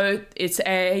yukata? So it's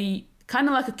a kind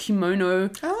of like a kimono,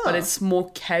 but it's more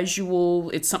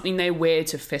casual. It's something they wear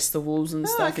to festivals and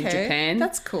stuff in Japan.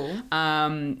 That's cool.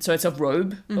 So it's a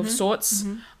robe of sorts.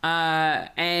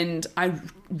 And I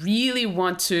really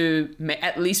want to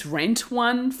at least rent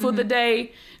one for the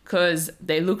day because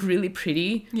they look really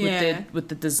pretty with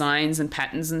the designs and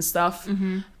patterns and stuff.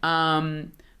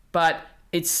 But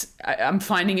I'm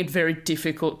finding it very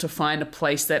difficult to find a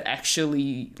place that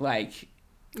actually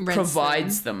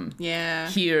provides them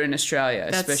here in Australia,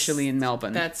 especially in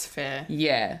Melbourne. That's fair.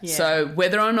 Yeah. So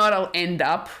whether or not I'll end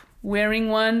up wearing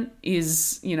one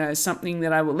is, something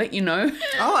that I will let you know.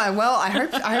 Oh, well, I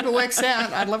hope it works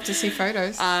out. I'd love to see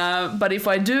photos. But if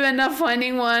I do end up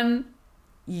finding one,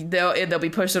 they'll be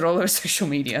posted all over social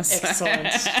media. So.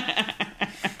 Excellent.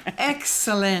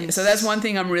 Excellent. So that's one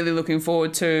thing I'm really looking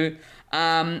forward to.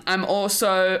 I'm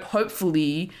also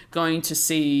hopefully going to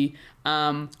see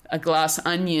A Glass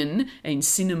Onion in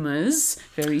cinemas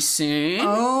very soon.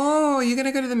 Oh, you're going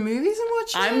to go to the movies and watch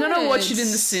it? I'm going to watch it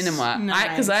in the cinema.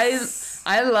 Because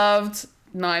I loved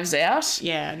Knives Out.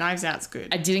 Yeah, Knives Out's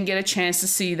good. I didn't get a chance to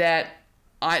see that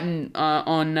on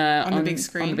the big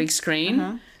screen. On the big screen.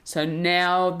 Uh-huh. So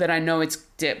now that I know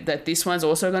that this one's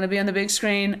also going to be on the big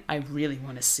screen, I really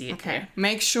want to see it. Okay, there.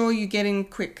 make sure you get in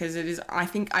quick because it is. I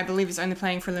believe it's only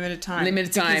playing for a limited time.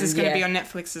 Limited time, because it's going to be on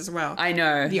Netflix as well. I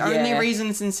know. The only reason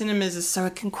it's in cinemas is so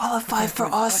it can qualify for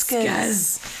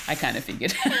Oscars. I kind of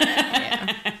figured.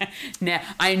 Now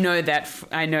I know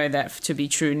that to be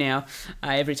true. Now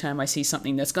every time I see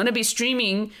something that's going to be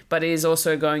streaming but is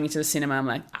also going into the cinema, I'm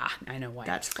like, I know why.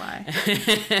 That's why.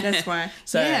 That's why.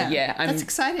 So that's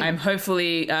exciting. I'm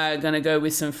hopefully going to go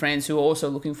with some friends who are also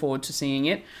looking forward to seeing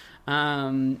it.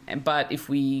 But if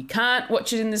we can't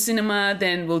watch it in the cinema,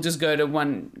 then we'll just go to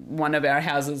one of our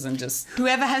houses and just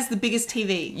whoever has the biggest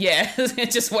TV. Yeah,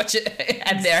 just watch it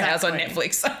at their house on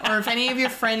Netflix. Or if any of your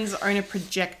friends own a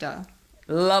projector.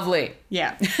 Lovely.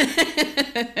 Yeah.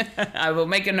 I will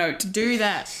make a note. Do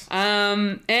that.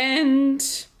 And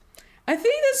I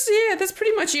think that's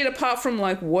pretty much it apart from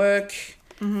work.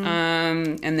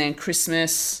 And then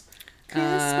Christmas.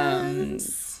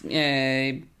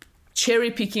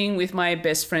 Cherry picking with my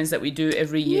best friends that we do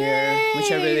every year. Yay!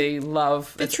 Which I really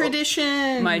love. The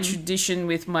tradition. My tradition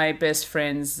with my best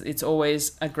friends. It's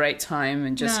always a great time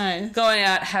and just going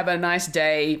out, have a nice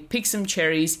day, pick some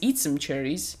cherries, eat some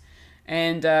cherries,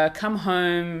 and come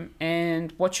home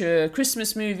and watch a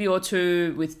Christmas movie or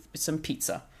two with some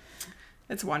pizza.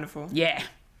 That's wonderful. Yeah.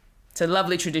 It's a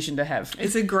lovely tradition to have.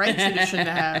 It's a great tradition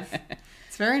to have.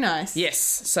 It's very nice. Yes.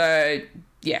 So,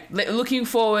 yeah, looking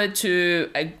forward to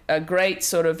a great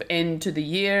sort of end to the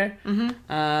year.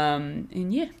 And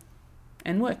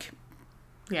work.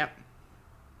 Yep.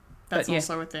 That's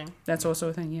also a thing. That's also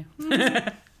a thing,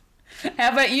 yeah.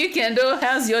 How about you, Kendall?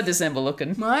 How's your December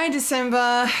looking? My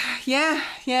December, yeah.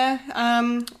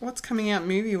 What's coming out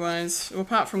movie-wise? Well,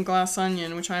 apart from Glass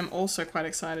Onion, which I'm also quite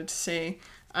excited to see.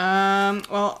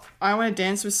 Well, I Want to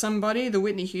Dance with Somebody, the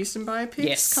Whitney Houston biopic,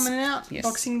 Yes. coming out Yes.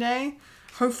 Boxing Day.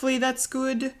 Hopefully that's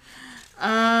good.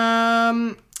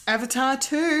 Avatar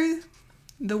 2,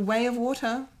 The Way of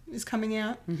Water, is coming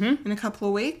out in a couple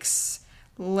of weeks.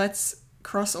 Let's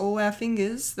cross all our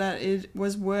fingers that it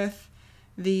was worth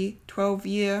the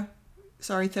 13-year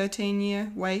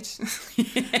wait.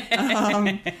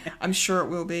 I'm sure it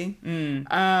will be.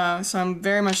 So I'm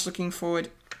very much looking forward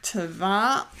to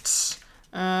that.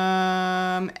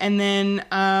 And then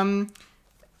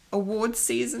award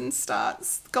season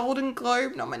starts. Golden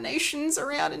Globe nominations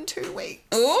are out in 2 weeks.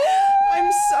 Ooh,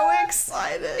 I'm so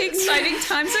excited. exciting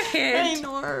times I ahead.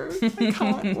 know. I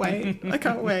can't wait. I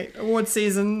can't wait. Award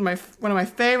season, one of my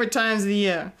favorite times of the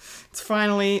year. It's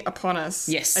finally upon us.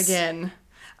 Yes. Again.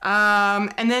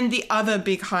 And then the other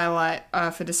big highlight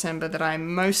for December that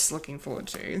I'm most looking forward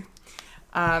to,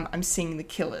 I'm seeing The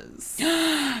Killers.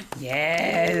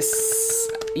 Yes.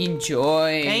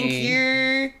 Enjoy. Thank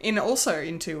you. Also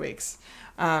in 2 weeks.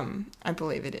 I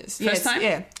believe it is. First time?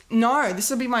 Yeah. No, this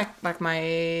will be my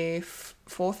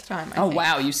fourth time. I think.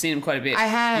 Wow, you've seen them quite a bit. I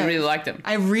have. You really like them.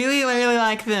 I really, really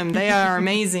like them. They are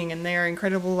amazing and they are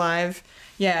incredible live.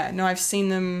 Yeah, no, I've seen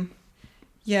them.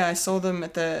 Yeah, I saw them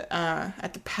at the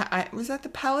was that the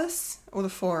Palace or the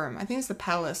Forum? I think it was the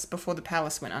Palace before the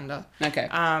Palace went under. Okay.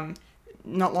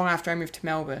 Not long after I moved to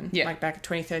Melbourne, Yeah. like back in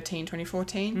 2013,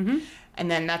 2014. And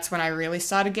then that's when I really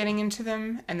started getting into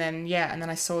them. And then,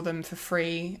 I saw them for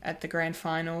free at the grand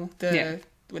final. Where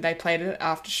they played it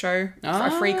after show for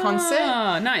a free concert.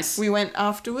 Ah, nice. We went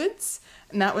afterwards,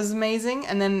 and that was amazing.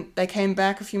 And then they came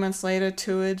back a few months later,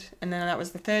 toured, and then that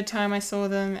was the third time I saw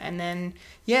them. And then,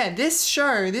 this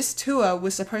tour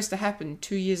was supposed to happen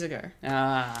 2 years ago.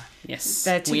 Ah, yes.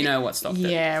 Their We know what stopped it.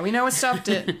 Yeah, we know what stopped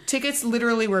it. Tickets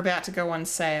literally were about to go on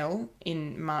sale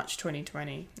in March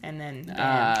 2020, and then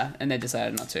And they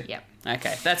decided not to. Yep.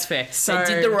 Okay, that's fair. So-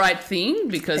 they did the right thing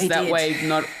because They that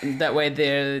did. way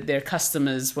their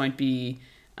customers won't be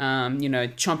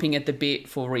chomping at the bit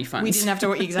for refunds. we didn't have to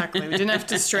We didn't have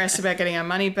to stress about getting our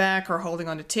money back or holding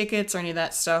on to tickets or any of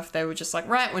that stuff. They were just like,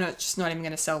 right, we're not even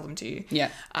going to sell them to you. Yeah.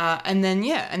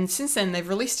 And since then they've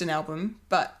released an album,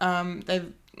 but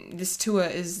this tour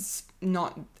is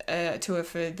not a tour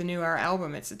for the newer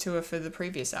album. It's a tour for the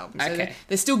previous album. So Okay.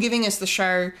 they're still giving us the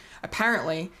show,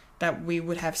 apparently, that we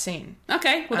would have seen.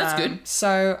 Okay, well that's good.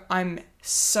 So I'm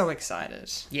so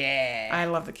excited. Yeah. I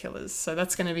love The Killers, so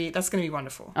that's gonna be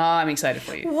wonderful. Oh, I'm excited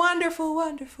for you.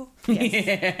 Wonderful.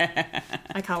 Yes.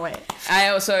 I can't wait. I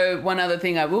also, one other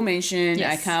thing I will mention,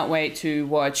 Yes. I can't wait to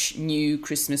watch new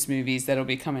Christmas movies that'll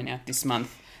be coming out this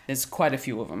month. There's quite a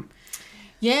few of them.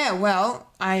 Yeah, well,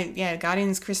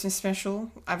 Guardians Christmas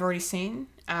special I've already seen.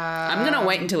 I'm going to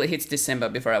wait until it hits December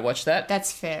before I watch that.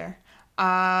 That's fair.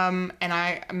 And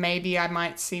I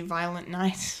might see Violent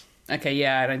Night. Okay,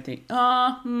 yeah, I don't think...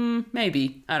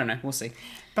 maybe. I don't know. We'll see.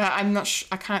 But I'm not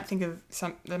I can't think of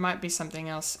there might be something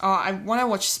else. Oh, I want to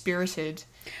watch Spirited.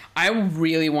 I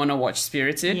really want to watch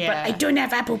Spirited, but Yeah. I don't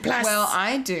have Apple Plus. Well,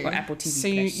 I do. Or Apple TV So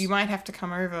Plus. you might have to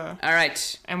come over All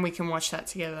right. and we can watch that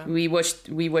together. We watched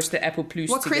the Apple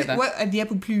Plus together. The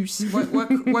Apple Plus?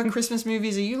 What Christmas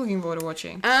movies are you looking forward to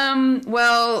watching?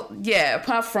 Well, yeah,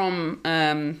 apart from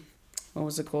what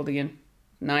was it called again?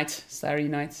 Starry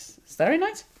Night?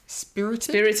 Spirited?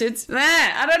 Spirited?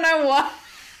 I don't know what.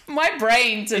 My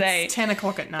brain today. It's 10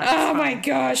 o'clock at night. Oh It's my fine.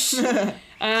 gosh.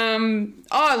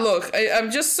 Look,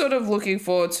 I'm just sort of looking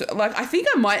forward to, I think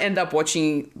I might end up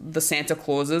watching the Santa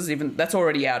Clauses, even that's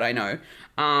already out, I know.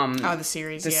 The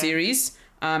series. The series.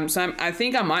 I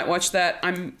think I might watch that.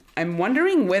 I'm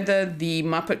wondering whether the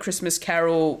Muppet Christmas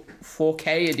Carol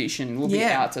 4K edition will be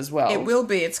out as well. It will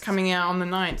be. It's coming out on the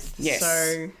 9th. Yes.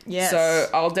 So, yes. So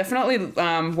I'll definitely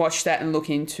watch that and look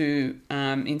into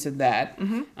that.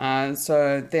 Mm-hmm.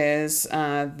 So there's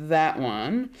that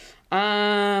one.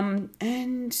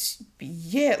 And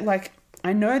yeah,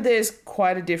 I know there's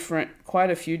quite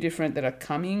a few different that are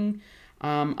coming.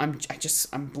 I'm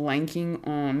blanking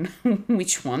on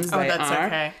which ones they that's are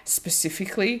okay.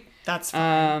 specifically. That's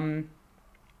fine.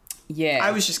 Yeah. I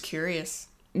was just curious.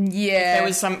 Yeah. There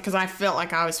was some, because I felt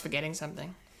like I was forgetting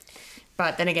something.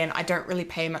 But then again, I don't really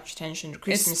pay much attention to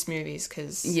Christmas movies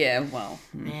because... Yeah, well.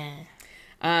 Yeah.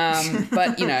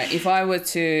 But if I were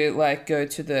to go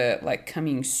to the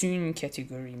coming soon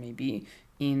category, maybe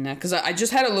because I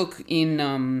just had a look in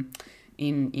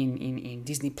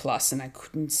Disney Plus and I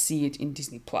couldn't see it in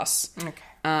Disney Plus. Okay.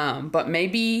 But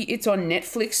maybe it's on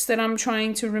Netflix that I'm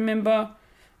trying to remember.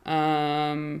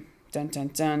 Dun dun dun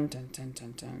dun dun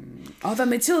dun dun. Oh, the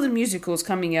Matilda musical is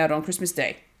coming out on Christmas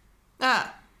Day.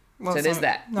 Ah, Well, so it's there's not-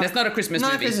 that. not- That's not a Christmas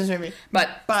Not movie. a Christmas movie. But,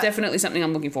 But- it's definitely something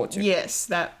I'm looking forward to. Yes,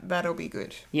 that'll be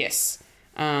good. Yes.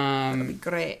 That'll be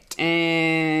great.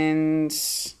 And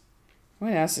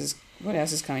what else is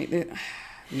coming?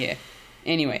 Yeah.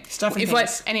 Anyway, Stuff and if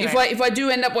things. Anyway. if I do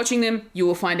end up watching them, you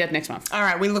will find out next month. All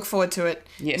right, we look forward to it.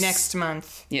 Yes. Next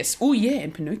month. Yes. Oh yeah,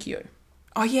 and Pinocchio.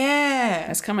 Oh yeah.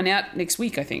 That's coming out next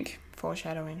week, I think.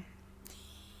 Foreshadowing.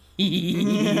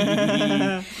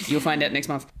 You'll find out next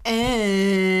month.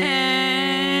 And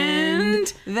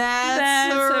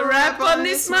that's a wrap on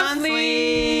this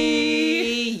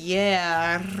monthly.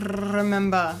 Yeah,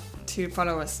 remember to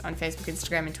follow us on Facebook,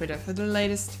 Instagram, and Twitter for the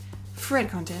latest Fred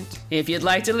content. If you'd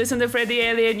like to listen to Fred the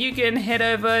Alien, you can head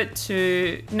over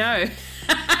to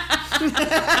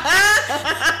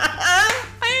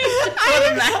I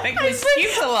automatically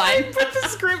skipped the line. I put the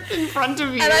script in front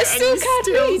of you, And I still can't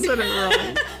read. said it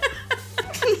wrong.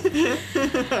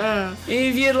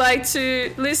 If you'd like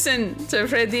to listen to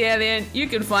Fred the Alien, you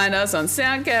can find us on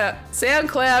SoundCloud,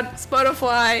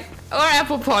 Spotify, or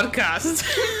Apple Podcasts.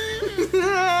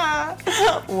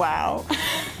 Wow.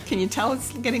 Can you tell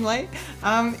it's getting late?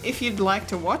 If you'd like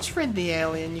to watch Fred the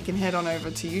Alien, you can head on over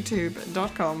to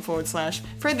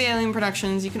youtube.com/Fred the Alien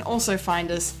Productions. You can also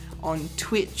find us on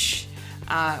Twitch.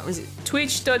 Was it?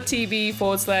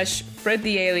 Twitch.tv/Fred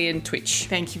the Alien Twitch.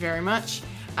 Thank you very much.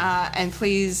 And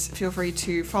please feel free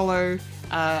to follow,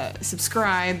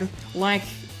 subscribe, like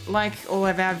all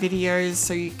of our videos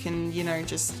so you can,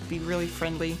 just be really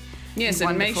friendly. Yes,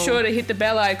 and make wonderful. sure to hit the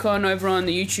bell icon over on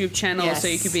the YouTube channel Yes. so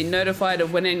you can be notified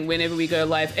of whenever we go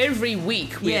live every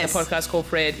week with Yes. a podcast called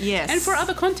Fred. Yes. And for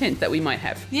other content that we might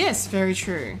have. Yes, very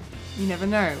true. You never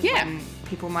know Yeah. when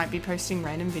people might be posting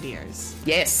random videos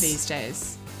Yes. these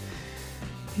days.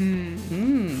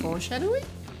 Foreshadowing?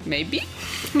 Maybe.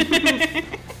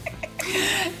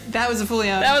 That was a fully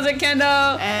out. That was a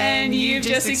Kendall. And you've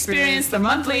just experienced the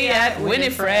monthly at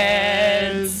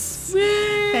Winifred's.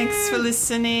 Woo! Thanks for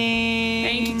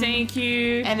listening. Thank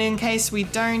you. And in case we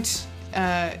don't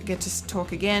get to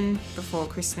talk again before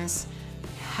Christmas,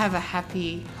 have a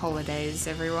happy holidays,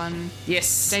 everyone. Yes.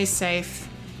 Stay safe,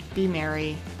 be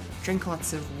merry, drink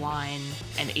lots of wine,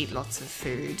 and eat lots of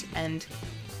food, and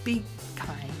be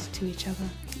kind to each other.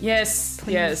 Yes.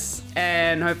 Please. Yes.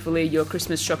 And hopefully your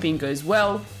Christmas shopping goes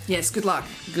well. Yes, good luck.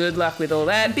 Good luck with all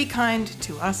that. Be kind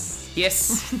to us.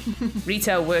 Yes.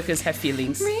 Retail workers have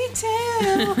feelings.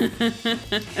 Retail.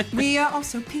 We are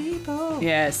also people.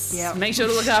 Yes. Yep. Make sure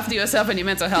to look after yourself and your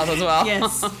mental health as well.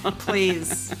 Yes,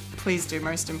 please. Please do.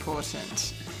 Most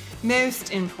important.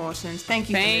 Most important. Thank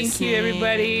you for Thank listening. you,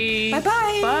 everybody.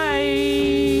 Bye-bye.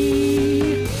 Bye.